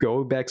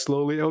go back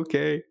slowly,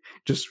 okay,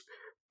 just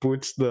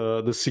puts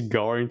the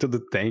cigar into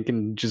the tank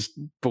and just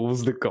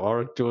pulls the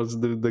car towards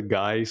the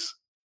guys.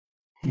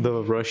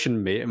 the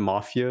Russian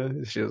mafia.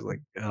 It's just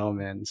like, oh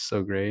man, it's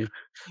so great.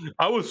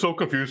 I was so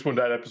confused when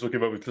that episode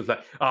came up. It's just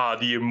like,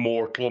 the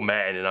immortal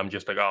man. And I'm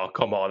just like, oh,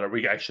 come on. Are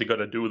we actually going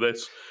to do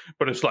this?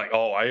 But it's like,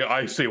 oh,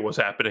 I see what's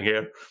happening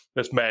here.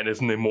 This man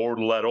isn't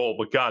immortal at all,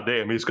 but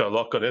goddamn, he's got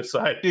luck on his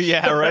side.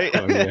 Yeah, right?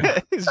 Oh, yeah.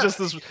 He's just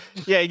this.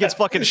 Yeah, he gets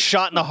fucking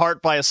shot in the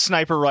heart by a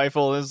sniper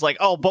rifle. And it's like,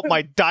 oh, but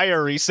my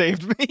diary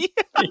saved me.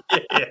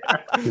 Yeah.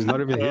 It's not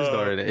even his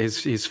daughter.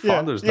 His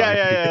father's yeah,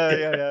 daughter.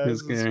 yeah.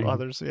 His His guy.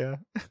 father's, yeah.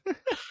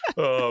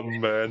 Oh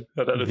man,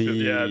 that is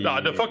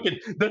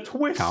just, the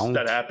twist Count.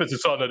 that happens in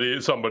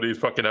some of these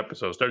fucking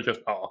episodes. They're just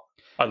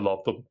I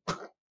love them.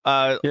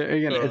 Uh, Yeah,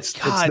 again, Oh, it's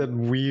God. that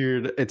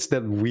weird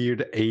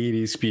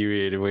 80s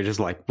period where you're just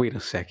like, wait a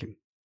second.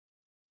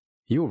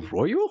 You're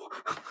royal?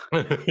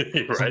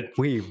 It's Right? like,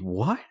 wait,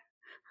 what?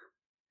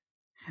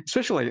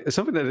 Especially like,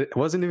 something that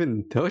wasn't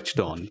even touched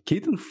on.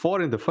 Keaton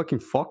fought in the fucking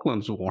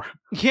Falklands War.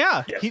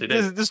 yeah, Yes, he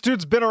did. this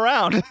dude's been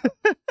around.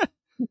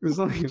 It's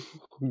like,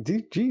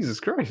 Jesus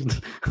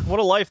Christ. What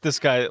a life this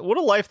guy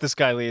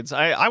leads.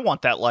 I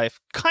want that life,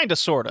 kind of,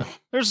 sort of.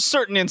 There's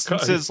certain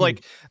instances,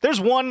 like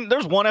there's one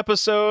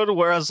episode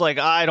where I was like,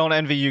 I don't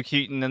envy you,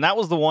 Keaton, and that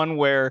was the one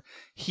where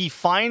he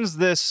finds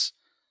this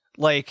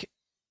like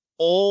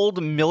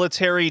old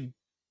military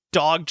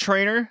dog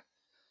trainer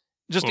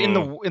just in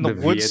the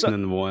woods,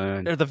 Vietnam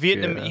one. or the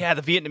Vietnam, Yeah.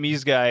 the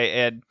Vietnamese guy,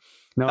 and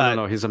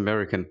No, he's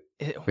American.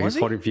 He was he?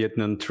 fought in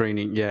Vietnam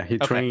training. Yeah, he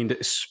Okay. trained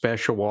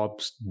special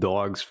ops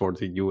dogs for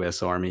the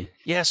U.S. Army.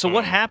 Yeah, so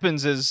what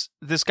happens is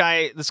this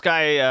guy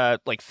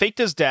like faked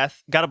his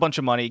death, got a bunch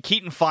of money.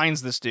 Keaton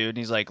finds this dude and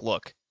he's like,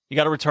 "Look, you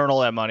got to return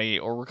all that money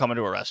or we're coming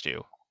to arrest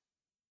you."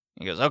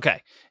 He goes,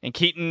 "Okay." And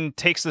Keaton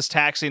takes this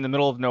taxi in the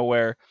middle of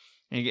nowhere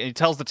and he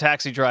tells the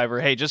taxi driver,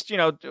 "Hey, just,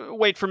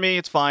 wait for me,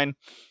 it's fine."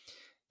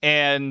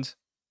 And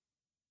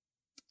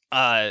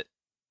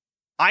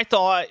I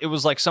thought it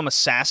was like some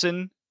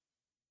assassin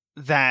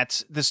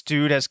that this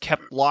dude has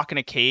kept locked in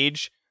a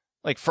cage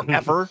like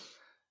forever.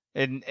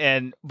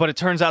 But it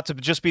turns out to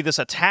just be this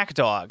attack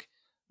dog.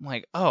 I'm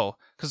like, oh,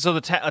 because so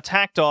the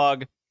attack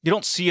dog, you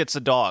don't see it's a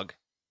dog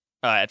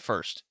at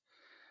first.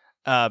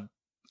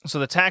 So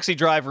the taxi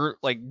driver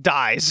like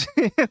dies.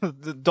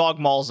 The dog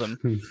mauls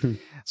him.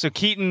 So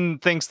Keaton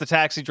thinks the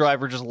taxi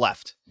driver just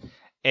left,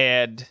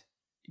 and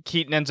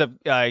Keaton ends up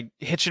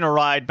hitching a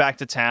ride back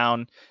to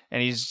town,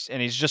 and he's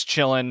just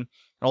chilling. And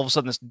all of a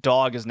sudden, this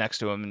dog is next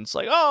to him, and it's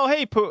like, "Oh, hey,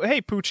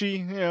 hey,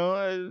 Poochie,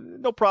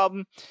 no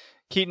problem."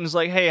 Keaton's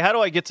like, "Hey, how do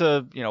I get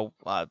to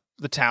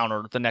the town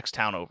or the next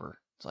town over?"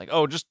 It's like,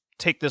 "Oh, just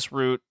take this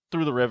route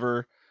through the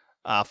river,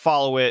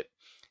 follow it,"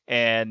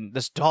 and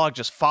this dog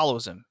just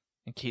follows him.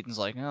 And Keaton's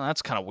like, "Oh,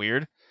 that's kind of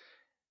weird."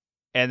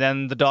 And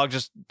then the dog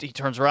he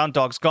turns around,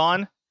 dog's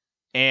gone,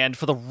 and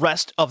for the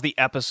rest of the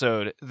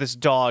episode, this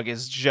dog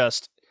is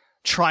just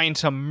trying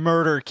to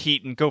murder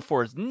Keaton, go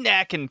for his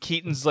neck, and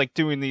Keaton's like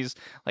doing these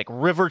like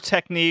river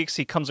techniques.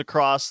 He comes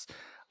across,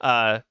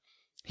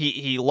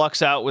 he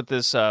lucks out with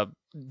this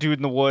dude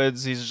in the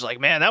woods. He's just like,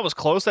 "Man, that was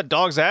close. That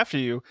dog's after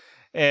you,"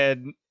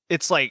 and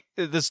it's like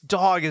this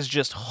dog is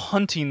just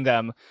hunting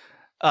them,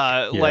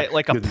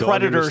 like a The dog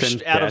predator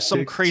understands out of some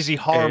tactics, crazy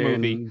horror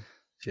movie. and,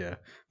 Yeah,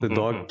 the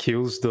dog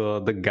kills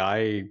the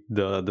guy,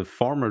 the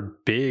farmer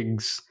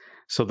Biggs.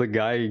 So the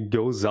guy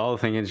goes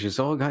out and it's just,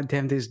 oh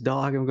goddamn, this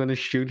dog! I'm gonna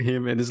shoot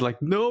him, and it's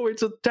like, no,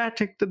 it's a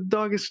tactic. The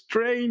dog is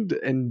trained,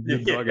 and the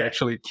dog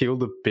actually killed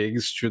the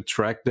pigs to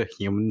attract the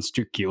humans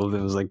to kill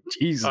them. It's like,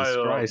 Jesus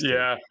Christ!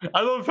 Yeah, I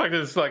love the fact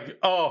that it's like,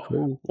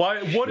 why?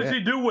 What is he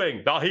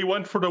doing? No, he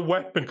went for the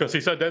weapon because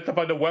he's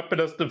identified the weapon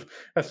as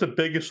the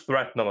biggest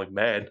threat. And I'm like,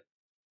 man,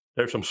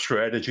 there's some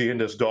strategy in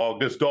this dog.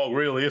 This dog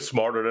really is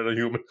smarter than a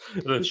human.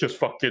 It's just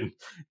fucking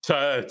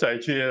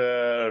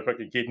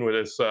fucking Keaton with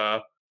his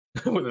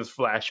with his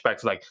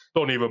flashbacks. Like,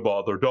 don't even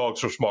bother.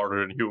 Dogs are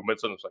smarter than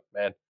humans. And it's like,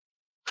 man,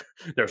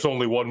 there's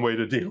only one way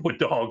to deal with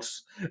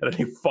dogs. And then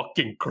he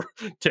fucking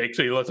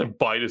he lets him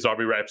bite his arm.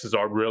 He wraps his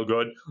arm real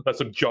good.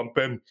 Lets him jump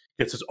in.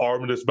 Gets his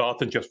arm in his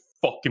mouth and just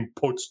fucking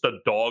puts the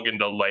dog in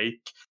the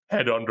lake,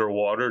 head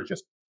underwater,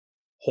 just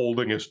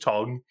holding his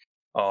tongue.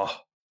 Oh,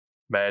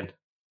 man.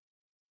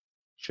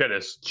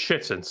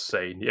 Shit's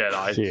insane.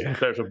 Yeah,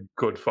 there's some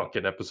good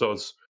fucking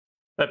episodes.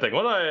 That thing.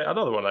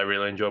 Another one I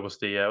really enjoyed was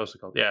the what's it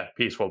called? Yeah,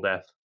 Peaceful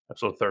Death,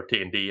 episode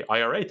 13, the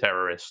IRA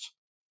terrorist.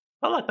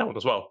 I like that one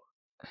as well.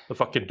 The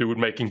fucking dude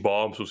making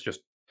bombs was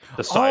just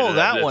decided. Oh,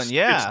 that one,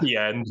 yeah. It's the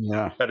end.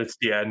 Yeah. That it's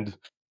the end.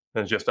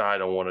 And it's just, I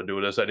don't want to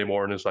do this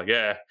anymore. And it's like,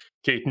 yeah,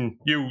 Keaton,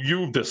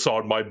 you've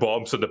disarmed my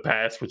bombs in the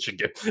past, which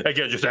again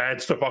just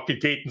adds to fucking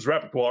Keaton's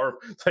repertoire of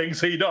things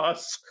he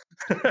does.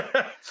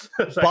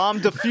 It's like,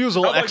 Bomb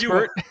defusal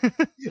expert.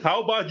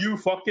 How about you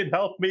fucking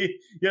help me,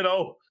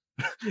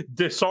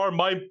 disarm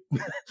my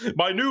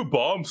new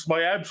bombs,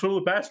 my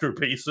absolute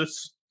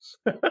masterpieces.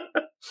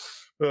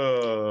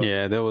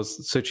 Yeah, that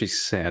was such a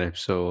sad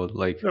episode.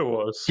 Like, It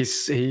was.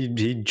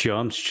 he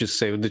jumps to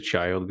save the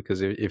child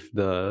because if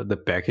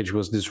the package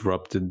was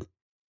disrupted,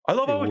 I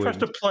love how it he tries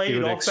to would- play it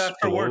it would off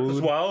afterwards as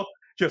explode. well.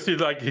 Just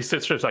he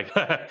sits there, like,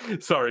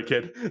 sorry,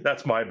 kid,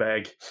 that's my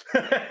bag.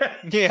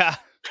 Yeah.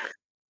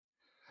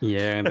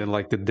 Yeah, and then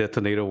like the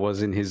detonator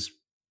was in his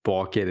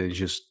pocket and it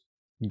just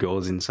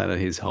goes inside of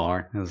his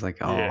heart. I was like,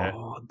 oh, Yeah.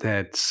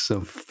 that's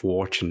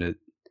unfortunate.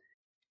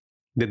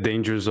 The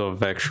dangers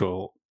of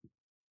actual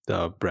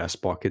brass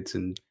pockets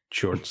and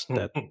shorts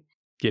that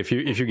if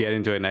you get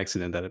into an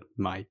accident that it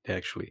might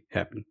actually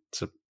happen.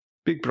 It's a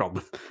big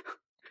problem.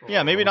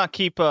 Yeah, maybe not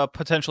keep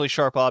potentially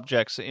sharp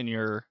objects in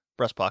your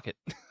breast pocket.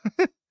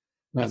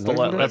 That's the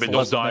that's Maybe the don't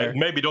lesson dive. there.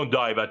 Maybe don't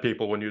dive at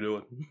people when you do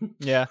it.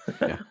 Yeah.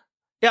 Yeah.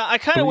 Yeah, I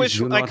kind of Please wish.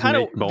 do I not kind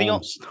of make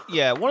bombs.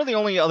 yeah. One of the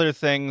only other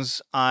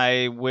things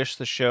I wish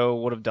the show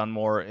would have done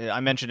more.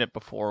 I mentioned it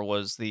before.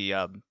 Was the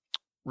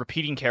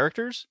repeating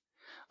characters.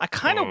 I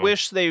kind of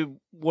wish they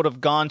would have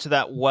gone to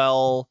that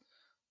well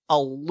a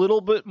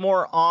little bit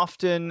more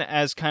often,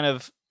 as kind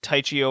of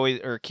Taichi always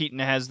or Keaton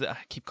has. I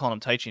keep calling him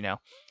Taichi now.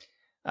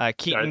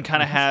 Keaton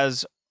kind of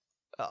has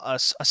a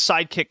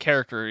sidekick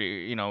character.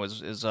 You know,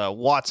 is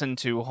Watson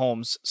to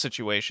Holmes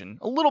situation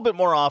a little bit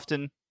more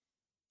often,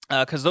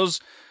 because those.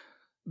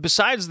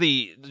 Besides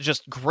the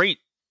just great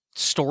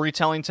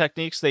storytelling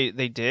techniques they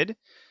did,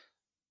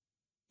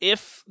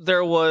 if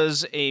there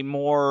was a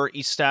more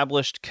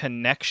established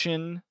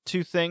connection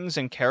to things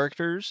and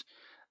characters,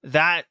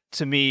 that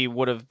to me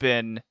would have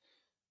been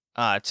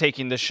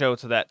taking the show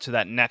to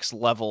that next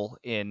level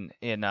in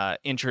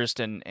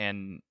interest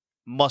and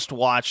must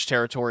watch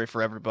territory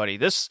for everybody.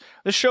 This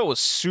show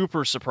was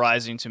super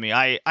surprising to me.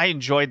 I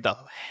enjoyed the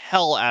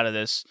hell out of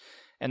this,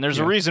 and there's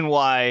a reason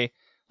why,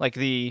 like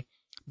the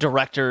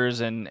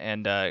directors and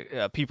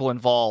people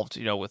involved,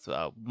 you know, with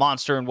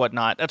Monster and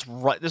whatnot. That's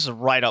right. This is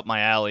right up my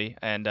alley,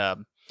 and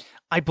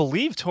I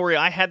believe Tori,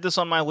 I had this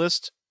on my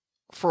list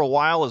for a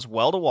while as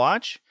well to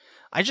watch.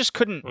 I just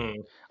couldn't.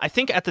 I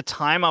think at the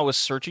time I was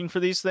searching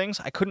for these things,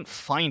 I couldn't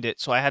find it,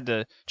 so I had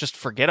to just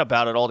forget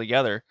about it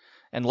altogether.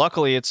 And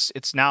luckily,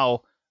 it's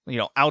now, you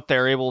know, out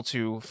there, able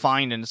to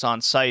find, and it's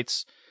on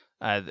sites.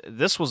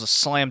 This was a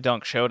slam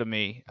dunk show to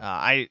me.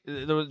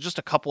 There was just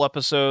a couple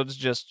episodes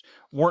just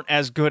weren't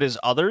as good as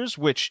others,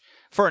 which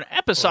for an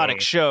episodic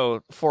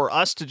show, for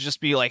us to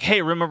just be like,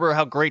 hey, remember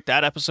how great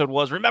that episode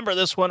was? Remember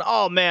this one?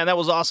 Oh man, that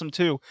was awesome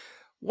too.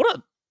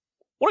 What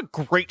a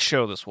great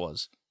show this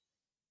was.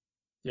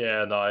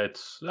 Yeah, no, it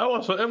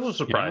was a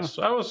surprise.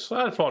 Yeah.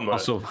 I had fun with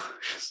Also,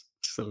 just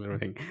a little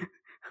thing.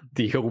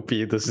 The OP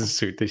doesn't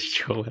suit this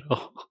show at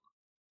all.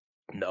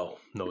 No,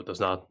 it does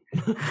not.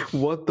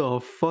 What the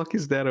fuck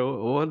is that?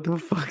 What the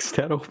fuck is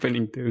that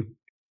opening to?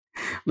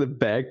 The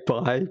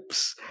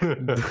bagpipes.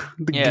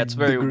 It's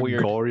very the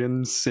weird.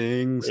 Gregorian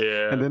sings.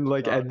 Yeah. And then,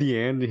 like, at the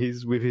end,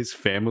 he's with his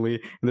family,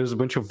 and there's a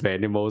bunch of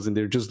animals, and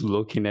they're just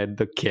looking at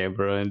the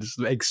camera, and it's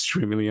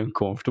extremely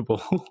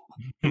uncomfortable.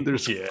 And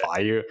there's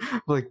fire.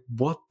 Like,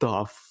 what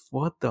the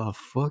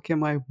fuck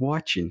am I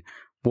watching?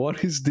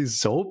 What is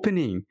this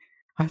opening?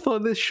 I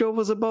thought this show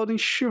was about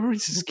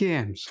insurance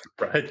scams.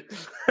 Right?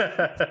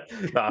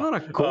 Not a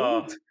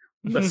cult.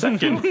 The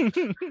second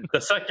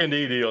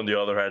ED, on the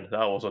other hand,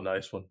 that was a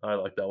nice one. I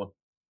like that one.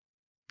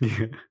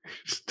 Yeah,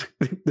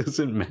 it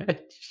doesn't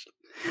match.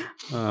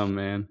 Oh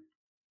man,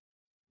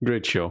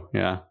 great show.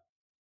 Yeah,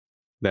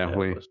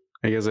 definitely.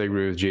 I guess I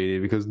agree with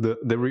JD because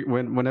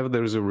whenever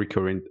there's a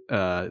recurring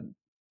character,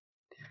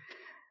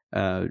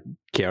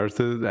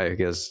 I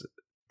guess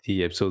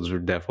the episodes were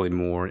definitely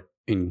more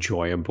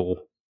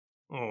enjoyable.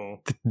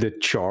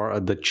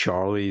 The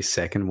Charlie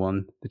second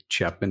one, the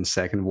Chapman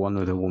second one,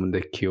 with the woman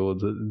that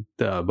killed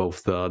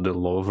both the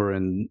lover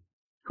and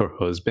her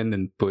husband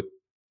and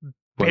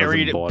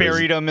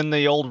buried him in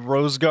the old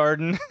rose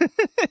garden.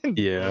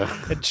 Yeah.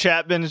 And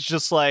Chapman's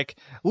just like,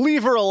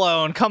 leave her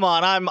alone. Come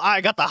on,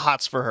 I got the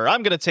hots for her.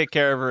 I'm gonna take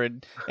care of her.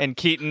 And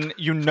Keaton,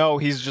 you know,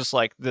 he's just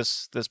like,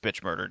 this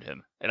bitch murdered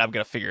him, and I'm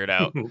gonna figure it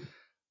out.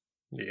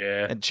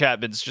 Yeah. And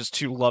Chapman's just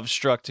too love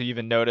struck to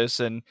even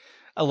notice. And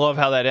I love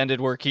how that ended,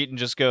 where Keaton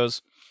just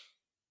goes,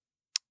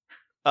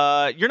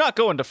 you're not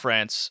going to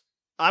France.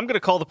 I'm going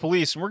to call the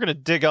police, and we're going to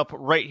dig up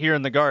right here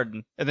in the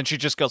garden. And then she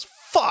just goes,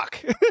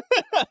 fuck!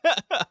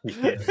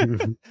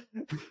 I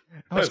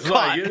was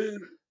caught.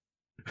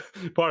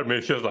 Part of me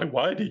is just like,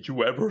 why did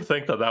you ever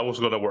think that was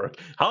going to work?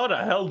 How the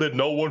hell did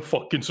no one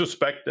fucking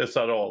suspect this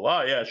at all?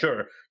 Ah, yeah,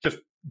 sure. Just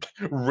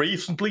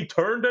recently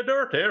turned the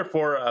dirt here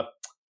for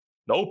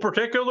no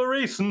particular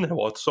reason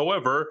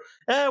whatsoever.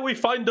 We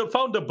found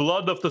the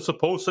blood of the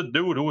supposed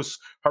dude who was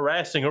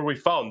harassing her. We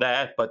found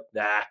that, but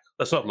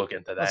let's not look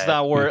into that. Let's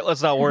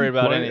not worry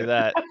about any of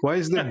that. Why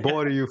is the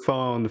body you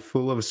found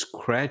full of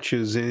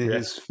scratches in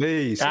his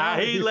face?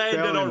 He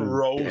landed on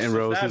roses. And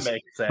roses. That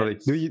makes sense.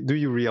 Like, do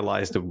you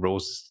realize the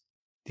roses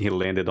he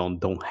landed on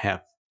don't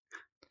have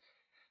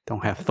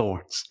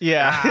thorns?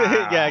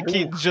 Yeah, yeah.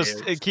 Keaton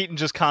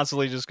just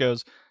constantly just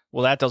goes,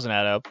 well, that doesn't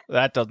add up.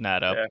 That doesn't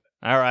add up. Yeah.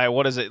 All right,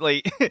 what is it?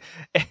 Like,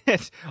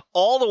 and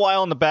all the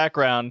while in the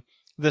background,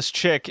 this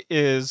chick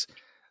is,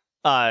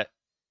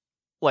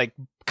 like,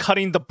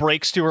 cutting the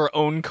brakes to her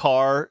own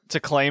car to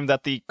claim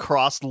that the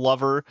crossed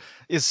lover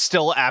is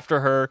still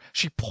after her.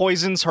 She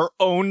poisons her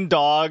own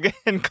dog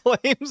and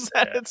claims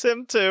that it's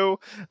him too.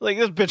 Like,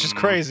 this bitch is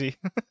crazy.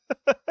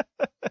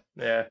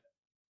 Yeah.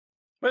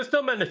 But it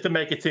still managed to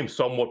make it seem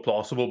somewhat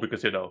plausible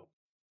because,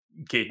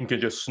 Keaton can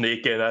just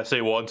sneak in as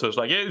he wants. So it's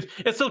like,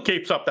 it still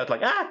keeps up that,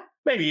 like,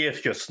 maybe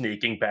it's just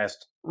sneaking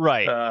past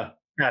Right.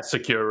 past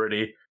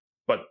security.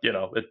 But,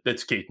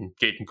 it's Keaton.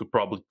 Keaton could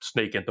probably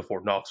sneak into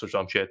Fort Knox or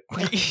some shit.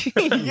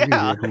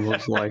 Yeah.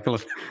 Most likely.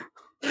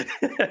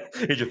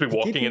 He'd just be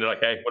walking in and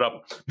like, hey, what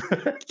up?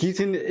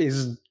 Keaton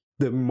is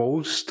the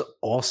most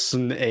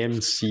awesome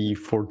MC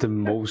for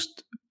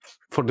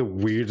the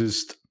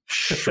weirdest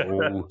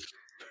show.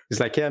 It's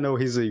like, yeah, no,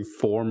 he's a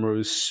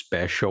former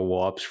special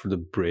ops for the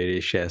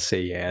British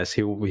SAS.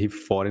 He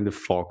fought in the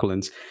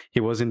Falklands. He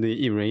was in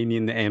the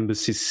Iranian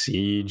embassy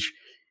siege.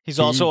 He's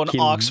also an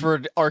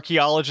Oxford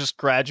archaeologist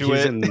graduate.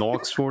 He's in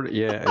Oxford.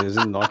 Yeah, he's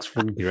in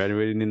Oxford,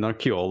 graduating in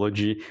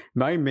archaeology.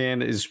 My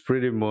man is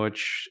pretty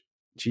much,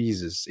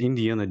 Jesus,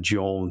 Indiana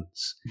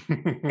Jones.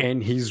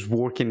 And he's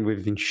working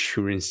with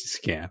insurance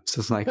scams.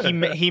 It's like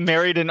he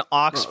married an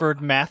Oxford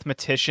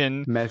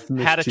mathematician.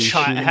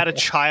 Had a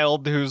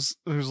child who's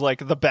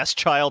like the best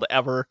child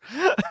ever.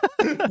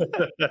 My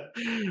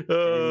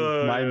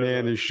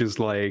man is just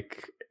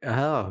like,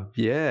 oh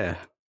yeah.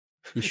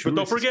 But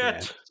don't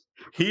forget,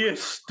 he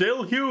is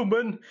still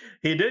human.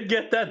 He did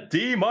get that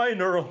D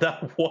minor on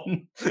that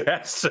one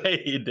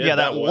essay. He did. Yeah,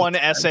 that one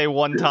essay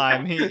one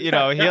time. He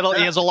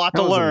has a lot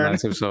to learn.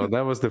 So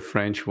that was the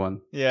French one.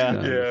 Yeah,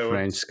 the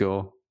French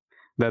school.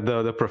 That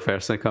the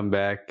professor come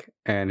back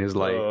and he's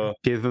like,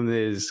 Keaton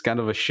is kind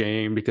of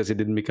ashamed because he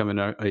didn't become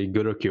a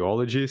good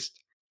archaeologist.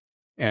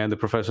 And the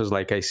professor's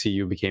like, I see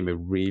you became a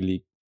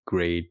really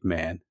great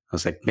man. I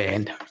was like,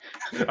 man,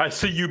 I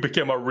see you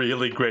became a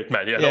really great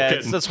man. Yeah, no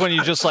kidding. That's when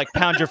you just like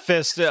pound your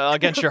fist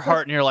against your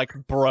heart and you're like,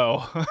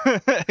 bro,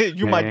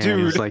 you my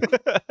dude. It's like,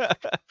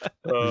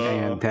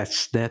 man,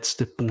 that's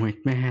the point,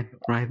 man,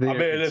 right there. I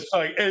mean, it's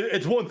like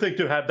it's one thing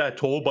to have that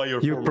told by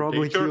your. You former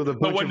probably teacher, killed a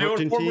bunch of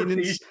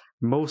Argentinians,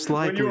 most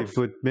likely,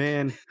 but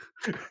man,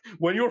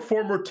 when your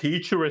former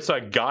teacher is a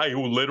guy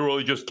who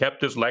literally just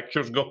kept his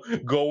lectures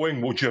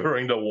going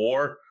during the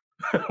war.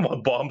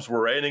 When bombs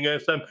were raining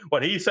against them,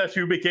 when he says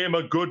you became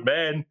a good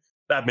man,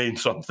 that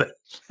means something.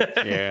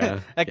 Yeah,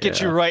 that gets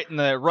you right in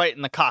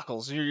the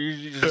cockles. You're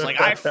just like,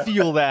 I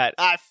feel that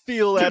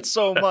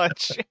so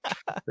much.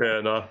 Yeah,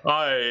 no,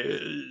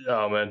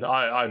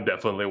 I'm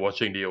definitely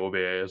watching the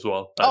OVA as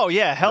well. Oh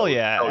yeah, hell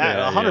yeah,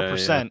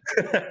 100%.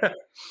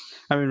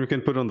 I mean, we can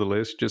put on the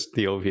list just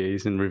the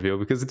OVAs and review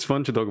because it's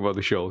fun to talk about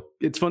the show.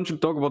 It's fun to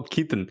talk about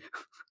Keaton.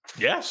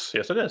 Yes,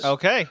 it is.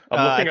 Okay,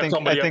 I'm looking at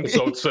some of the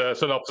episodes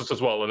synopsis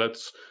as well, and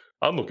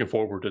I'm looking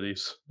forward to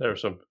these.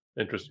 There's some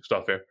interesting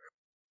stuff here.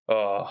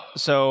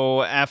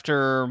 So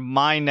after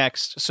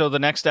the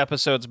next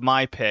episode's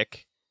my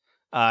pick.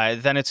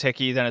 Then it's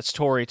Hickey, then it's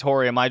Tori.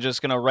 Tori, am I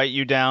just gonna write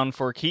you down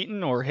for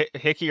Keaton, or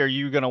Hickey? Are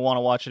you gonna want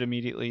to watch it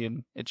immediately?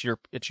 And it's your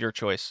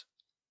choice.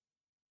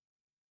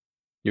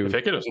 If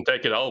Hickey doesn't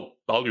take it, I'll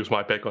use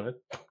my pick on it.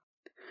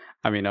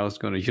 I mean, I was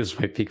gonna use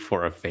my pick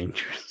for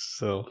Avengers,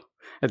 so.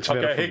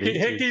 Okay,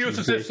 Hickey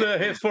uses his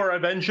for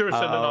Avengers,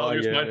 and then I'll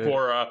use mine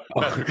for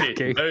Master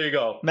Keaton. There you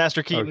go.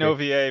 Master Keaton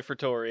OVA for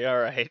Tori. All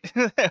right.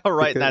 I'll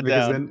write that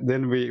down.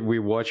 Then we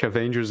watch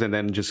Avengers and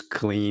then just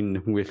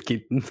clean with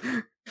Keaton.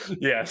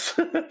 Yes.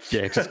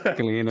 Yeah, just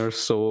clean our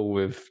soul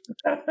with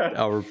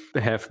our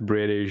half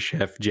British,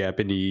 half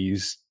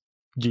Japanese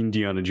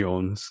Indiana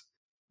Jones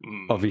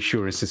of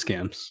insurance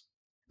scams.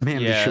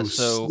 Man,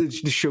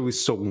 the show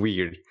is so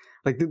weird.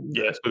 Like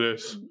yes, it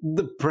is.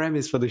 The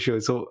premise for the show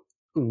is so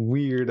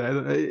weird.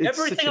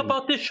 Everything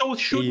about this show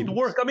shouldn't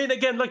work. I mean,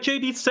 again, like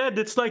JD said,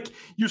 it's like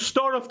you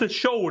start off the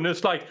show and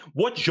it's like,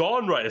 what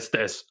genre is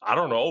this? I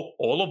don't know.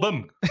 All of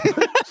them.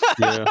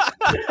 Yeah.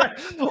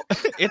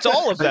 It's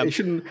all of them.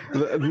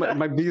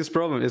 My biggest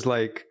problem is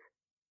like,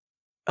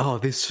 oh,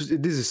 this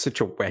is such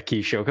a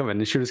wacky show. Come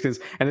on, and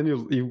then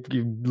you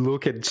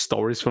look at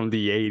stories from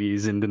the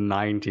 80s and the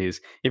 90s,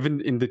 even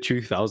in the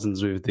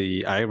 2000s with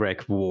the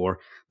Iraq War,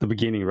 the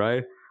beginning,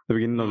 right? The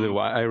beginning of the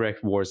Iraq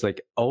War is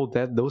like, oh,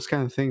 those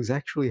kind of things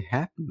actually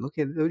happen. Look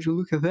at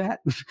that.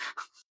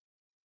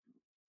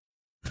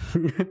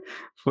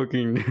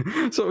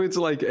 Fucking. So it's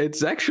like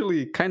it's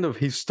actually kind of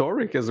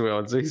historic as well.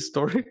 It's a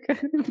historic.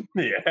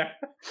 Yeah.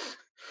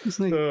 It's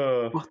like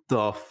what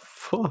the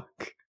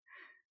fuck?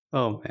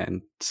 Oh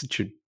man,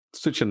 such a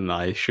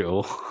nice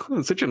show.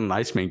 Such a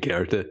nice main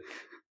character.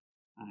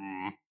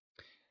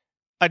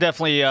 I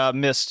definitely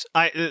missed.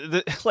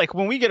 Like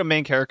when we get a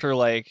main character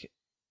like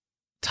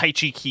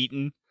Taichi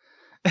Keaton,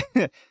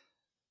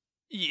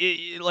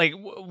 like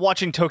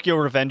watching Tokyo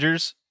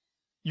Revengers,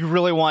 you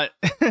really want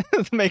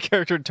the main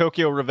character in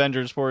Tokyo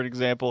Revengers, for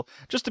example,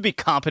 just to be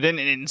competent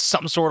in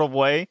some sort of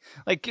way.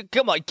 Like,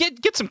 come on,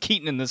 get some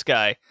Keaton in this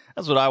guy.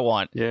 That's what I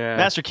want. Yeah,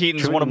 Master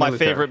Keaton is one of my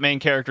favorite main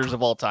characters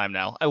of all time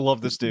now. I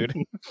love this dude.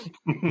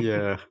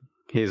 Yeah,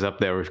 he's up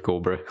there with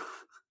Cobra.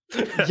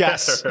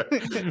 Yes.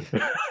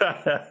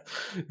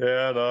 Yeah,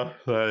 no,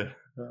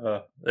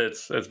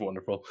 it's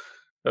wonderful.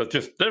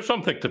 There's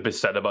something to be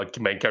said about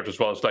main characters as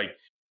well. It's like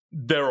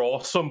they're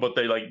awesome, but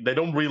they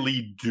don't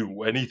really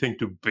do anything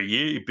to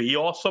be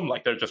awesome.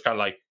 Like they're just kind of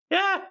like,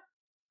 yeah,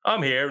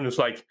 I'm here, and it's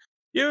like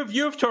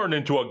you've turned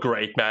into a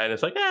great man.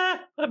 It's like, I'm,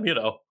 I don't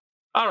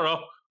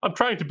know. I'm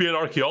trying to be an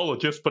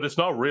archaeologist, but it's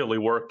not really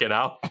working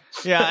out.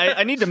 Yeah,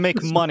 I need to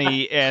make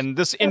money, and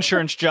this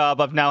insurance job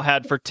I've now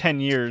had for 10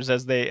 years,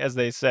 as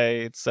they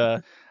say, it's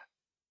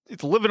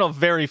living a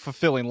very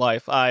fulfilling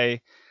life.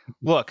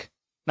 Look,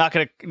 not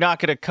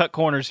gonna cut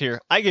corners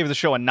here. I gave the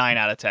show a 9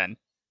 out of 10.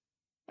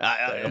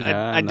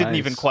 I didn't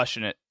even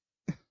question it.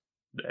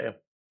 Damn.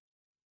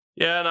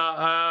 Yeah, no,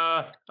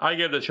 I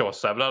gave the show a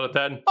 7 out of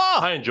 10. Oh,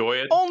 I enjoy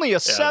it. Only a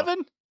 7?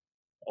 No,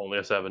 only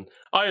a 7.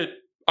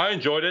 I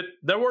enjoyed it.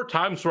 There were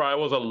times where I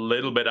was a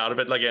little bit out of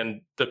it, like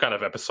in the kind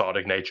of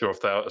episodic nature of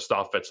the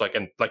stuff. It's like,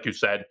 and like you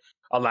said,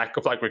 a lack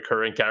of like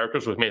recurring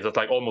characters, which means it's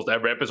like almost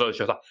every episode is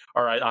just like,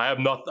 all right, I have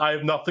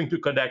nothing to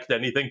connect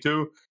anything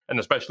to, and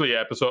especially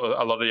a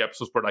lot of the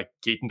episodes where like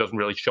Keaton doesn't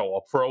really show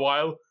up for a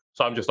while.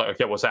 So I'm just like,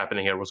 okay, what's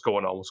happening here? What's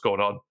going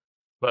on?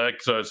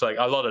 Like, so it's like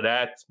a lot of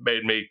that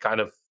made me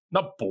kind of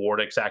not bored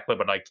exactly,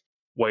 but like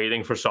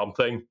waiting for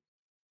something,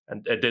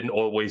 and it didn't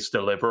always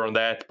deliver on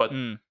that. But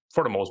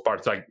for the most part,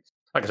 it's like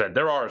I said,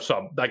 there are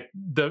some like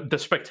the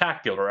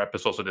spectacular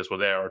episodes of this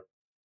where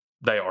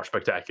they are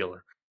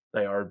spectacular.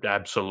 They are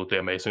absolutely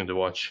amazing to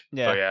watch.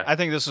 Yeah, so, yeah. I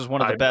think this is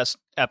one of the best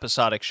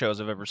episodic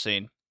shows I've ever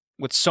seen,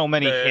 with so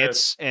many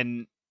hits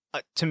and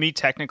to me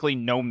technically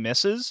no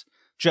misses,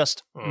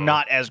 just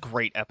not as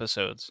great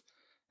episodes.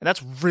 And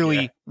that's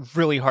really,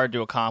 really hard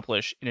to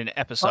accomplish in an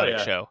episodic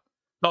show.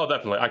 No,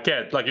 definitely. I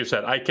can't, like you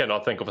said, I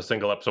cannot think of a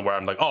single episode where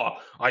I'm like, oh,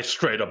 I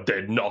straight up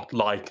did not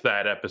like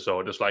that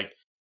episode. It's like,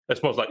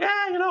 it's most like,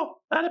 that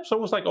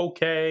episode was like,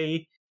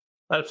 okay.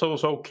 That episode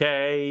was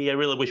okay. I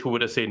really wish we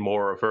would have seen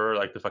more of her.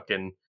 Like the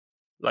fucking,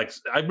 like,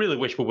 I really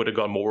wish we would have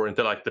gone more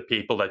into like the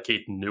people that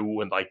Keaton knew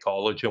in like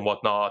college and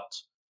whatnot.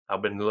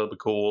 Have been a little bit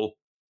cool.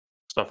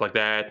 Stuff like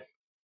that.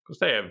 Because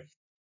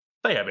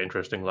they have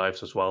interesting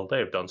lives as well. They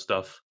have done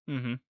stuff.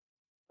 Mm-hmm.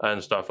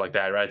 And stuff like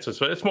that, right? So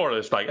it's more or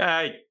less like,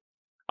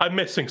 I'm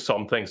missing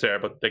some things there,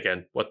 but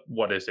again,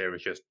 what is there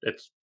is just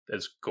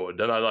it's good,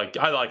 and I like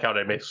how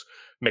they mix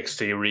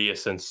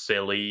serious and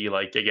silly.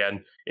 Like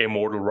again,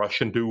 immortal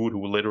Russian dude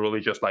who literally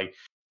just like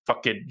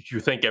fucking you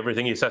think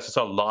everything he says is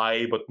a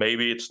lie, but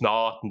maybe it's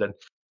not, and then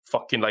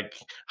fucking like,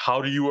 how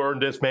do you earn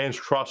this man's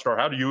trust, or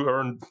how do you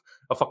earn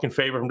a fucking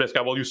favor from this guy?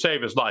 Well, you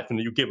save his life, and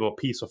you give him a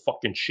piece of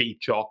fucking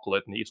cheap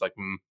chocolate, and he's like,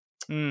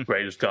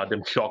 greatest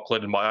goddamn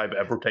chocolate I've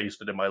ever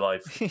tasted in my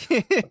life.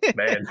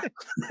 Man.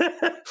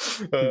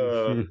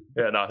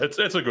 No,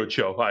 it's a good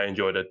show. I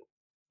enjoyed it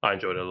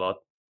a lot.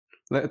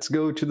 Let's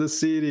go to the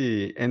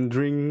city and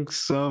drink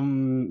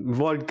some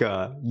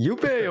vodka. You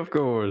pay, of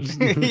course.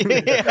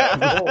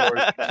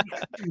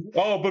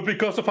 Oh, but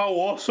because of how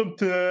awesome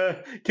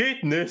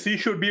Keaton is, he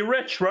should be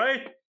rich,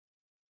 right?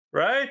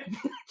 Right?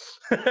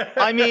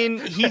 I mean,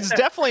 he's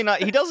definitely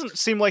not. He doesn't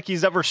seem like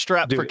he's ever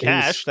strapped for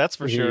cash. That's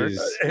for sure.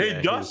 He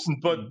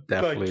doesn't, but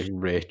definitely like,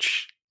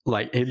 rich.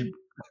 Like it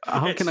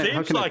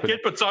seems like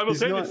it, but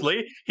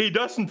simultaneously, he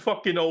doesn't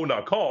fucking own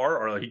a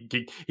car, or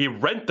he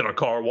rented a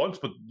car once,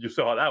 but you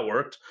saw how that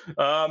worked.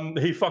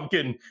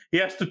 He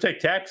has to take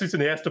taxis,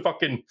 and he has to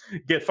fucking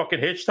get fucking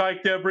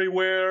hitchhiked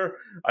everywhere.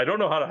 I don't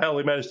know how the hell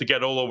he managed to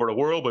get all over the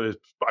world, but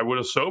I would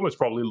assume it's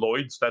probably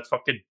Lloyd's that's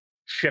fucking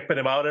shipping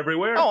him out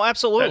everywhere. Oh,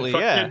 absolutely,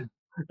 yeah.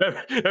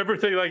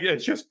 Everything, like,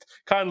 it's just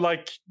kind of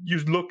like you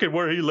look at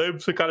where he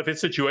lives and kind of his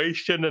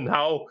situation, and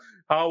how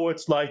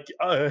it's like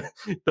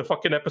the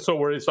fucking episode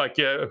where it's like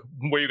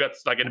where you got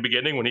like in the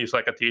beginning when he's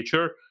like a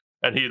teacher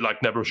and he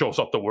like never shows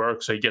up to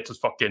work, so he gets his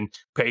fucking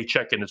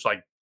paycheck and it's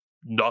like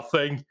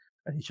nothing,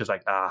 and he's just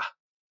like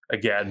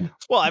again.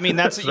 Well, I mean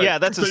that's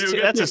that's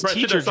his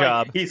teacher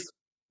job. Like,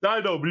 I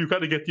know, but you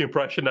kind of get the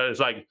impression that it's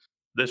like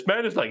this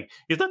man is like,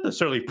 he's not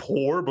necessarily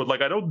poor, but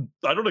like I don't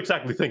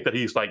exactly think that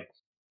he's like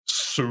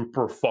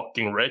super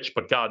fucking rich,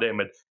 but goddamn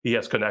it, he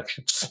has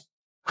connections.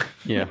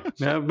 Yeah,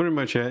 pretty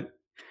much it.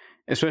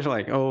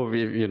 Especially like,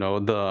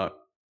 the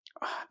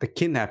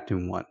kidnapped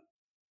him one,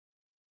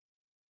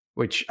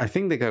 which I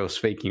think the guy was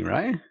faking,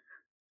 right?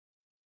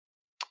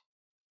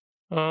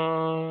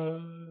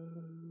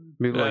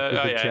 Maybe like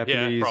the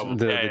Japanese,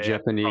 the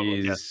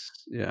Japanese,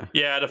 yeah,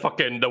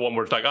 the one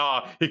where it's like,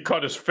 he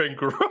cut his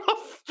finger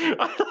off.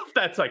 I love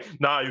that's like,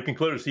 you can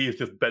clearly see he's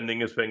just bending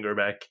his finger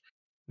back.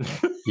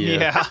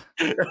 Yeah.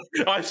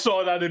 I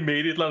saw that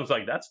immediately. I was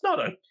like, that's not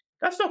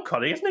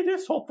cutting, isn't he?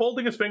 Just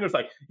folding his fingers.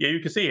 Like, yeah,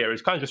 you can see here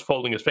he's kind of just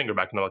folding his finger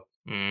back, and I'm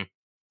like,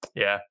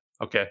 yeah,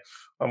 okay.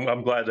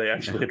 I'm glad they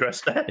actually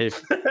addressed that.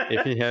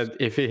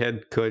 if he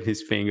had cut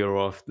his finger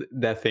off,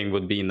 that thing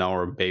would be in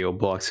our bail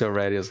box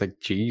already. I was like,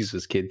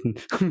 Jesus, kid,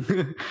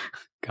 calm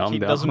down. He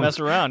doesn't mess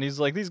around. He's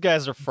like, these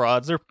guys are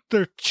frauds.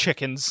 They're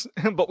chickens,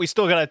 but we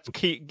still gotta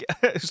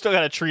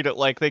treat it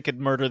like they could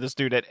murder this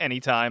dude at any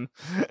time.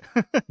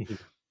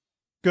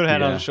 Good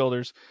head on his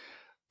shoulders.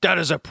 That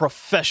is a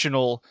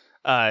professional.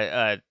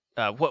 How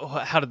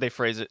did they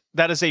phrase it?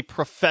 That is a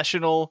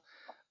professional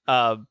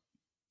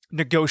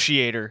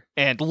negotiator,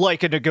 and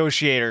like a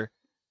negotiator,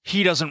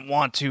 he doesn't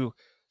want to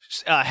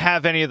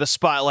have any of the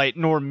spotlight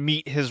nor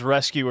meet his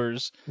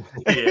rescuers.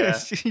 Yeah.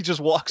 He just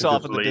walks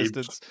off in the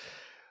distance.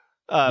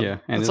 Yeah,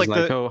 and it's it's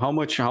like, the oh, how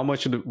much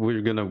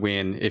we're gonna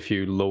win if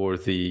you lower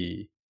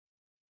the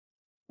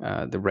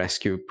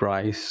rescue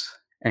price?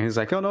 And he's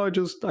like, oh no, I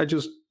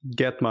just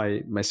get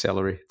my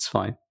salary. It's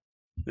fine.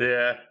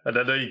 Yeah, and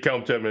then you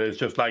come to him and it's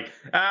just like,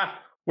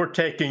 we're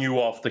taking you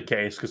off the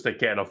case because they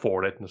can't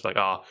afford it. And it's like,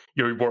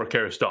 your work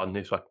here is done. And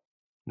he's like,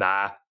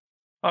 nah,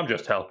 I'm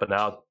just helping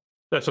out.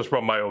 This is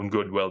from my own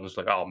goodwill. And it's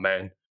like, oh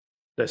man,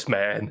 this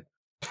man.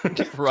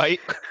 right.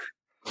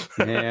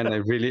 Man, I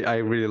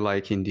really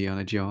like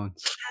Indiana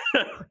Jones.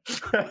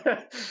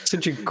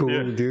 Such a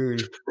cool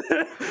dude.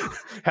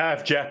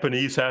 Half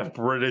Japanese, half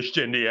British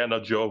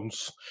Indiana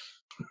Jones.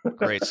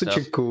 Great Such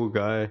stuff. a cool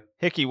guy.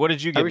 Hickey, what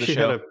did you I give wish the he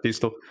had show? a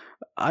pistol.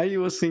 I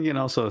was thinking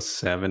also a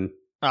 7,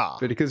 Ah,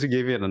 but because you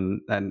gave it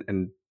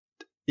and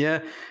yeah,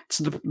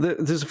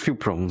 there's a few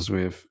problems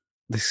with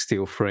the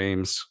steel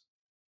frames.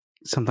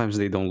 Sometimes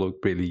they don't look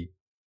really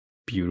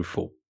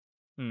beautiful,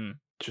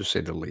 to say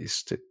the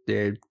least.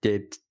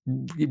 It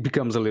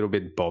becomes a little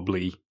bit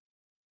bubbly,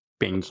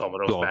 pink, Some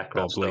of those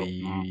backgrounds, though.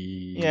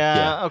 bubbly.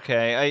 yeah,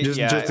 okay. I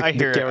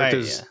hear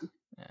characters. it.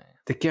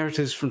 The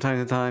characters from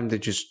time to time, they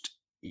just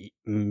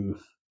not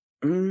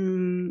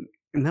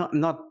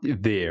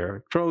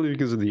there. Probably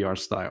because of the art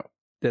style.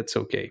 That's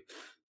okay.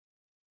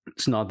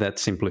 It's not that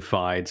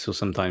simplified, so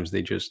sometimes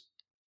they just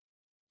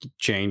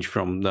change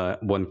from the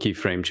one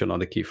keyframe to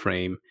another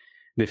keyframe.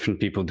 Different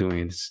people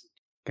doing it's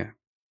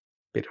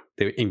the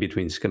in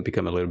between is going to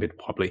become a little bit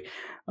wobbly.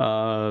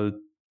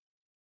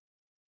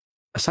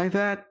 Aside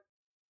that,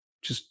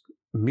 just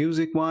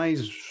music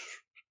wise,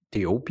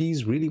 the OP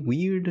is really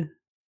weird.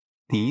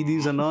 The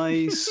EDs are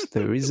nice.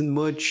 There isn't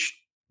much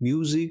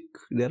music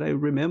that I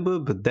remember,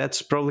 but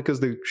that's probably because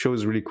the show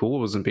is really cool.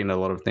 I wasn't paying a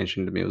lot of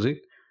attention to music.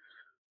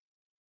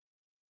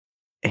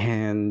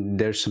 And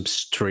there's some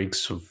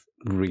streaks of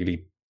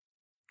really,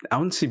 I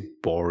wouldn't say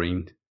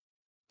boring.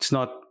 It's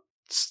not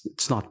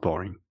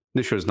boring.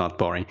 The show is not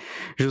boring.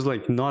 It's just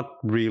like not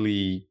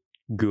really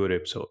good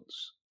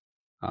episodes.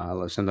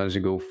 Sometimes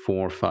you go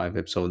 4 or 5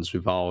 episodes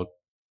without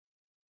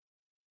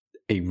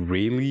a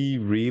really,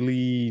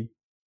 really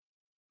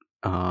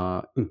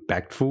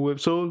impactful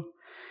episode,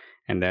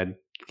 and that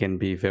can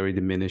be very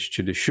diminished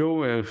to the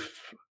show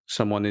if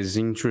someone is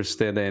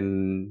interested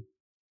in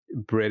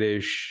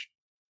British,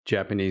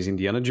 Japanese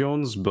Indiana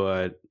Jones,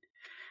 but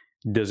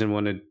doesn't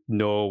want to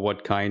know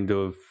what kind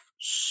of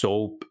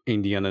soap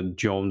Indiana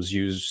Jones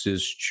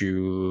uses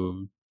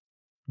to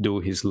do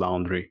his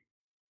laundry.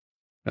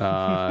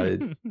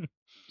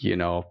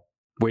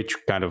 Which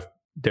kind of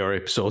there are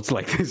episodes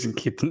like this in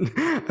Kitten.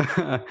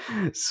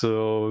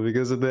 So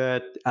because of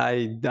that,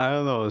 I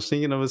don't know, I was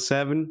thinking of a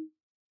 7,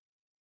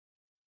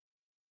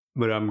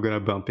 but I'm gonna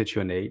bump it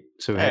to an 8.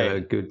 So we have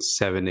a good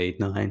 7, 8,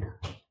 9.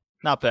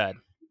 Not bad.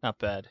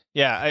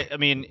 Yeah, I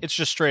mean, it's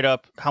just straight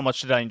up, how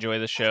much did I enjoy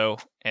the show?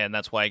 And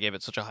that's why I gave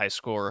it such a high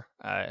score.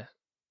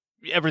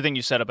 Everything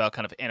you said about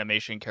kind of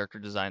animation, character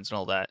designs, and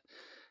all that.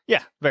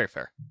 Yeah, very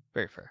fair.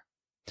 Very fair.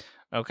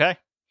 Okay.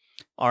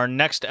 Our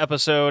next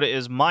episode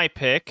is my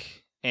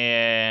pick,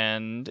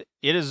 and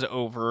it is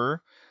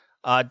over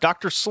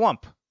Dr.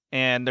 Slump.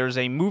 And there's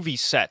a movie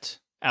set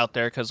out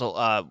there because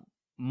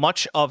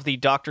much of the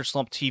Dr.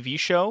 Slump TV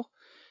show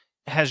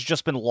has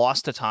just been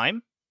lost to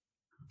time.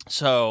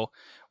 So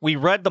we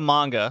read the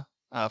manga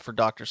for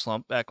Dr.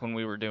 Slump back when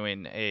we were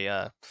doing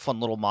a fun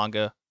little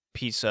manga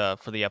piece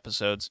for the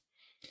episodes.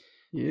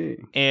 Yeah.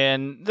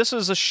 And this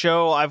is a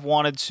show I've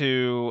wanted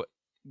to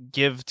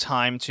give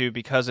time to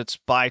because it's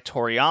by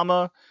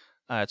Toriyama.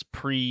 It's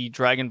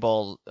pre-Dragon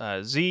Ball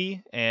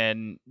Z,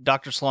 and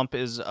Dr. Slump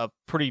is a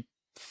pretty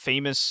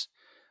famous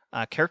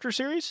character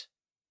series,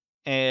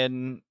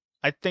 and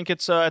I think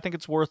it's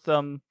worth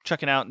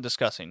checking out and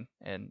discussing,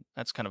 and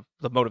that's kind of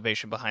the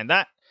motivation behind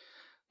that.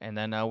 And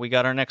then we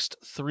got our next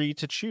 3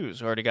 to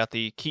choose. We already got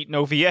the Keaton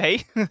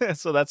OVA,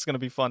 so that's going to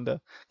be fun to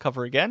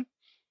cover again.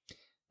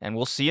 And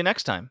we'll see you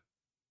next time.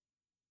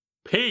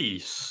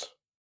 Peace.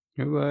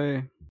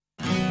 Goodbye.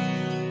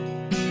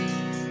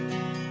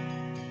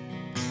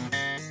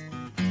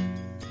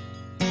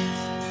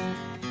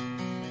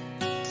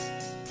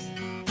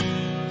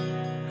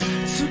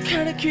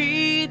 疲れ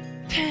切っ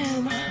て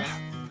も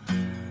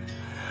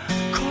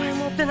声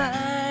も出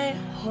ない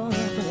ほど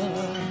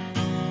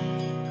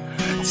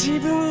自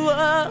分を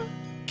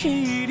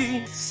切り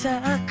裂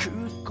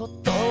くこ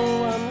と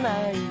は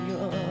ない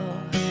よ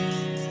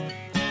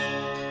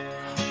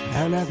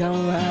あなたは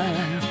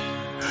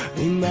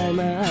In my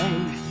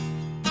mind